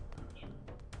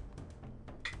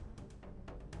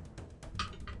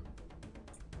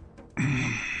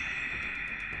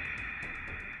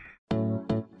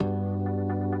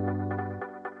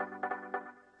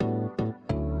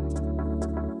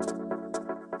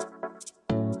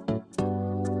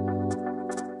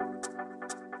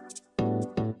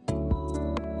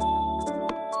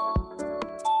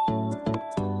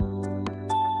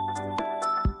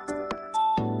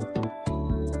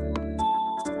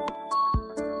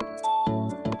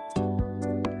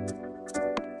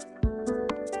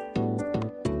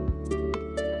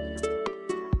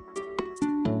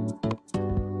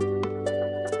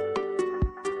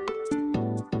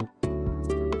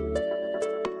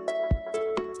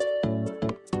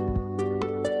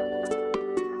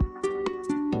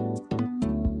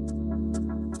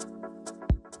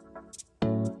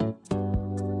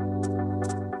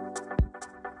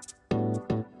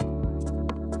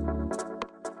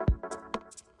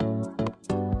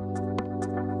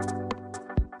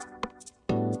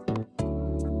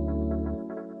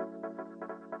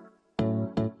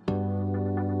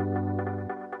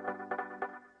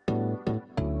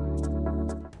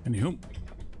 Anywho,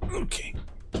 okay.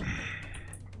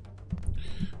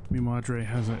 Mi Madre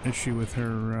has an issue with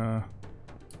her,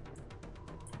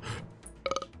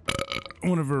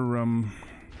 one of her,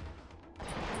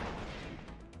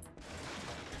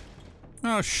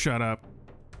 oh, shut up.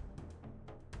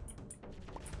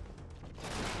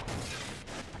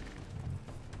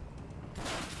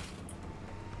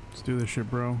 Let's do this shit,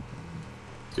 bro.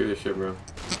 Let's do this shit, bro.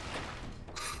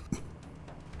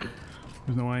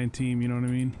 There's no I in team, you know what I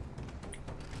mean?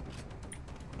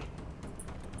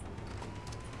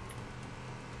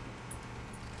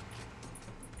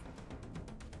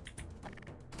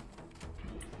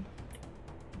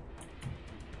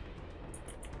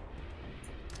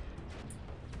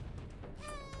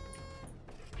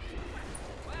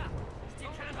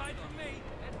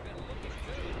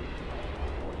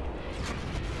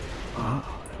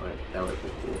 That would be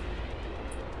cool.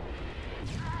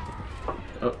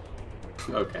 Oh,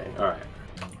 okay, alright.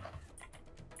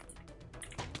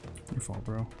 Your fault,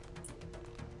 bro.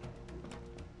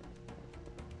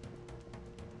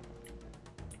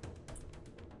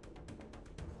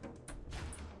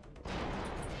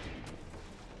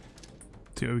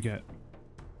 See what we get.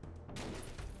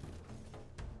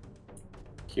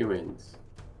 Humans.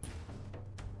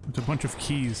 It's a bunch of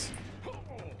keys.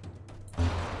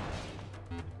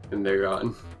 And they're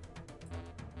gone.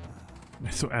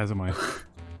 So as am I.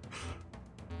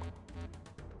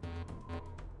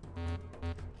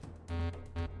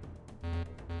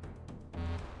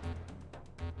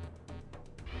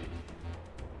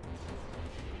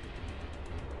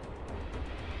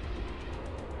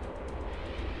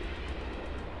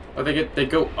 Oh, they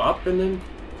go up and then.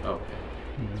 Oh, okay.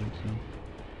 Yeah, I think so.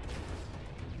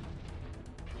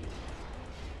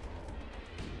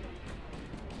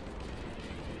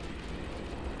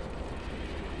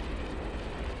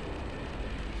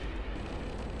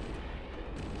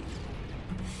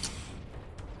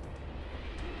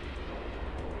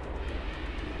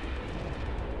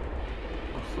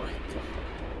 Oh my god.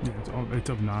 Yeah, it's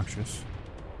obnoxious.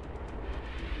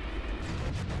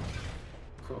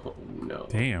 Oh no.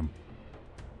 Damn.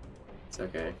 It's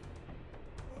okay.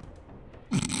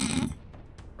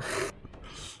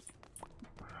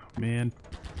 Man.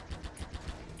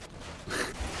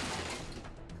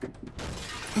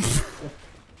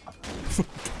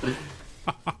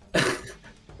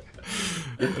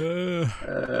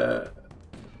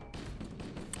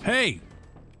 Hey!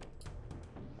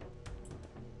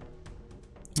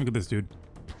 Look at this dude.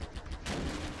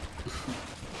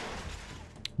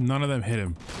 None of them hit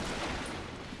him.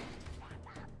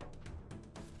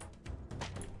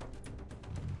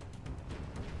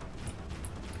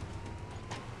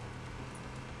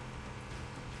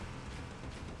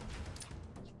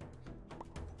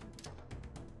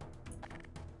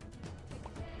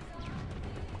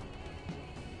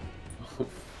 Oh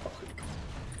fuck.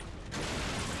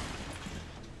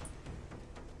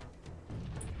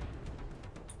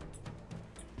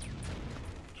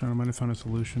 Trying to might have found a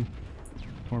solution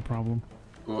or a problem.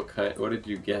 What kind? What did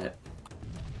you get?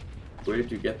 Where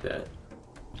did you get that?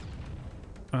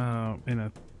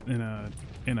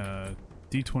 In a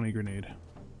D20 grenade.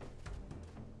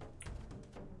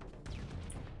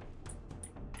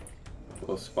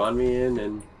 Well, spawn me in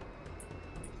and.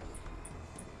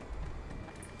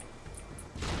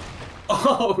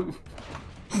 Oh!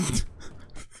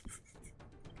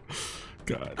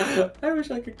 God. I wish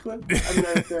I could clip. I'm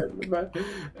not sure, but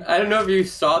I don't know if you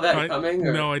saw that coming.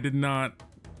 Or... No, I did not.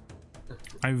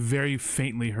 I very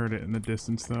faintly heard it in the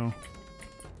distance, though.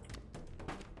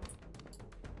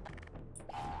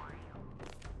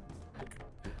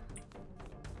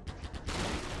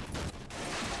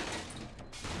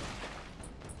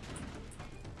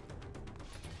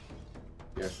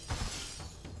 Yeah.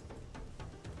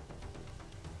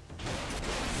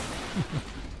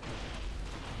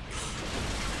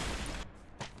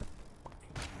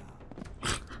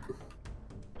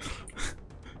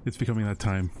 It's becoming that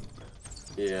time.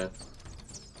 Yeah.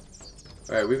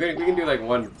 All right, we can do like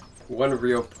one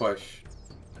real push,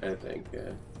 I think.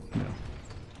 Yeah.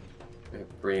 My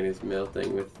brain is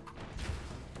melting with.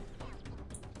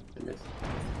 I miss.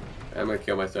 I'm gonna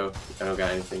kill myself. I don't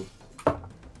got anything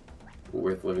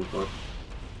worth living for.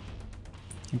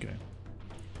 Okay.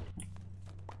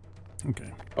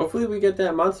 Okay. Hopefully we get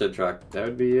that monster truck. That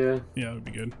would be Yeah, that would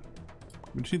be good.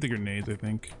 We just need the grenades, I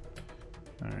think.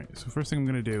 Alright, so first thing I'm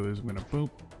gonna do is I'm gonna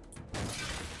boop.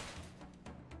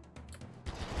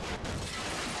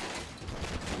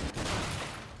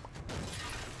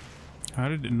 How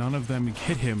did none of them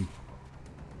hit him?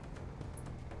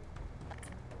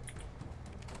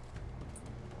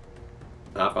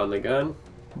 hop on the gun.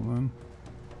 Hold on.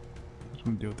 I just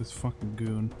wanna deal with this fucking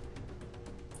goon.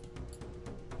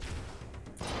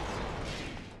 I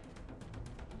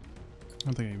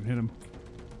don't think I even hit him.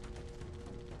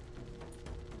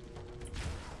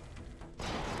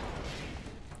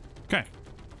 Okay.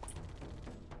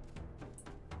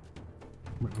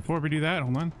 But before we do that,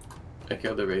 hold on. I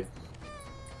killed the wraith.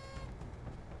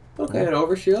 Okay, an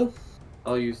overshield.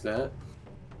 I'll use that.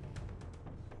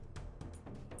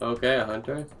 Okay, a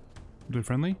hunter. Is it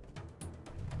friendly?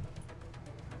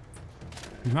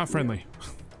 He's not friendly.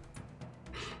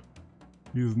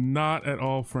 He's not at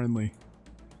all friendly.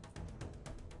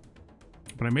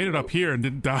 But I made it up here and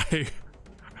didn't die.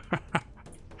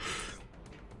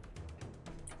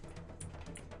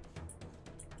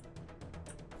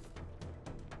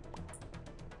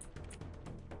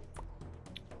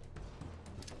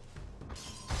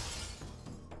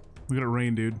 Look at it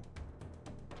rain, dude.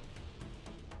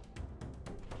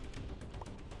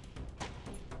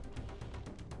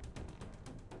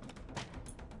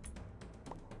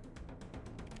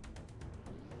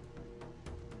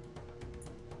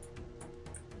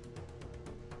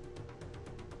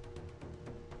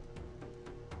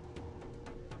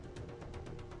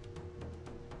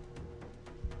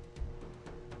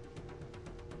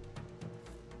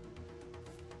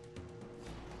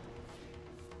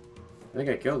 I think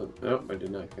I killed him. Nope, I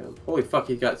did not kill him. Holy fuck,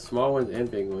 he got small ones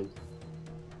and big ones.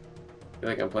 I feel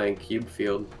like I'm playing Cube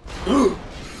Field.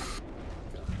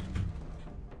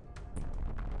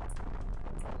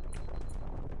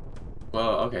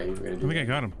 Well, okay, you're gonna do I think that. I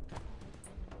got him.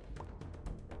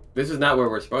 This is not where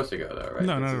we're supposed to go, though, right?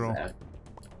 No, This not is at all. that.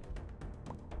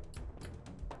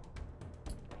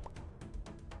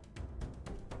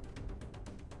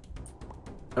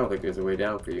 I don't think there's a way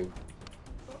down for you.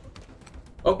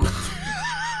 Oh.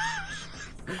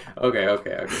 okay.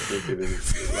 Let's do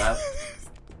this last.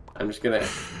 I'm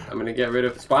gonna get rid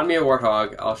of. Spawn me a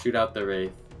warthog. I'll shoot out the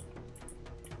wraith.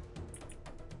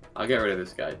 I'll get rid of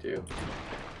this guy too.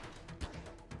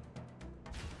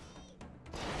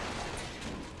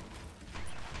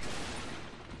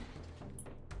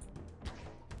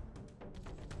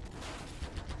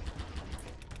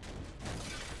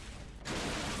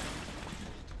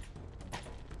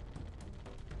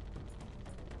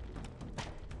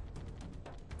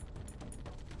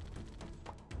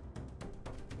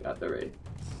 Got the raid.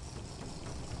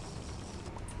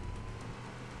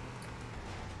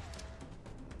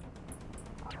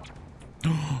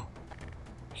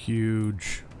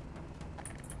 Huge.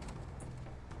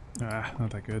 Ah, not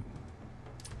that good.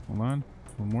 Hold on.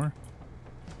 One more.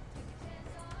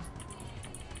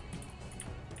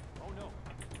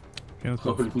 Okay, let's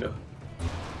Oh go. no.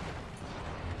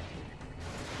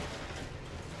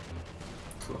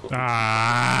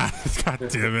 Ah, god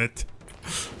damn it.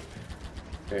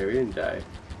 Okay, we didn't die.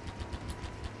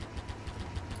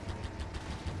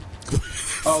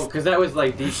 Oh, because that was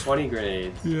like D20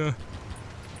 grenades. Yeah.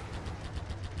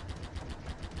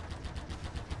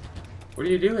 What are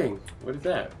you doing? What is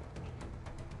that?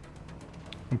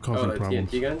 I'm Oh, causing the problems.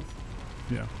 TNT guns?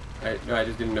 Yeah. No, I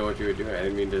just didn't know what you were doing. I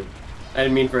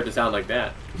didn't mean for it to sound like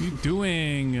that. What are you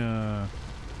doing?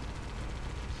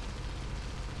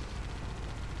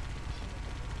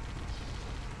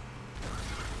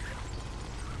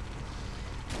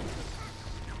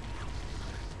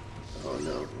 Oh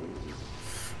no.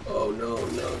 Oh no,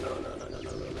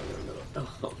 no.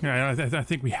 Oh. Yeah, I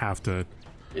think we have to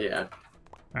Yeah.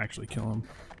 actually kill him.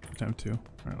 Attempt to.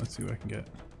 Alright, let's see what I can get.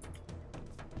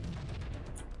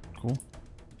 Cool.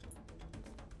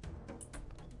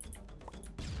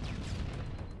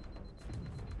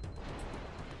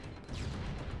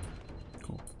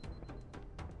 Cool.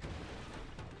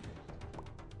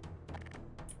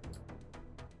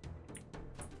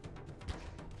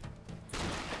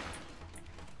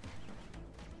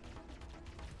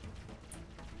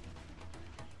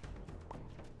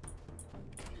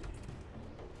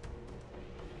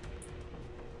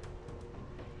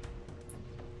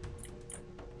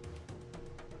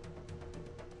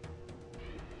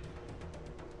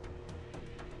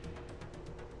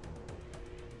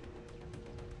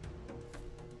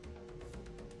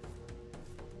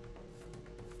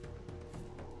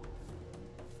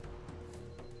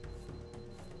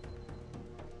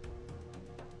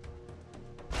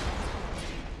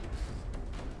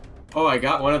 Oh, I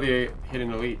got one of the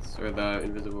hidden elites, or the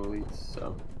invisible elites,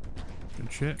 so.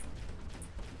 Good shit.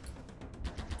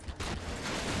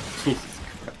 Jesus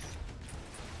Christ.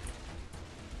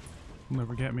 You'll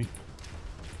never get me.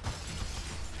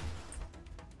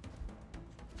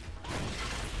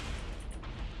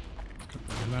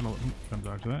 That'll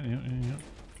dodge that. Yeah.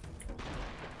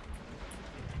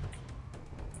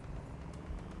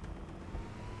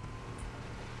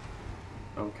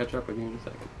 I'll catch up with you in a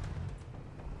second.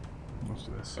 Let's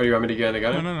do this. Oh, you want me to get a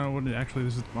gun? No. Actually,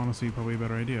 this is honestly probably a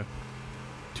better idea.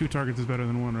 2 targets is better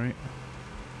than 1, right?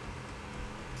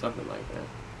 Something like that.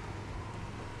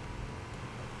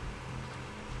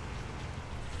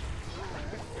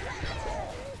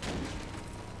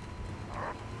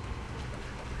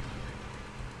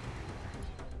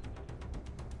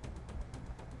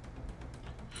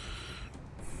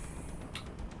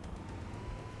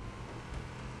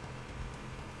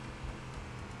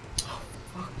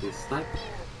 He's sniping.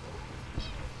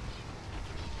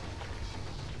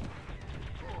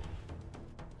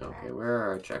 Okay, where are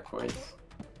our checkpoints?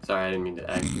 Sorry, I didn't mean to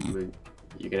actually move.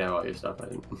 You can have all your stuff. I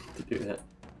didn't mean to do that.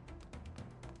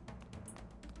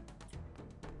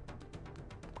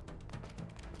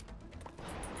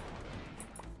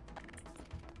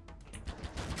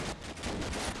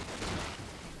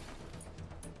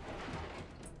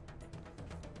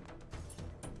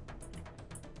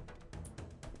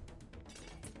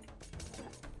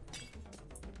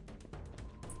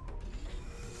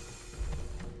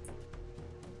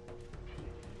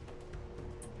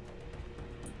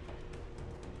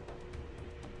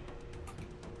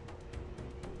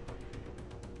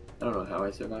 I don't know how I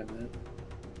survived that.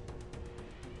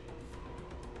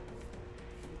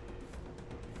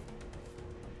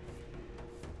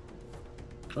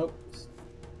 Oh.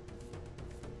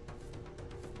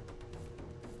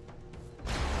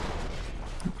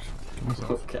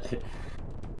 Okay.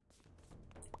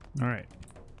 All right.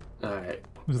 All right.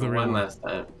 This is the real one one. last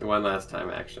time. One last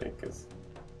time, actually, because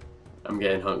I'm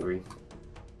getting hungry.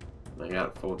 I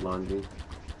gotta fold laundry.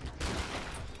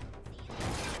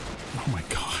 Oh my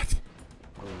god.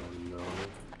 Oh no.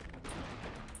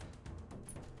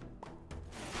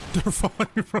 They're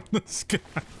falling from the sky.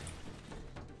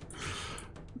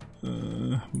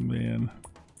 Man.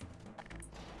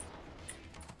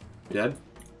 You dead?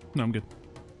 No, I'm good.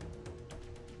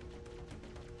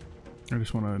 I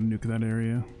just want to nuke that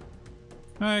area.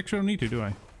 I actually don't need to, do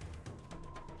I?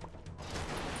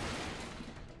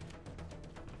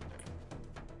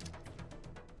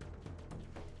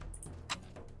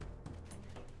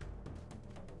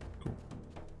 Cool.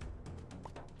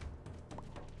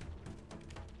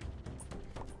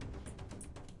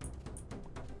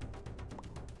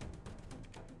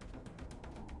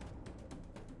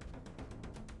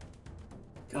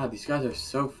 God, these guys are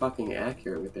so fucking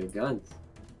accurate with their guns.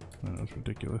 Oh, that's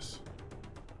ridiculous.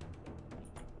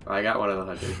 Oh, I got one of the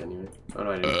hunters anyway. Oh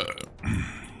no, I didn't.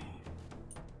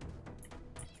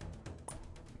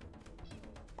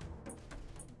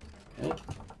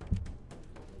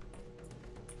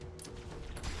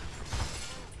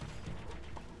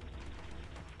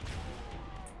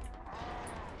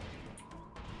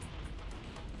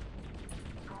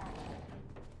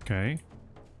 Okay.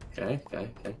 Okay.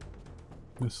 Okay.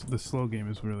 This slow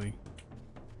game is really.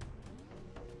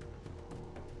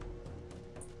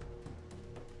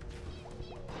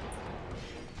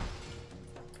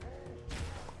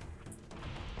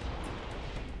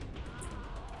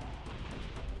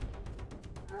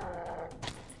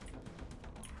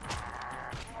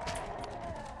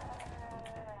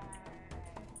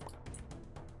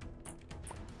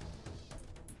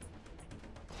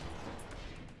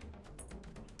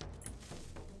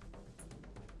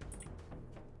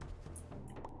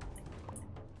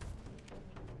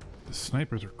 The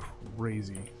snipers are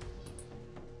crazy.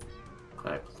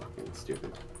 I'm fucking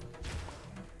stupid.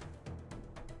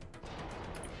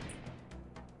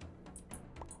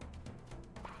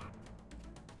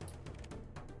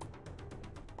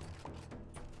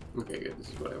 Okay, good. This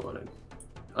is what I wanted.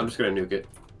 I'm just gonna nuke it.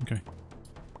 Okay.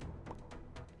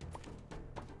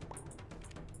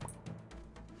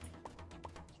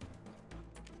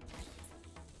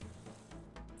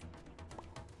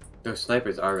 Those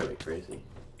snipers are really crazy.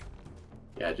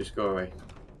 Yeah, just go away.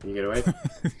 Can you get away?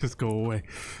 Just go away.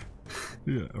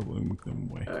 Yeah, I will move them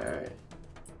away. Alright.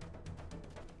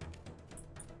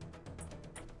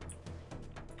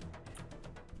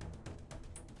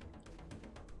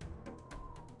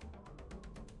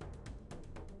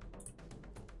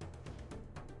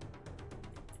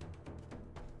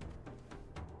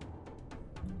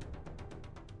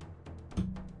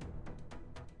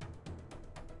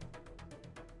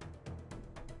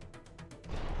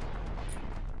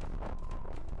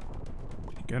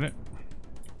 Get it?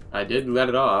 I did let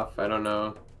it off. I don't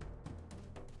know.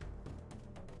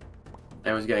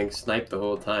 I was getting sniped the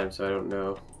whole time, so I don't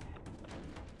know.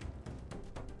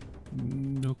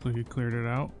 Looked like you cleared it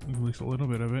out, at least a little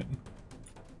bit of it.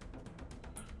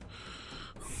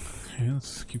 Okay,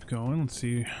 let's keep going. Let's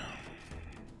see.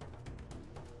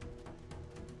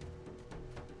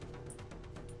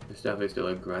 There's definitely still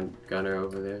a gunner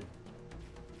over there.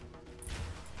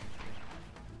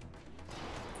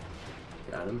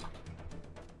 Got him.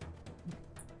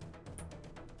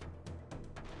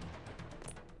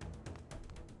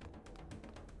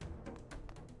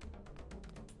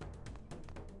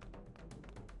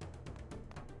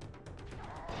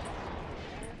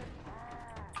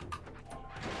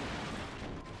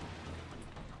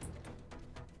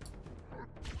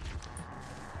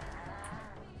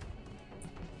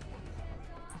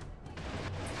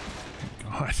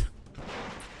 God.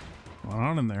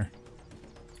 in there?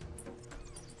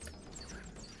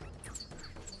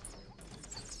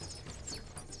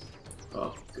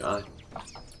 Oh god.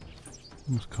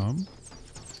 Almost come?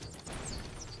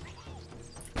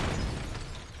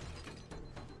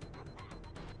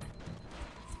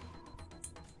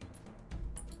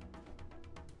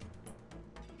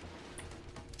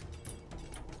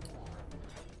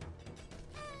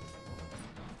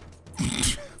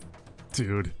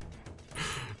 Dude.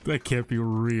 That can't be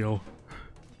real.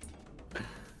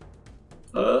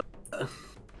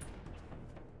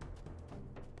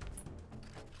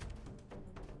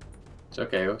 It's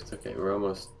okay. It's okay. We're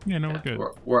almost. Yeah, no, we're good.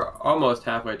 We're almost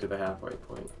halfway to the halfway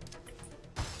point.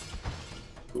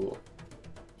 Cool.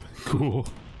 Cool.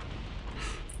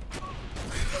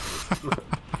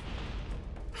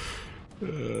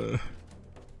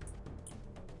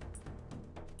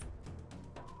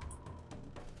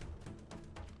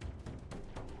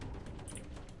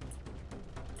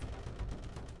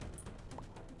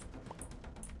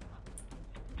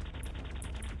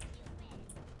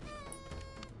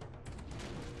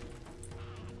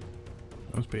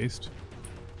 That was based.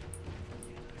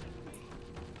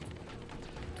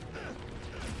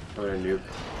 I'm gonna nuke.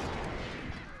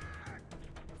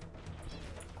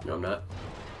 No, I'm not.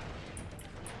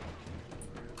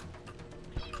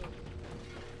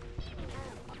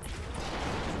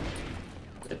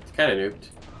 It's kind of nuked.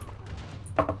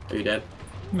 Are you dead?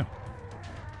 No.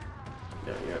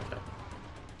 No, you're okay.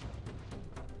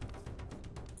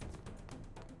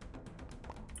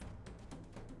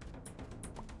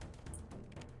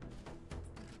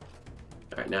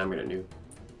 Alright, now I'm gonna nuke.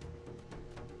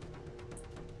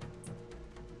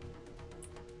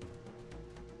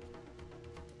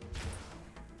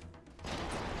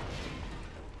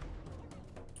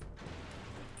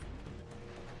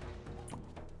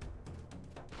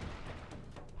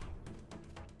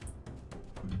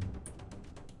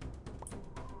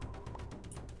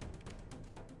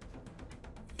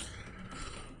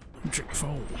 Check my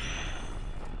phone.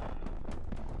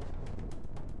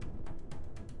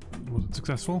 Was it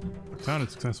successful? It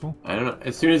sounded successful. I don't know.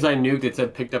 As soon as I nuked, it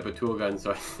said picked up a tool gun,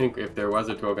 so I think if there was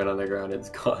a tool gun on the ground, it's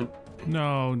gone.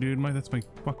 No, dude, that's my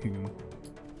fucking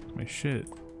my shit.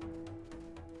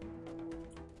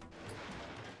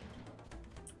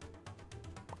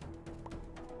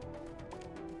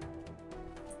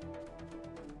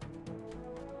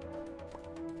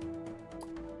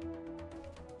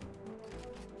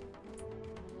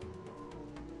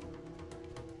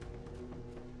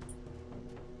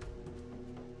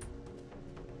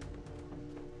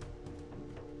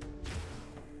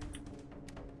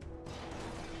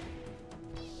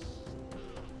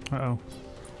 Uh-oh.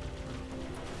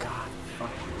 God, fuck.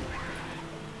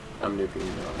 I'm nuking.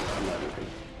 No, I'm not nuking.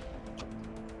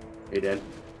 Are you dead?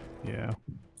 Yeah.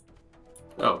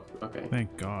 Oh, okay.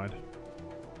 Thank God.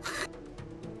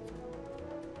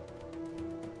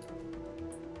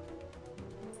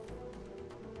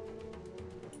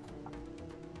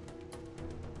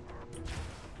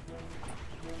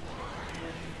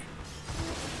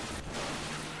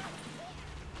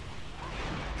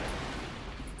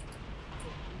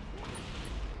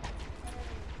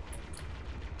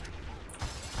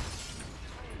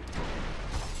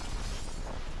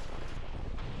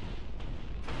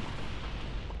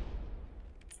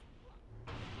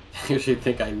 You should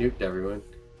think I nuked everyone.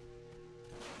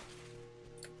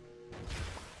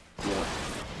 No.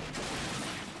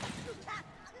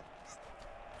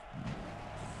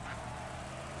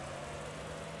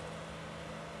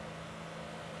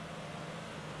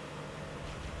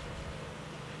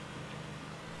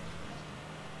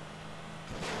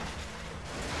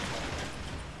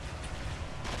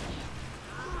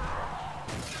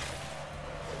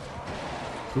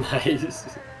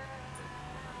 Nice.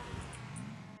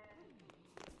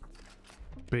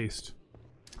 Based.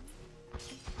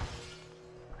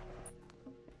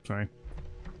 Sorry.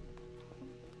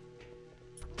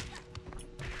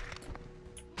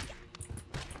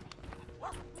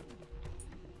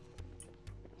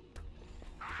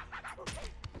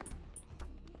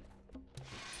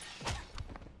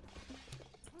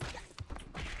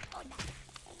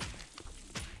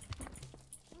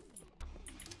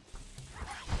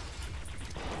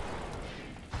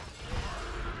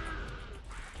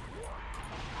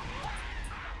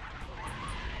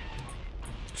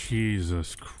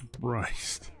 Jesus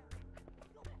Christ.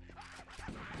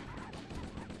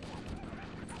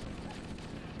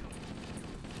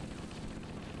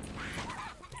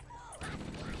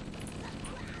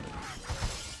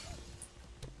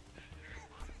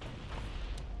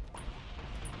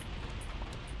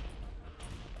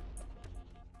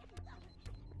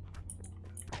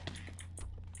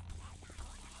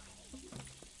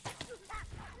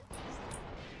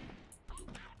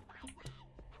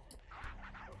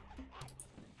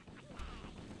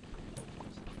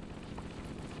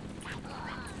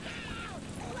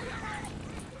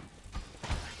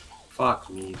 fuck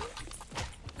me.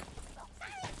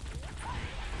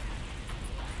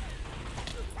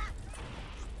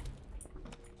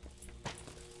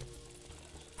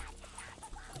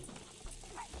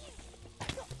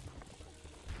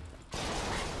 Oh,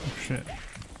 shit.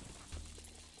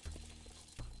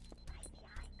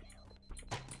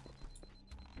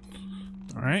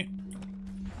 All right.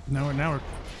 Now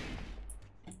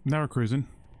we're cruising.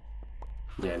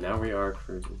 Yeah, now we are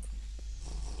cruising.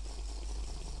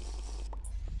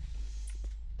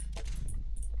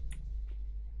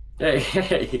 Hey,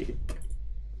 hey!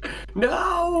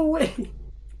 No way!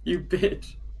 You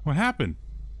bitch! What happened?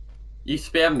 You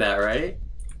spammed that, right?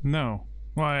 No.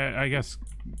 Well, I guess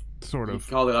sort You of.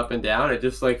 called it up and down. It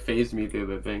just like phased me through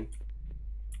the thing.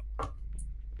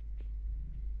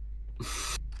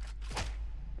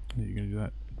 Yeah, you're gonna do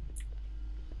that.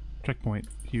 Checkpoint.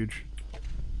 Huge.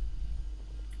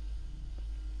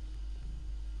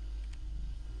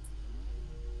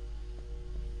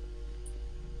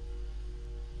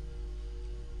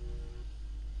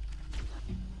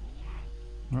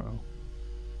 Uh-oh.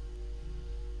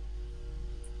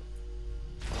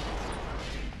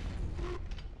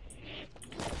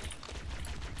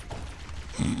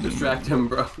 Distract him,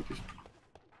 bro.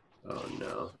 Oh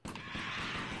no.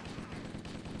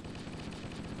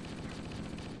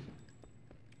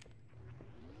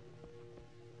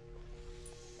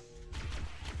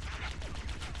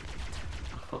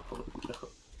 Oh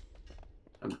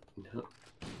no. No.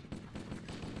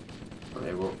 Oh,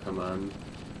 they won't come on.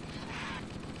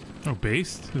 Oh,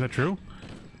 based? Is that true?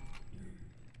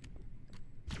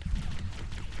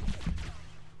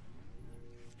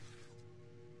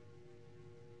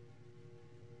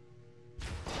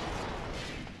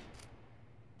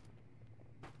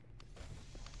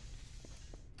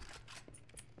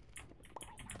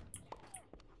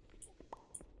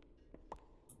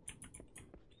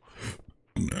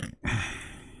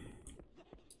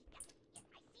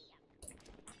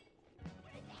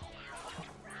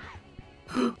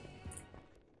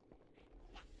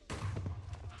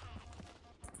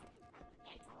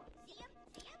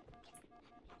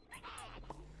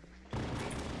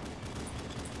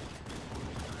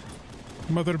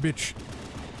 Mother bitch.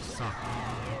 Suck.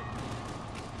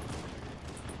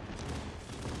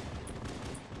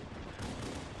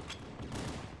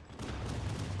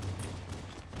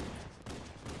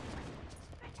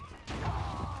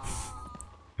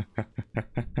 It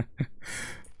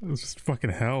was just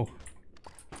fucking hell.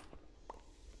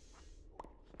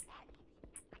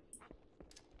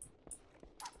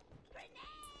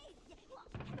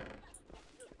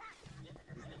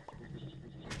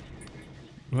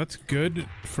 Well, that's good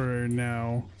for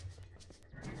now.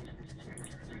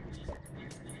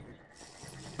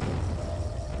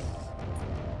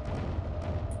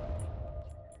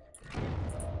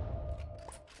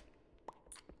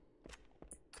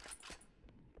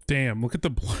 Damn, look at the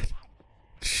blood.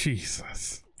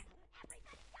 Jesus.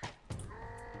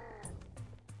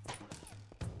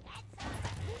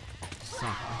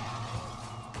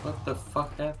 What the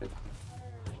fuck happened?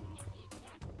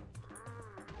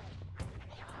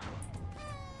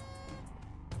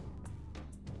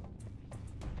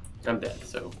 I'm dead,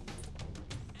 so.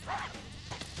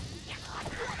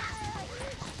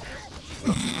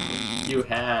 You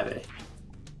had it.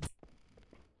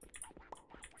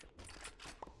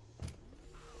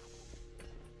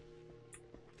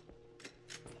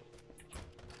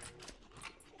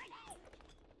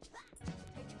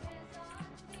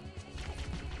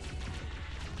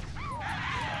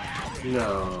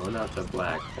 No, not the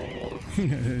black hole.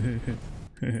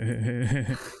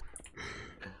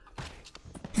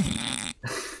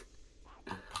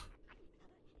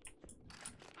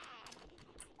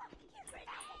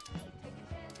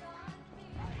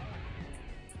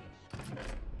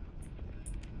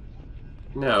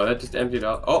 No, that just emptied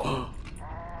out. Oh!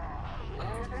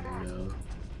 No.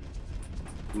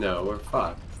 No, we're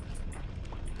fucked.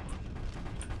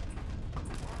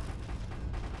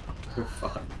 We're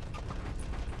fucked.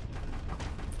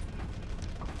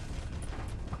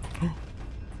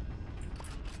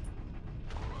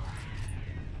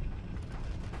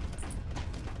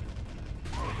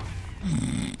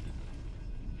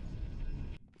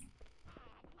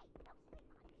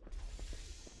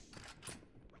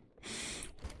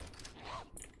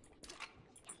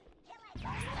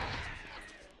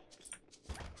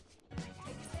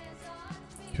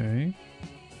 Okay.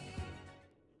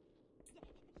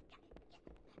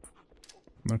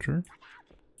 Not sure.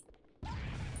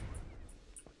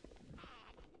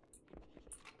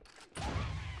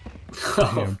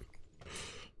 Oh.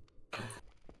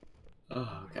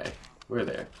 Oh, okay. We're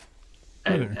there.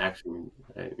 We're either.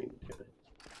 I didn't mean to do that.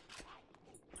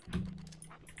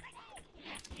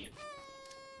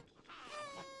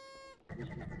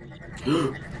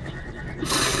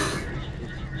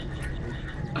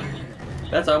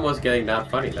 That's almost getting not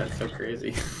funny. That's so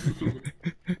crazy.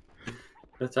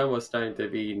 That's almost starting to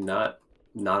be not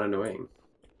annoying.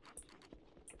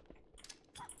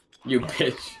 You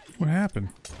bitch. What happened?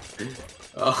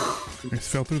 Oh. I just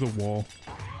fell through the wall.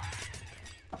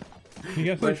 You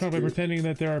guys start by pretending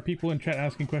that there are people in chat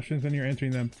asking questions and you're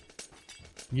answering them.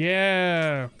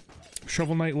 Yeah!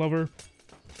 Shovel Knight lover.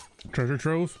 Treasure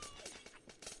trove.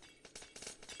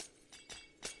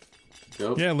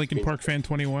 Nope. Yeah, Linkin Park fan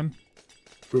 21.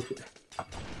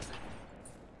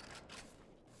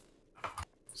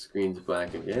 Screen's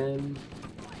black again.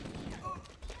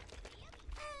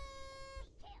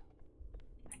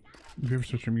 Have you ever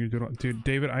switched streaming? Dude,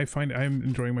 David, I find I'm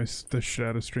enjoying the shit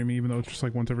out of streaming, even though it's just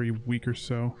like once every week or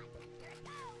so.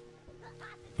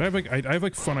 But I have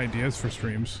like fun ideas for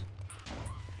streams.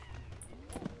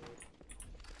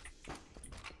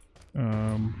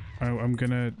 I'm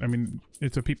gonna. I mean,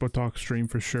 it's a people talk stream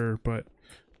for sure, but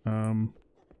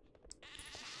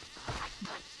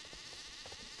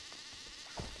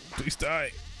please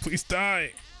die! Please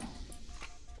die!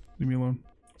 Leave me alone.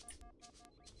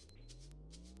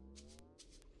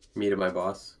 Me to my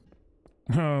boss.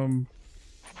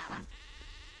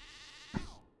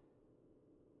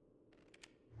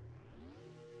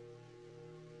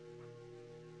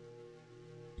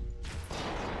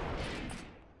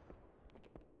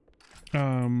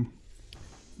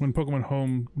 When Pokemon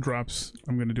Home drops,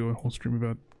 I'm gonna do a whole stream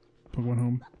about Pokemon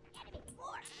Home.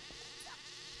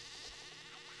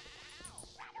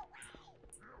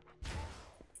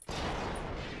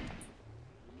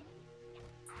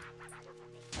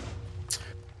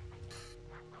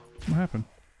 What happened?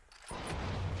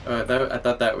 I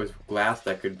thought that was glass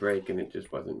that could break, and it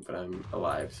just wasn't. But I'm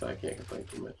alive, so I can't complain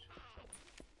too much.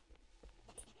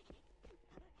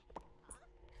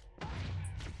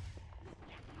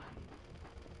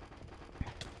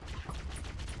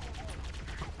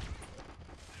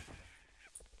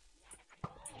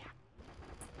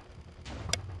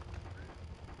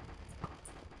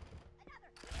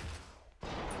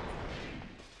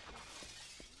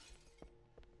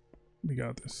 We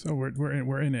got this. Oh, we're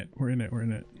in it. We're in it.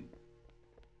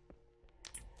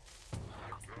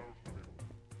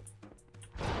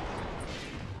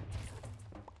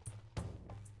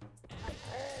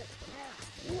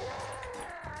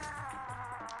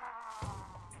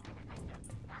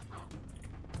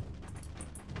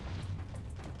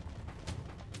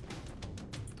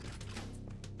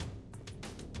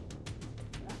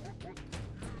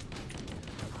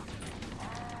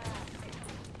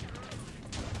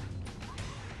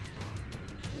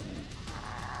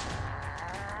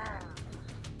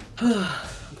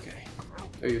 Okay.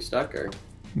 Are you stuck or?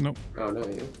 Nope. Oh no,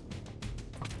 you.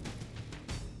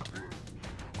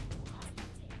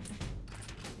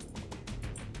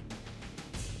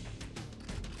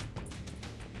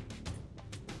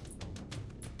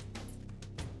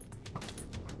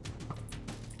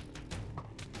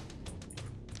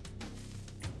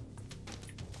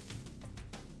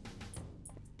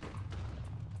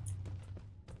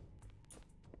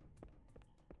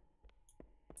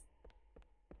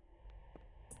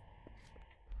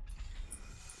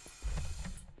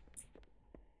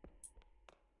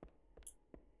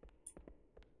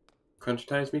 Crunch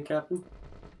ties me, Captain?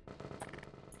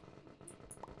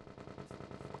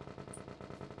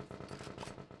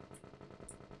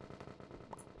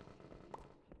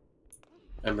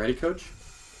 I'm ready, Coach.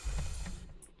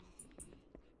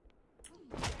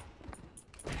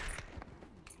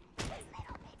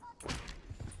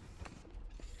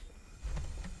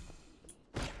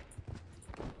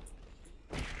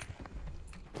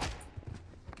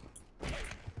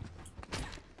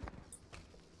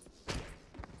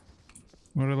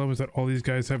 What I love is that all these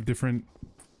guys have different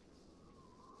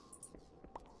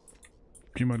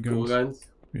Gmod guns. Dual guns?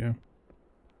 Yeah.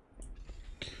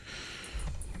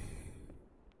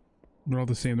 They're all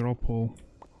the same, they're all pull.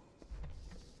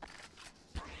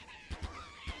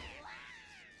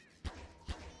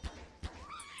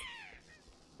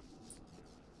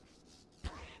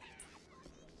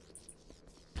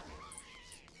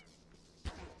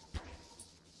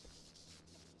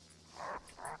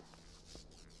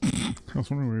 I was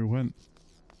wondering where he went.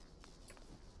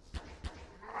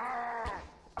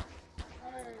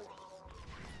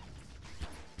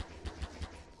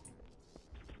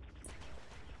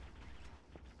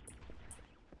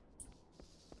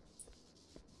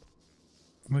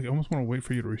 Like, I almost want to wait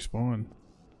for you to respawn.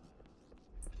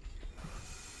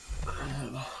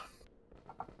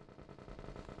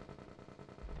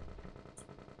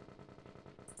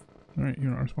 Alright,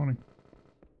 you're not responding.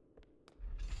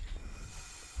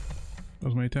 That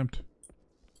was my attempt.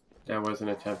 That was an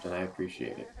attempt, and I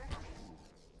appreciate it.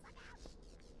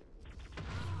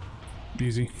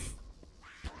 Easy.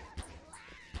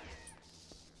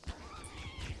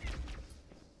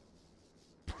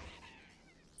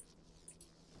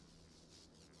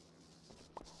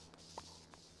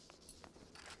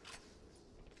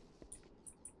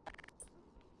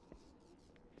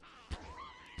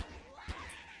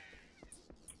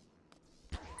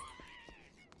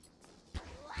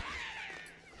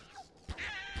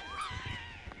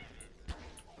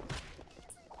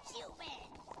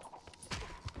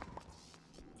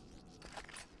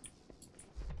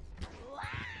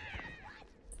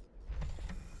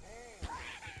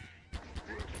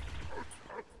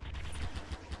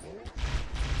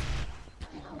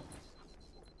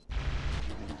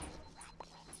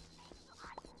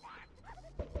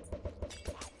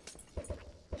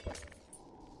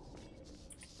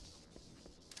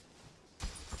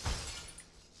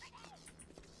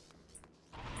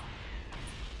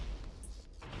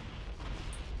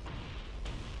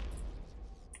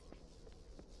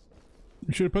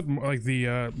 You should have put like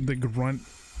the grunt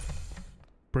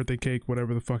birthday cake,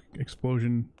 whatever the fuck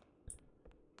explosion.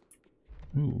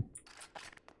 Ooh.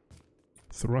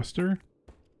 Thruster?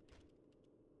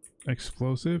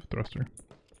 Explosive? Thruster.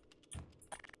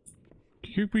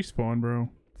 Can you respawn, bro?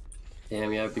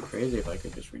 Damn, yeah, it'd be crazy if I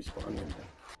could just respawn him.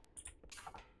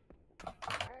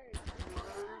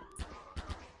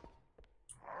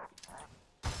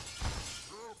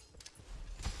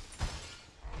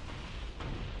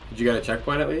 Did you got a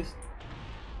checkpoint at least?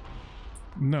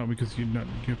 No, because you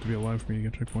have to be alive for me to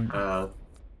get a checkpoint.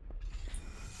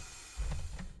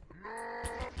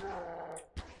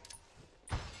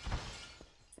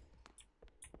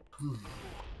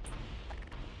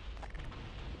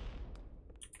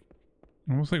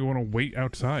 Almost like I want to wait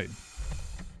outside.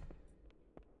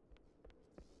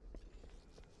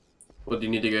 Well, do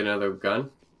you need to get another gun?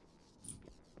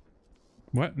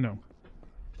 What? No.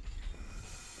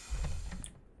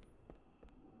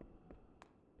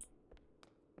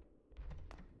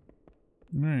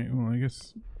 Alright, well I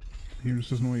guess he just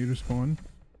doesn't want you to spawn.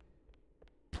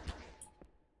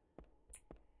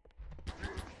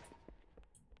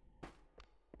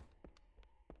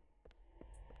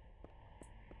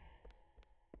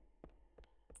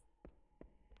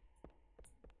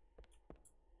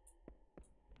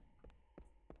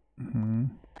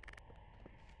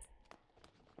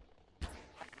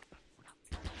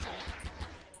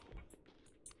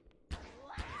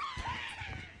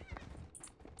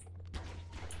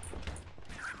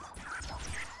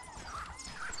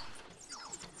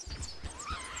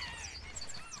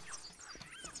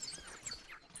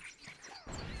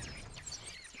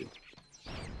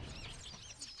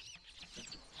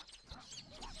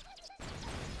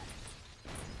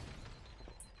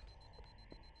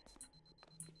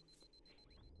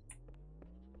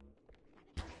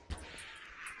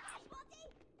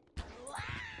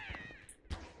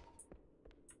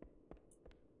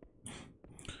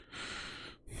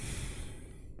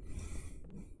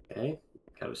 Okay,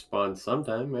 gotta spawn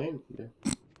sometime, right?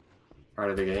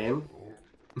 Part of the game.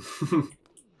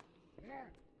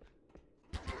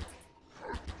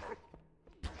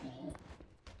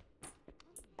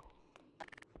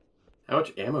 How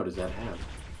much ammo does that have?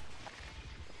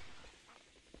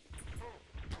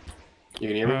 You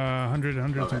can hear me? 100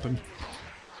 Okay. something.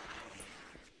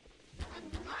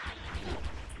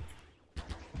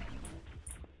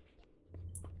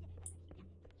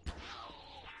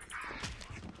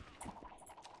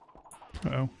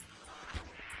 Uh-oh.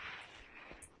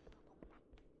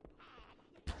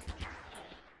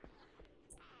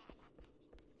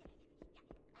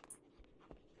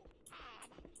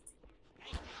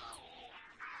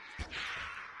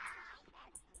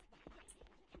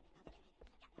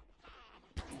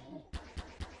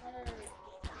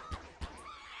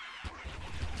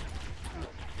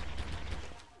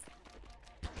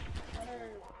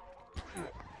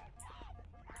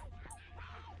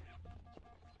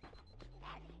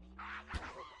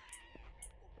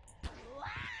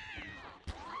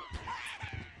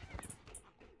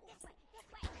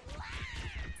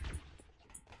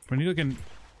 I need like an...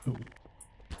 Oh.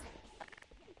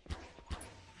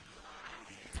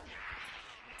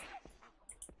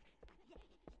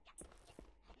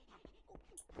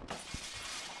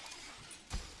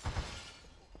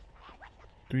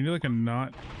 Do we need like a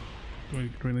not? Do I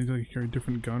need to like carry a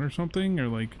different gun or something, or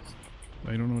like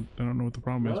I don't know what the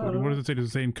problem is. What does it say? Does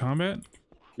it say in combat?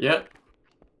 Yep.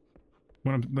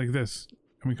 When I'm like this,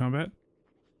 can we combat?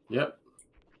 Yep.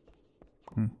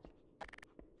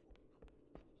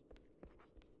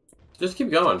 Just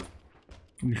keep going.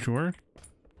 You sure?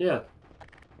 Yeah.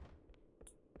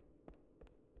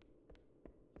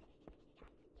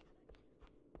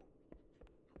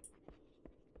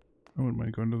 I wouldn't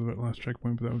mind going to the last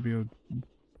checkpoint, but that would be a...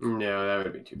 No, that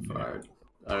would be too far.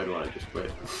 I would want to just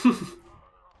quit.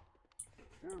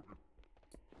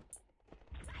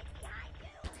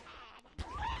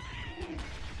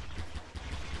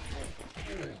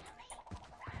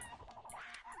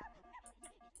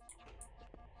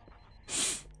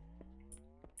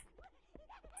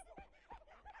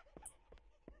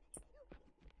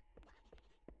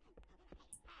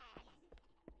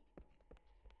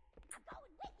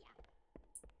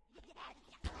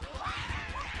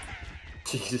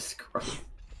 Jesus Christ.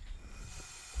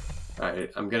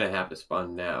 Alright, I'm gonna have to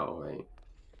spawn now, right?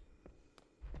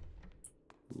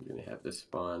 I'm gonna have to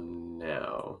spawn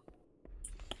now.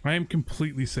 I am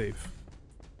completely safe.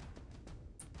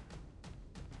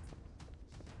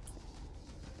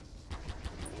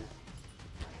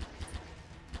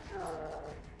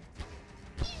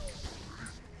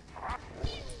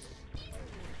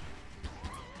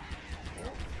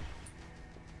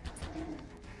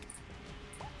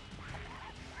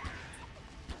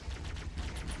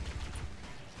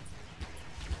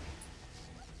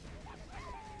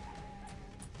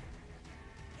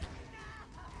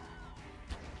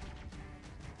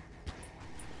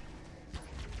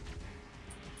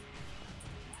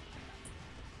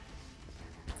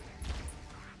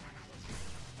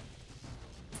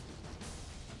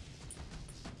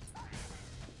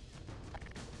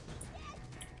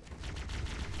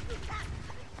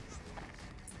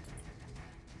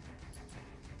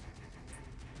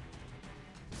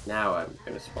 Now I'm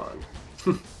gonna spawn.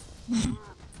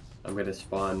 I'm gonna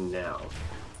spawn now.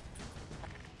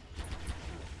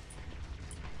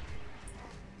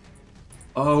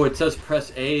 Oh, it says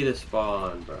press A to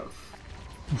spawn, bro.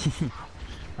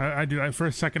 I do. For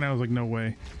a second, I was like, no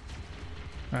way.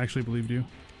 I actually believed you.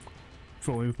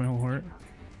 Fully with my whole heart.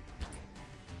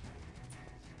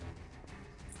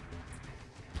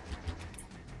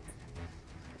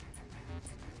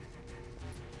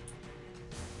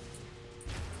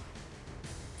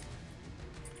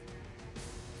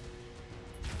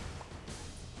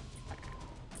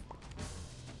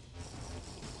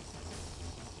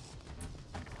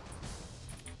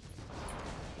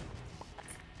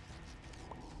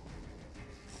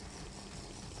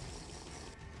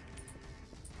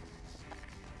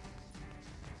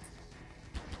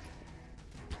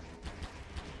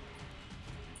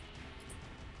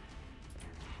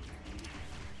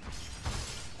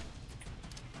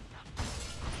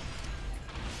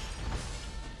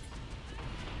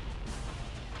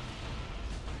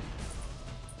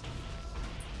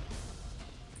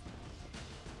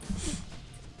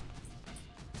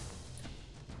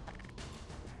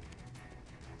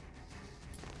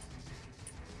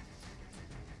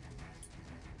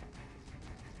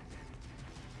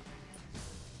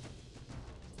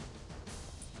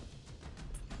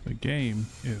 The game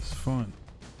is fun.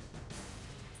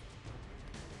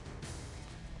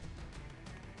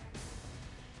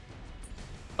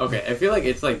 Okay, I feel like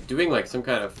it's like doing like some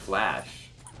kind of flash,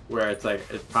 where it's like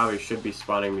it probably should be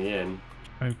spawning me in.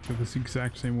 I feel this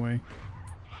exact same way.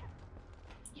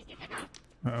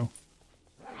 Uh-oh.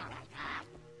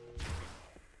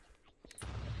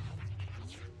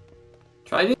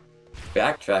 Try just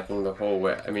backtracking the whole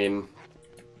way. I mean,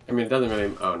 it doesn't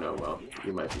really. Oh no, well,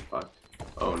 you might be fucked.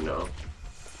 Oh no.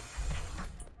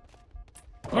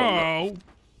 Oh!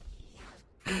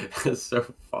 It's so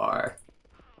far.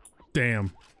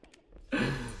 Damn.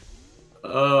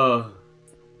 Oh.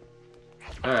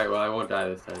 Alright, well, I won't die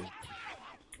this time.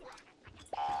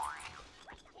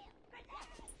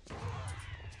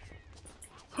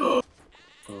 Oh.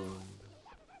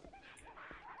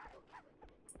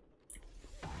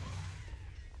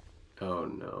 Oh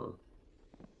no.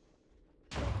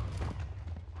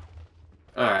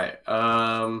 Alright,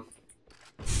 how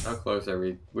close are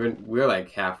we? We're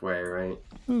like halfway, right?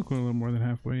 A little more than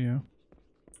halfway, yeah.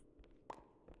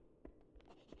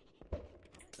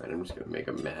 Alright, I'm just gonna make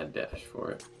a mad dash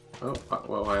for it. Oh,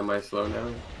 well, why am I slow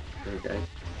now? Okay,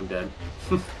 I'm dead.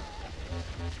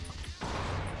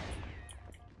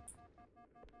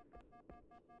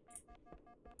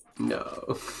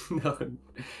 No, no,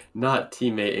 not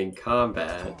teammate in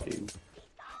combat, dude.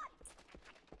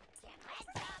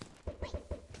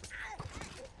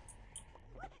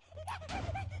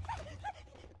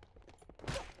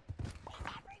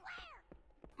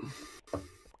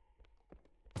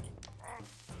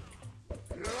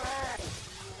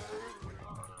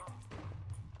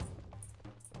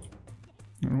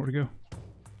 I don't know where to go.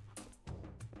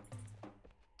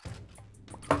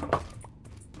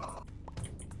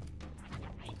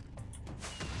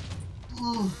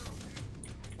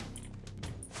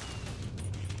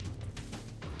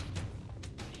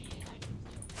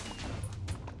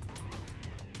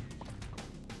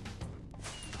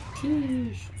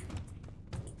 Sheesh.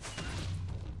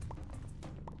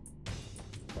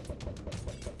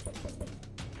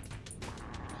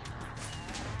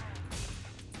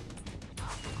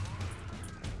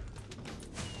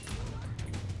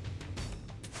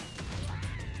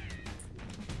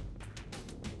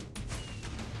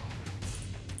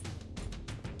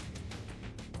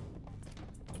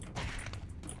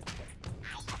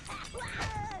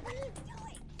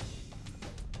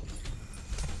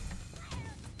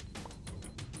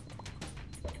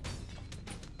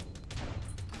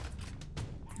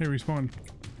 Hey, respawn.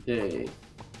 Yay.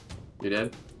 You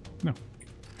dead? No.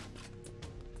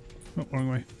 Oh, wrong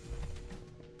way.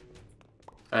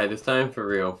 Alright, this time for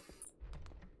real.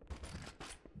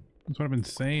 That's what I've been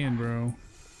saying, bro.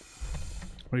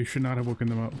 Well, you should not have woken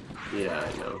them up. Yeah,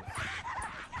 I know.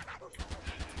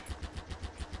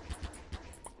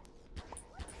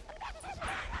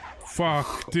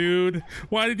 Fuck, dude.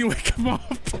 Why did you wake him up?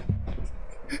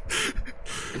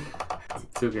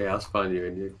 It's okay, I'll spawn you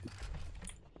in here.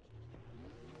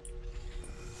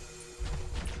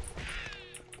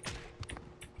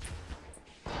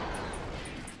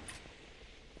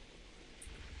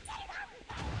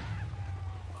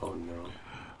 Oh no.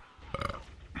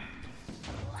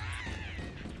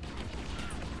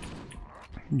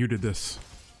 You did this.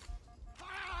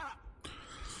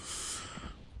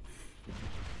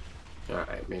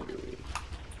 Alright, maybe we...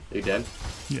 Are you dead?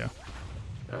 Yeah.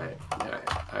 Alright,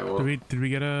 I will... Did we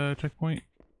get a checkpoint?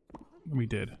 We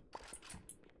did.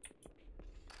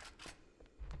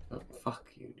 Oh, fuck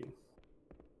you, dude.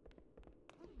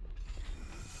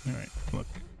 Alright, look.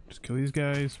 Just kill these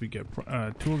guys. We get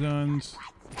tool guns.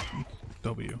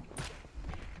 W.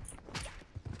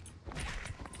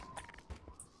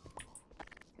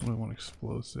 I want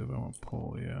explosive. I want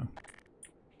pull, yeah.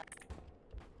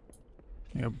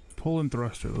 Yeah, pull and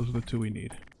thruster. Those are the two we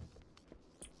need.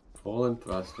 Pull and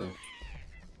thruster.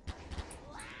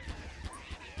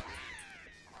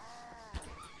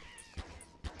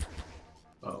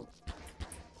 Oh.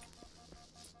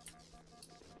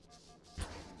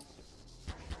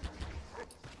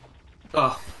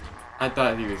 Oh, I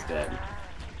thought he was dead.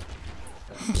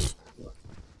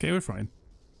 Okay, we're fine.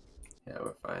 Yeah,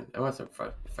 we're fine. I want some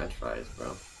French fries,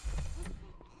 bro.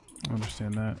 I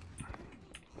understand that.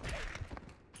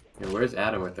 Yeah, where's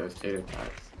Adam with those tater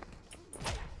tots?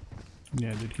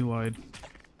 Yeah, dude, he lied.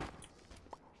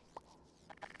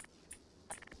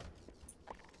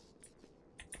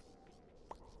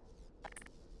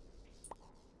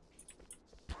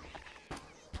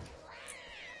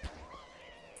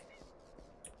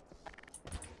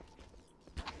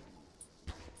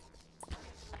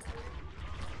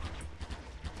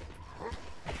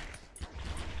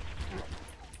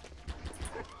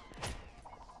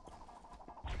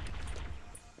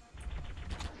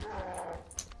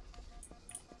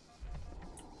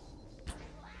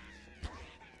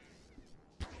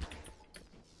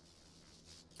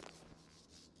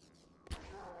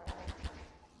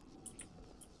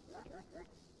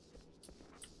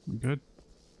 We good?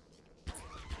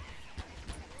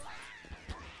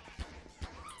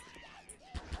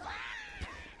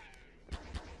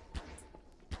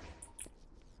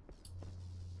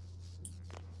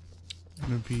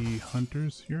 Gonna be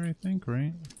hunters here, I think,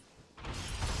 right?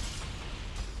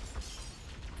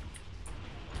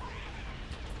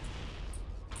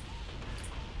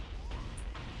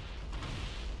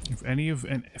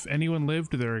 If anyone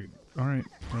lived, they're all right.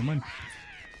 Never mind.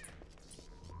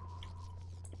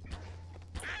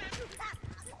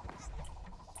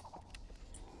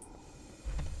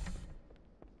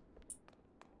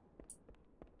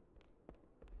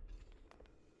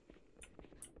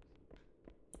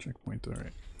 Checkpoint. All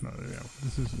right. No, yeah.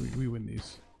 This is we win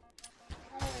these.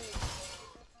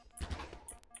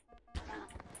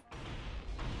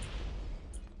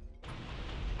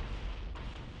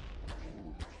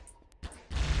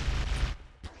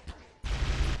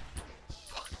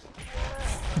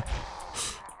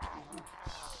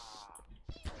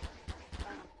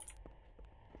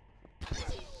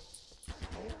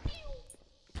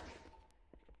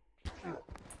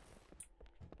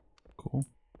 Cool.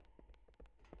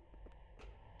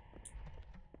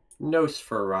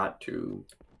 Nosferatu.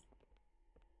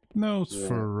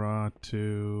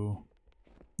 Nosferatu.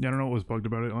 Yeah, I don't know what was bugged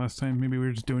about it last time. Maybe we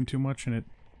were just doing too much and it's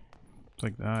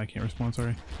like, I can't respond,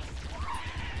 sorry.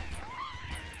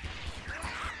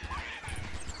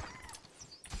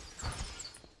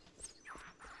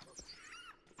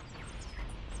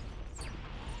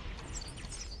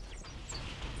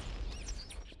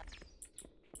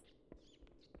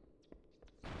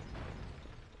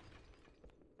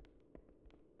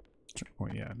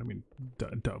 Checkpoint, yeah, I mean,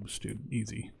 dubs, dude,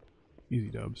 easy. Easy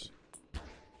dubs.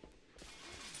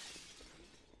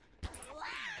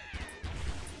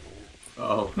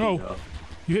 Oh, No. no.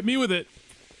 You hit me with it.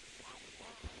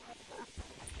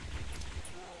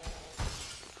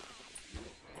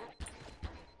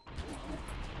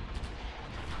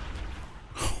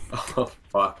 Oh,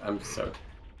 fuck. I'm so...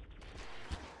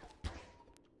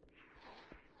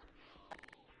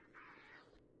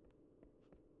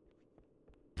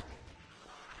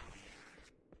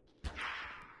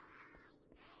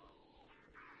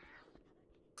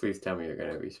 Please tell me you're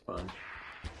gonna respawn.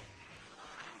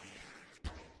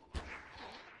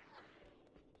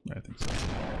 I think so.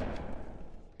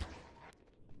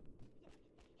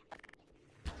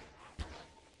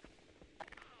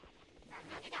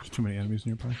 There's too many enemies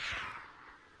nearby.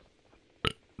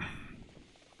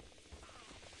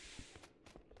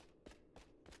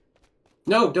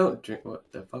 No, don't drink. What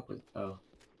the fuck was... Oh.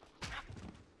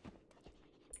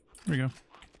 There we go.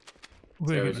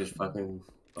 So it was just fucking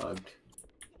bugged.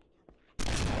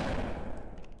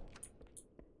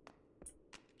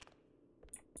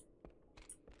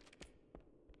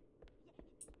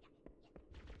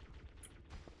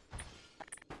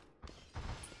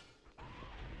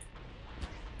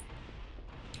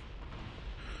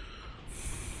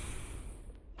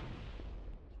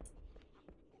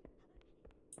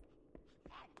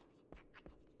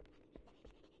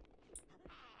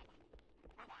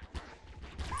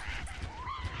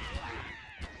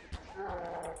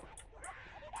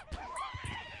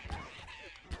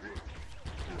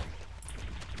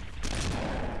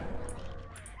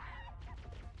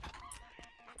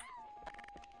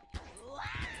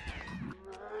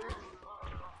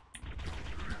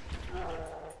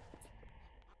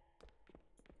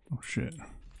 Oh shit.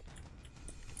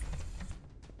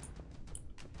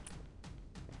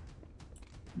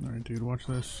 Alright, dude, watch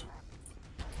this.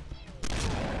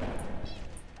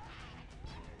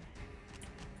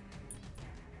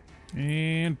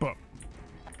 And bop.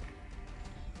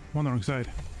 I'm on the wrong side.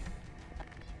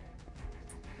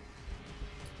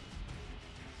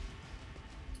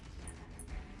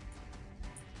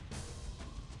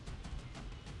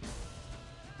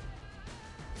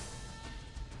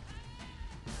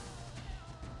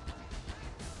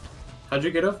 How'd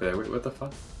you get up there? Wait, what the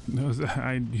fuck? That was,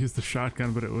 I used the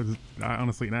shotgun, but it was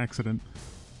honestly an accident.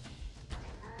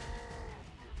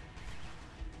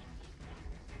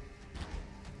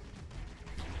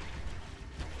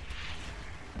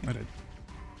 I did.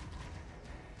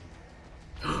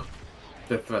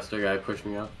 The thruster guy pushed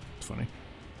me out. It's funny.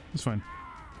 It's fine.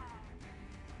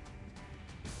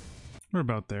 We're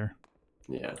about there.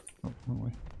 Yeah. Oh, wrong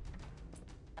way.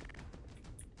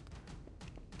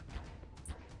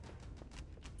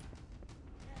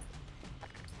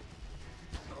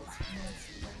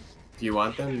 Do you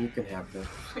want them? You can have them.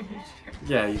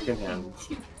 Yeah, you can have them.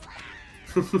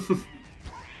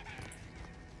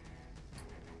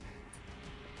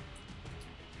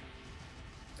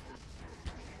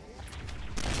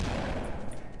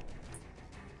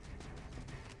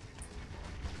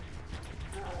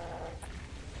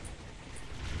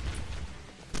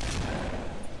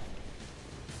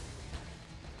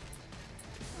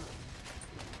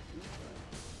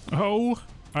 Oh,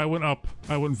 I went up.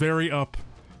 I went very up.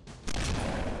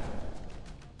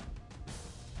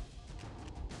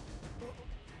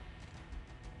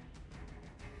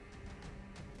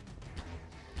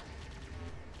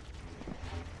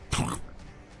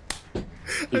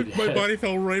 My body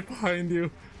fell right behind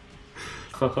you.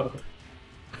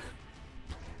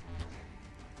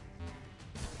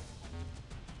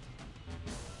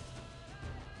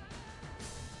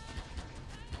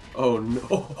 Oh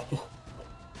no.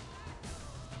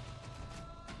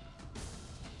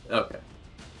 Okay.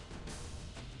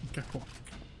 Okay, cool.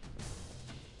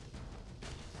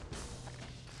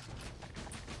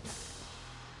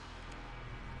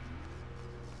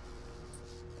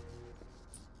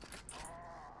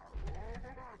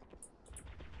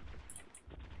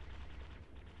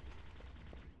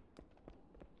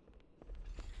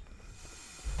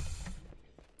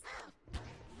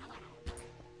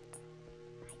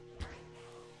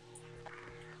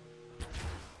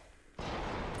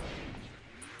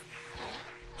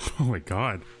 Oh my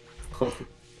god.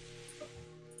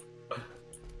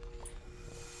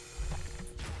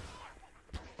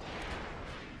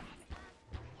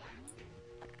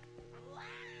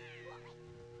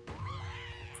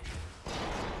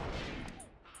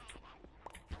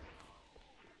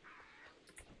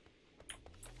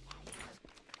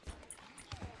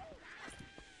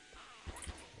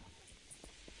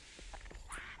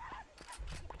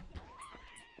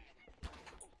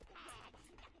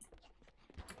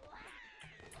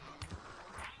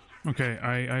 Okay,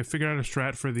 I figured out a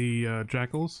strat for the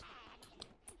jackals.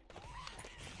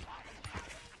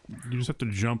 You just have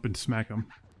to jump and smack them.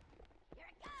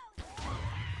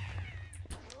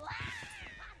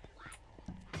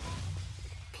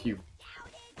 Pew.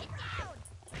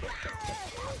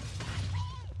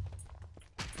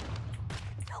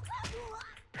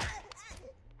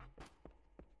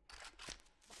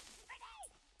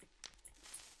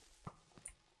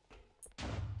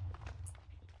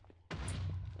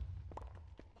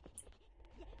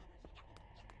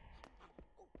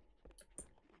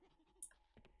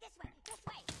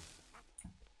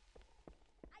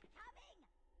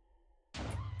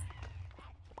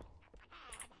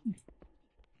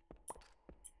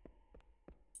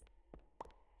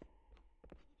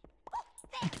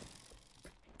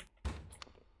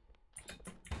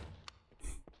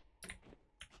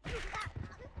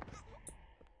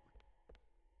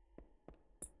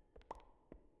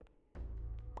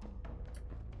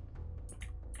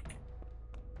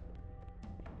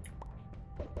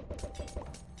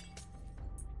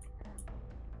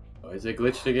 Oh, is it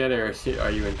glitched again, or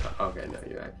are you in? Okay, no,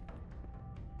 you're right.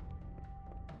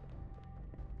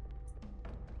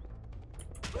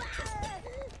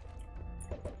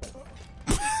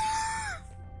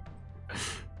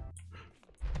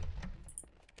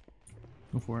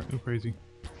 Go for it. Go crazy.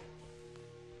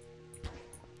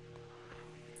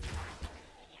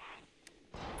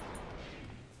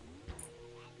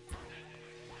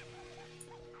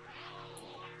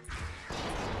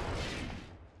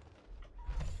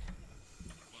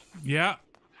 Yeah.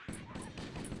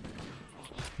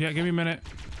 Yeah, give me a minute.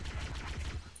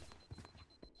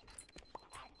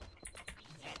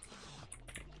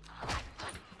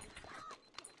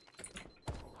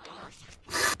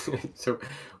 So,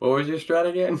 what was your strat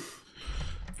again?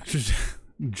 Just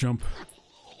jump.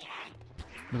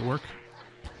 Did it work?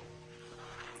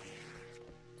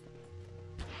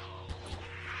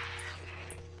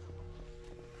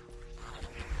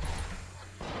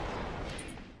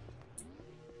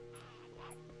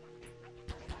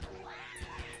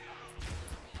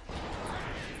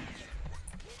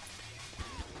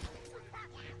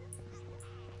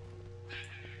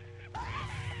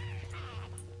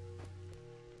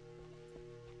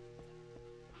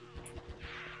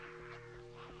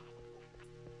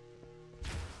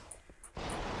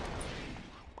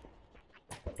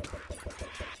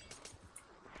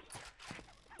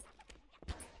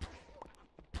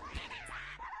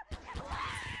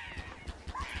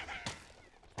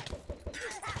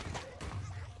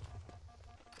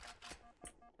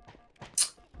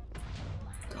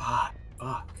 God,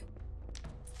 fuck.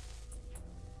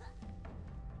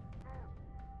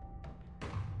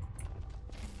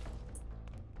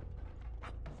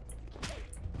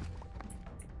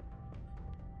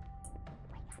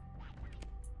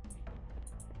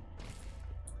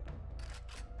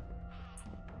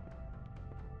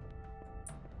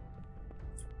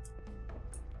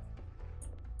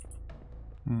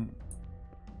 Hmm.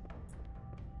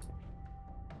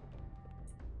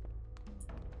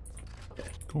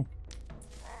 Cool.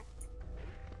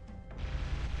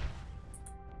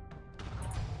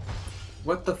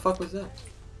 What the fuck was that?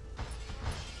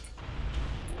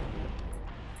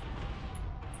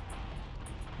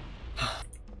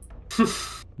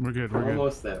 We're good. We're good.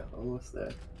 Almost there. Almost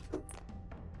there.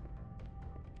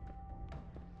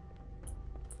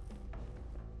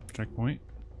 Checkpoint.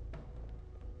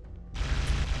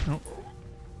 Nope.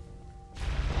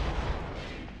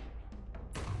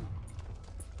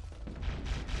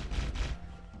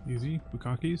 Easy.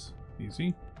 Bukakis.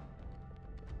 Easy.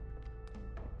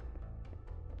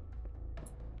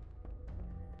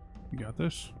 You got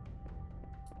this.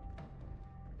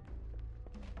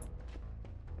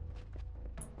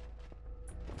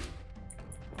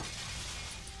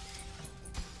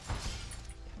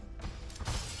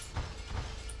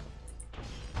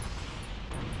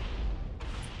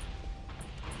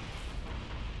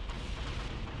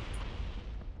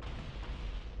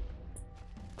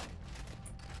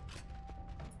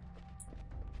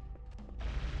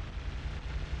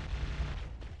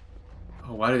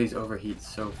 Oh, why do these overheat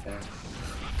so fast?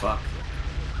 Fuck.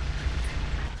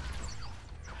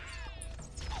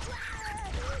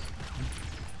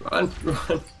 Run,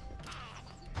 run.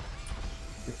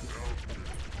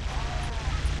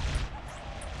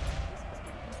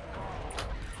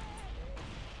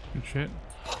 Good shit.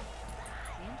 The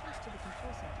entrance to the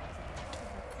control center is at the top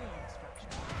of that clearing structure.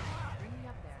 Bring me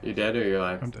up there. You dead or you're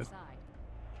alive? I'm dead. Inside.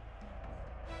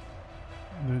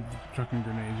 The chucking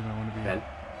grenades if I want to be. Ben?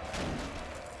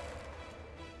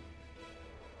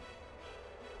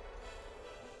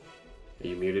 Are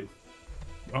you muted?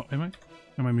 Oh, am I?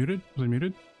 Am I muted? Was I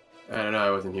muted? I don't know.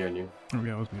 I wasn't hearing you. Oh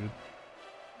yeah, I was muted.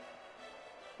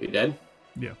 You dead?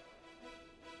 Yeah.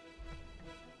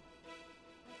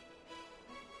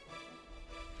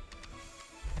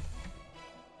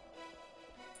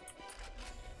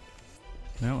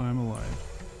 Now I'm alive.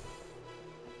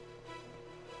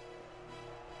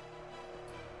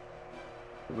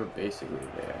 We're basically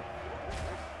there.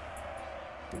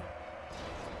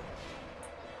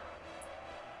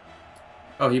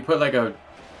 Oh, he put like a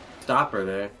stopper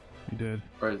there. You did.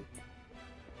 Or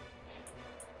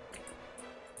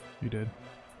You did.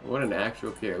 what an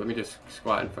actual here. Let me just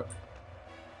squat in front.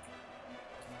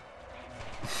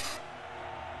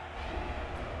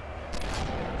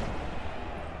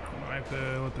 I have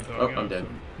to let the dog Oh, out. I'm dead. So,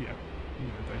 yeah. Yeah,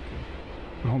 thank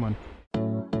you. Hold on.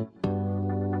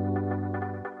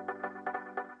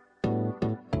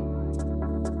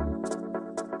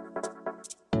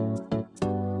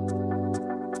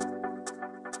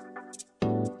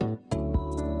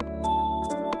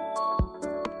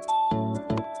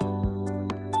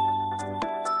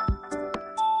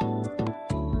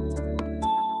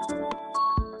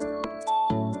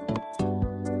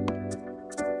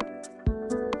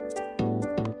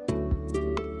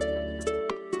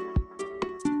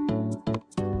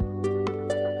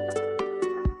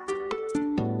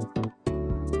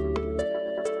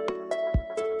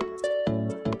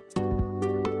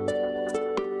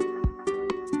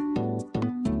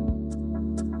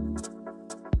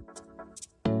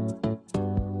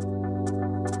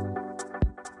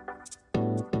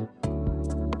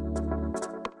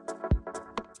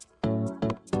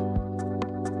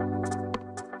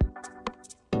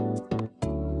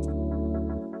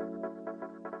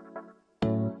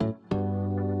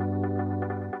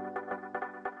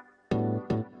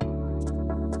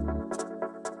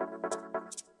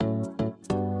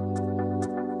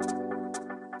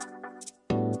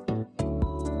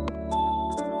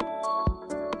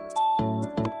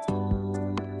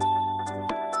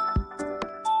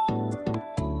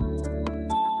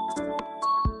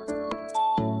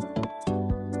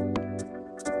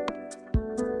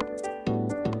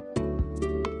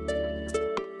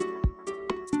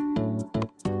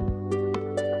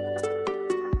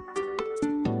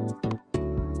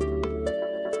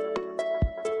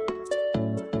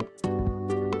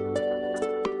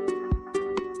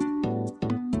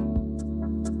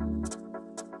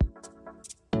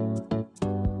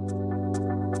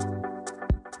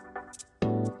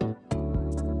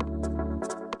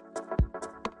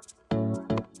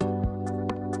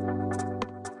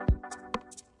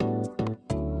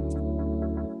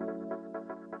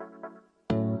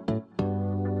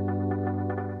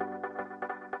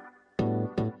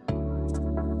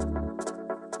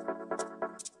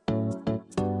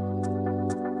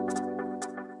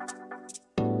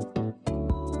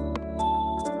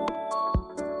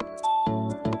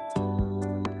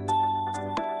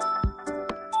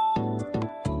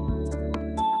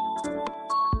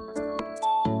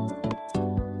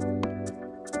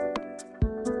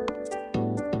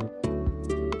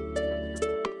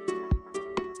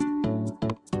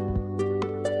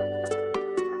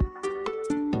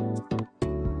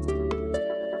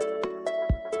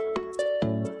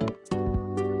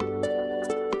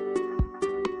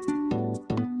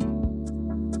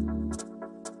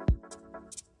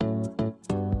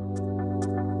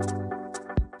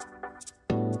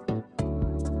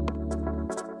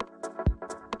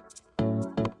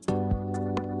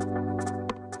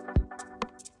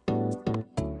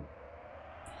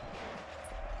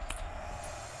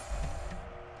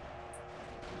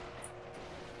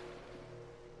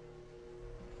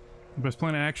 Best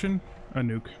plan of action? A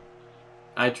nuke.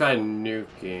 I tried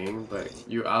nuking, but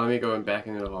you. Let me go back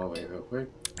into the hallway real quick.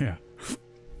 Yeah.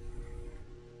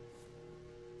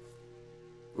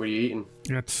 What are you eating?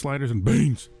 You got sliders and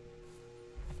beans.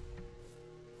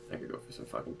 I could go for some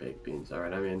fucking baked beans.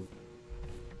 Alright, I'm in.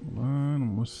 Hold on,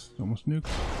 almost nuked.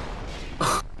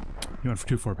 You went for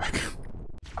 2-4 back.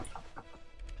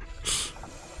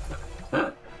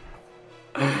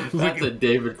 That's a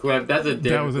David clip. That's a David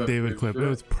clip. That was a David clip. It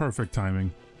was perfect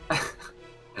timing.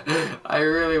 I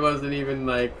really wasn't even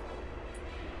like...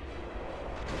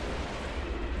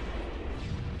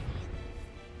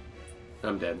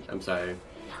 I'm dead. I'm sorry.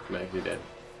 I'm actually dead.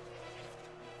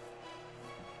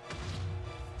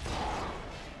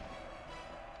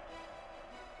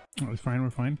 Oh, it's fine. We're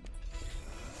fine.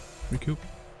 Recoup.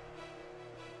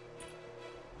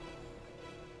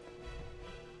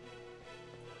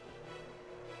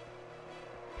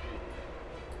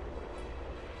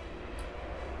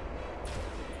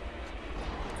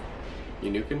 You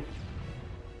nuking?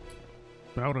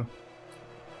 Bowda.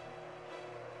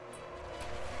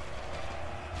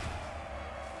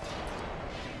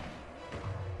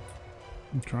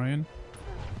 I'm trying.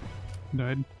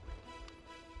 Died.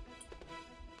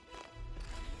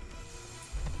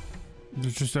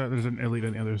 There's just there's an elite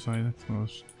on the other side. That's what I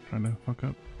was trying to fuck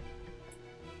up.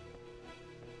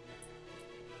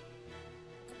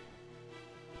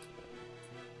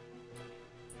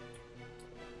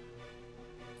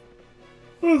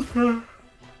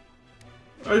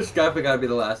 I just gotta be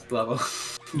the last level.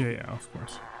 Yeah, of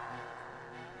course.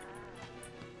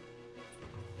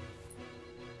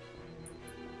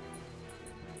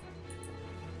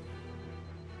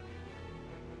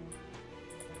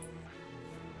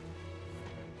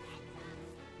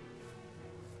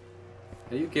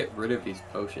 How do you get rid of these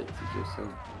potions? It's just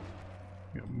so...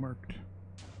 Get marked.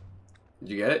 Did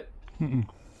you get it? Mm-mm.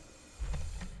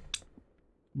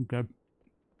 Okay.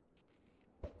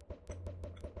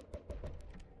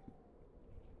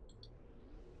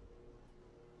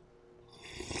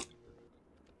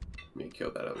 Let me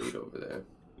kill that elite over there.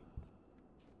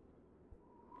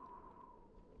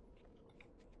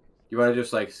 You want to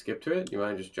just like skip to it? You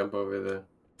want to just jump over the...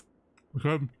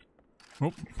 Okay.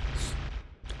 Oh.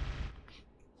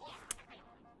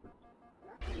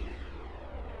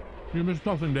 You missed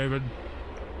nothing, David.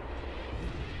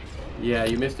 Yeah,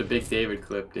 you missed a big David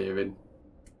clip, David.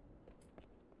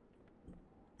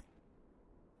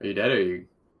 Are you dead or are you...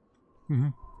 Mm-hmm.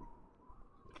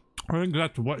 I think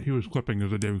that's what he was clipping,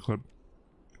 is a David clip.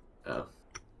 Oh.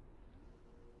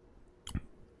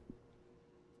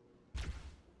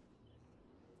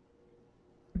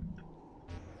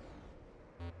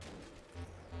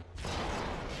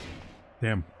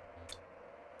 Damn.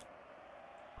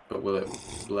 But will it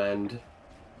blend?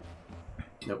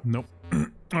 Nope. Nope.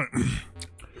 Alright.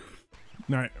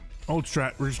 Alright. Old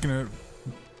strat. We're just gonna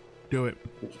do it.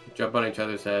 Jump on each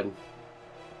other's head.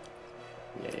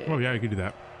 Yeah. Oh yeah, you could do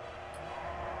that.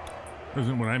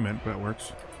 Isn't what I meant, but it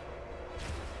works.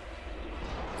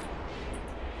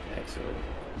 Excellent.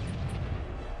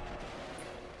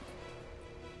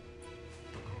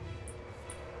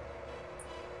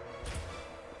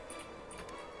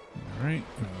 Alright.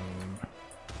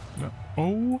 No.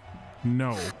 Oh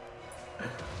no.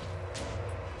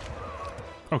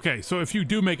 Okay, so if you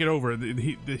do make it over,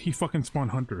 he fucking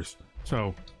spawned hunters.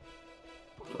 So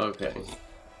Okay.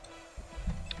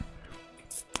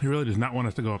 he really does not want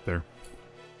us to go up there.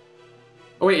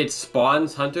 Oh wait, it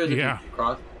spawns hunters if Yeah. you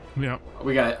cross? Yeah.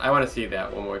 We got... I want to see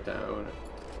that one more time. I wanna...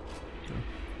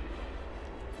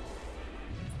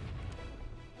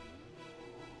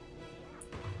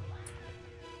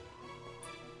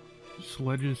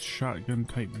 Sledge's shotgun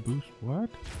type boost. What?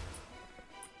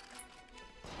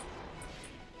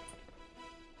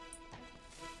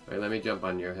 Wait, let me jump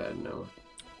on your head, Noah.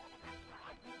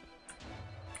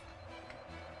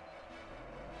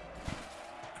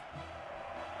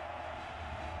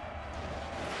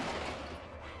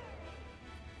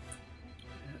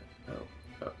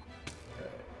 Oh.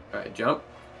 Alright, jump.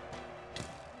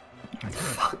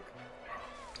 Fuck.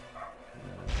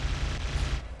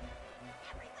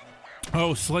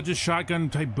 Oh, Sledge's shotgun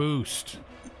type boost.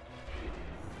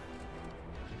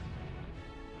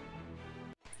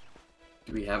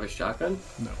 Do we have a shotgun?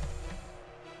 No.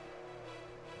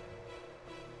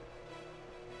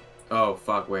 Oh,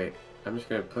 fuck, wait. I'm just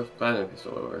gonna put plasma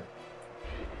pistol over.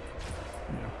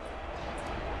 Yeah.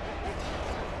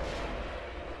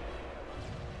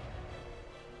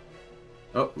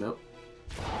 Oh, no.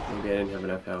 Maybe I didn't have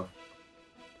enough health.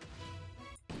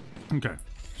 Okay.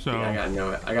 So Yeah,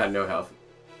 I got no health.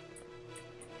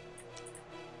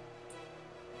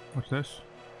 what's this?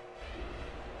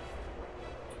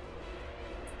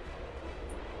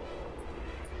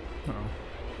 Uh-oh.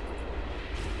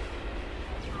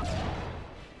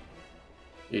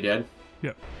 You dead?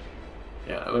 Yep.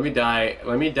 Yeah, let me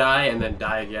die and then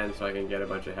die again so I can get a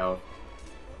bunch of health.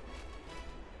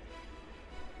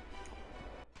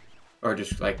 Or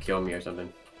just like kill me or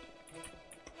something.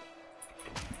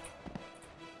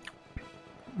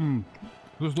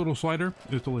 This little slider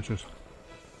is delicious.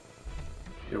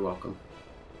 You're welcome.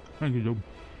 Thank you, Joe.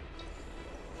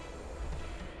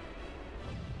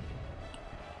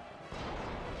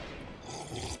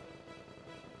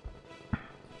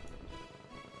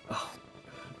 Oh.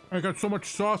 I got so much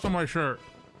sauce on my shirt.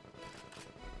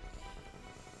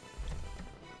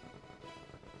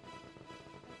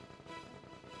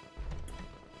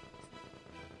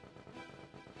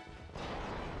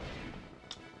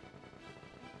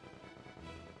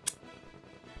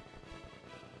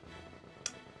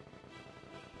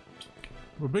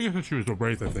 The biggest issue is the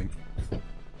Wraith, I think.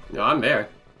 No, I'm there.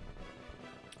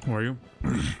 Who are you?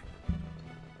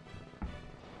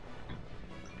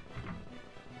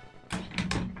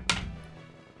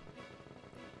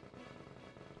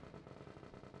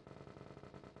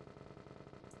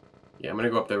 Yeah, I'm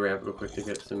gonna go up the ramp real quick to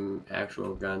get some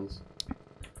actual guns.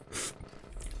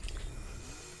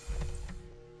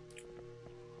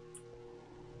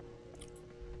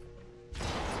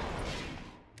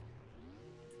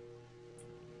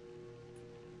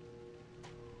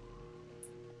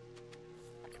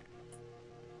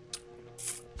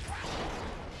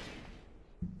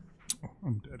 Oh,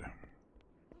 I'm dead.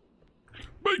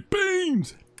 Baked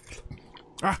beans!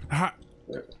 Ah, ah.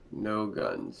 No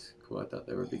guns. Cool, I thought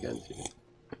there would be guns here.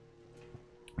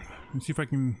 Let's see if I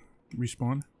can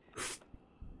respawn.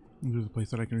 There's a place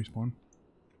that I can respawn.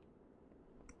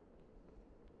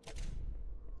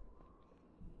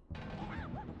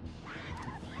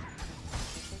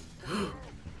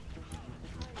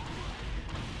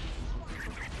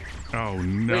 Oh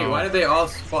no. Wait, why did they all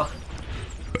spawn?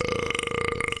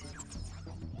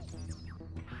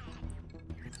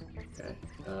 Okay,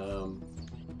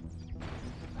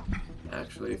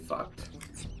 actually fucked.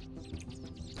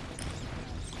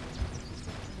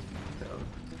 No.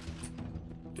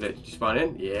 Did you spawn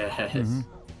in? Yes. Mhm.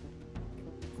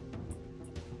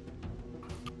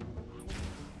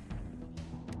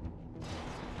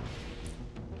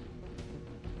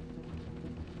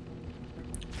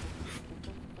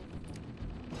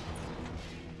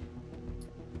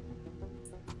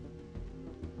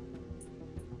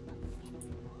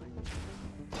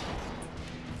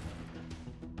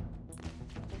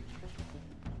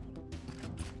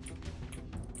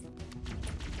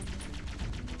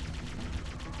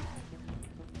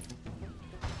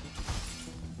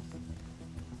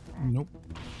 Nope.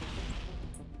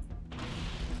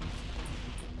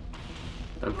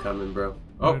 I'm coming, bro.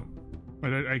 Oh,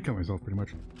 I killed myself pretty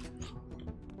much.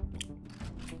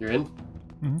 you're in?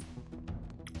 Mm-hmm.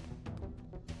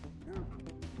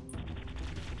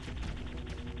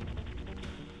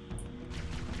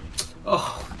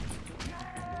 Oh.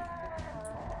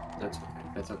 That's okay.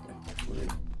 That's okay. We're in.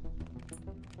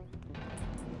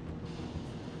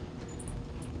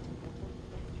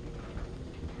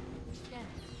 Scanning.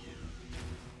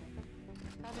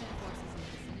 Covenant forces in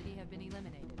the vicinity have been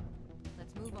eliminated.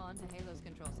 Let's move on to Halo's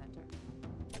control center.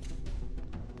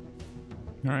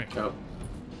 All right. Go.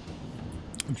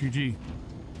 GG.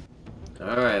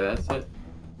 Alright, that's it.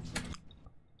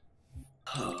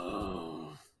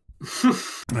 Oh.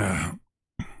 That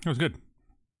was good.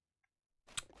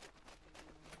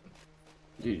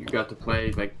 Dude, you got to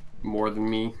play like more than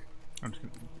me. I'm just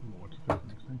gonna watch the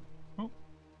next thing. Oh,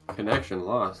 Connection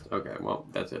lost. Okay, well,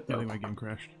 that's it I though. think my game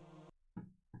crashed.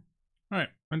 All right,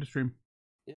 end of stream.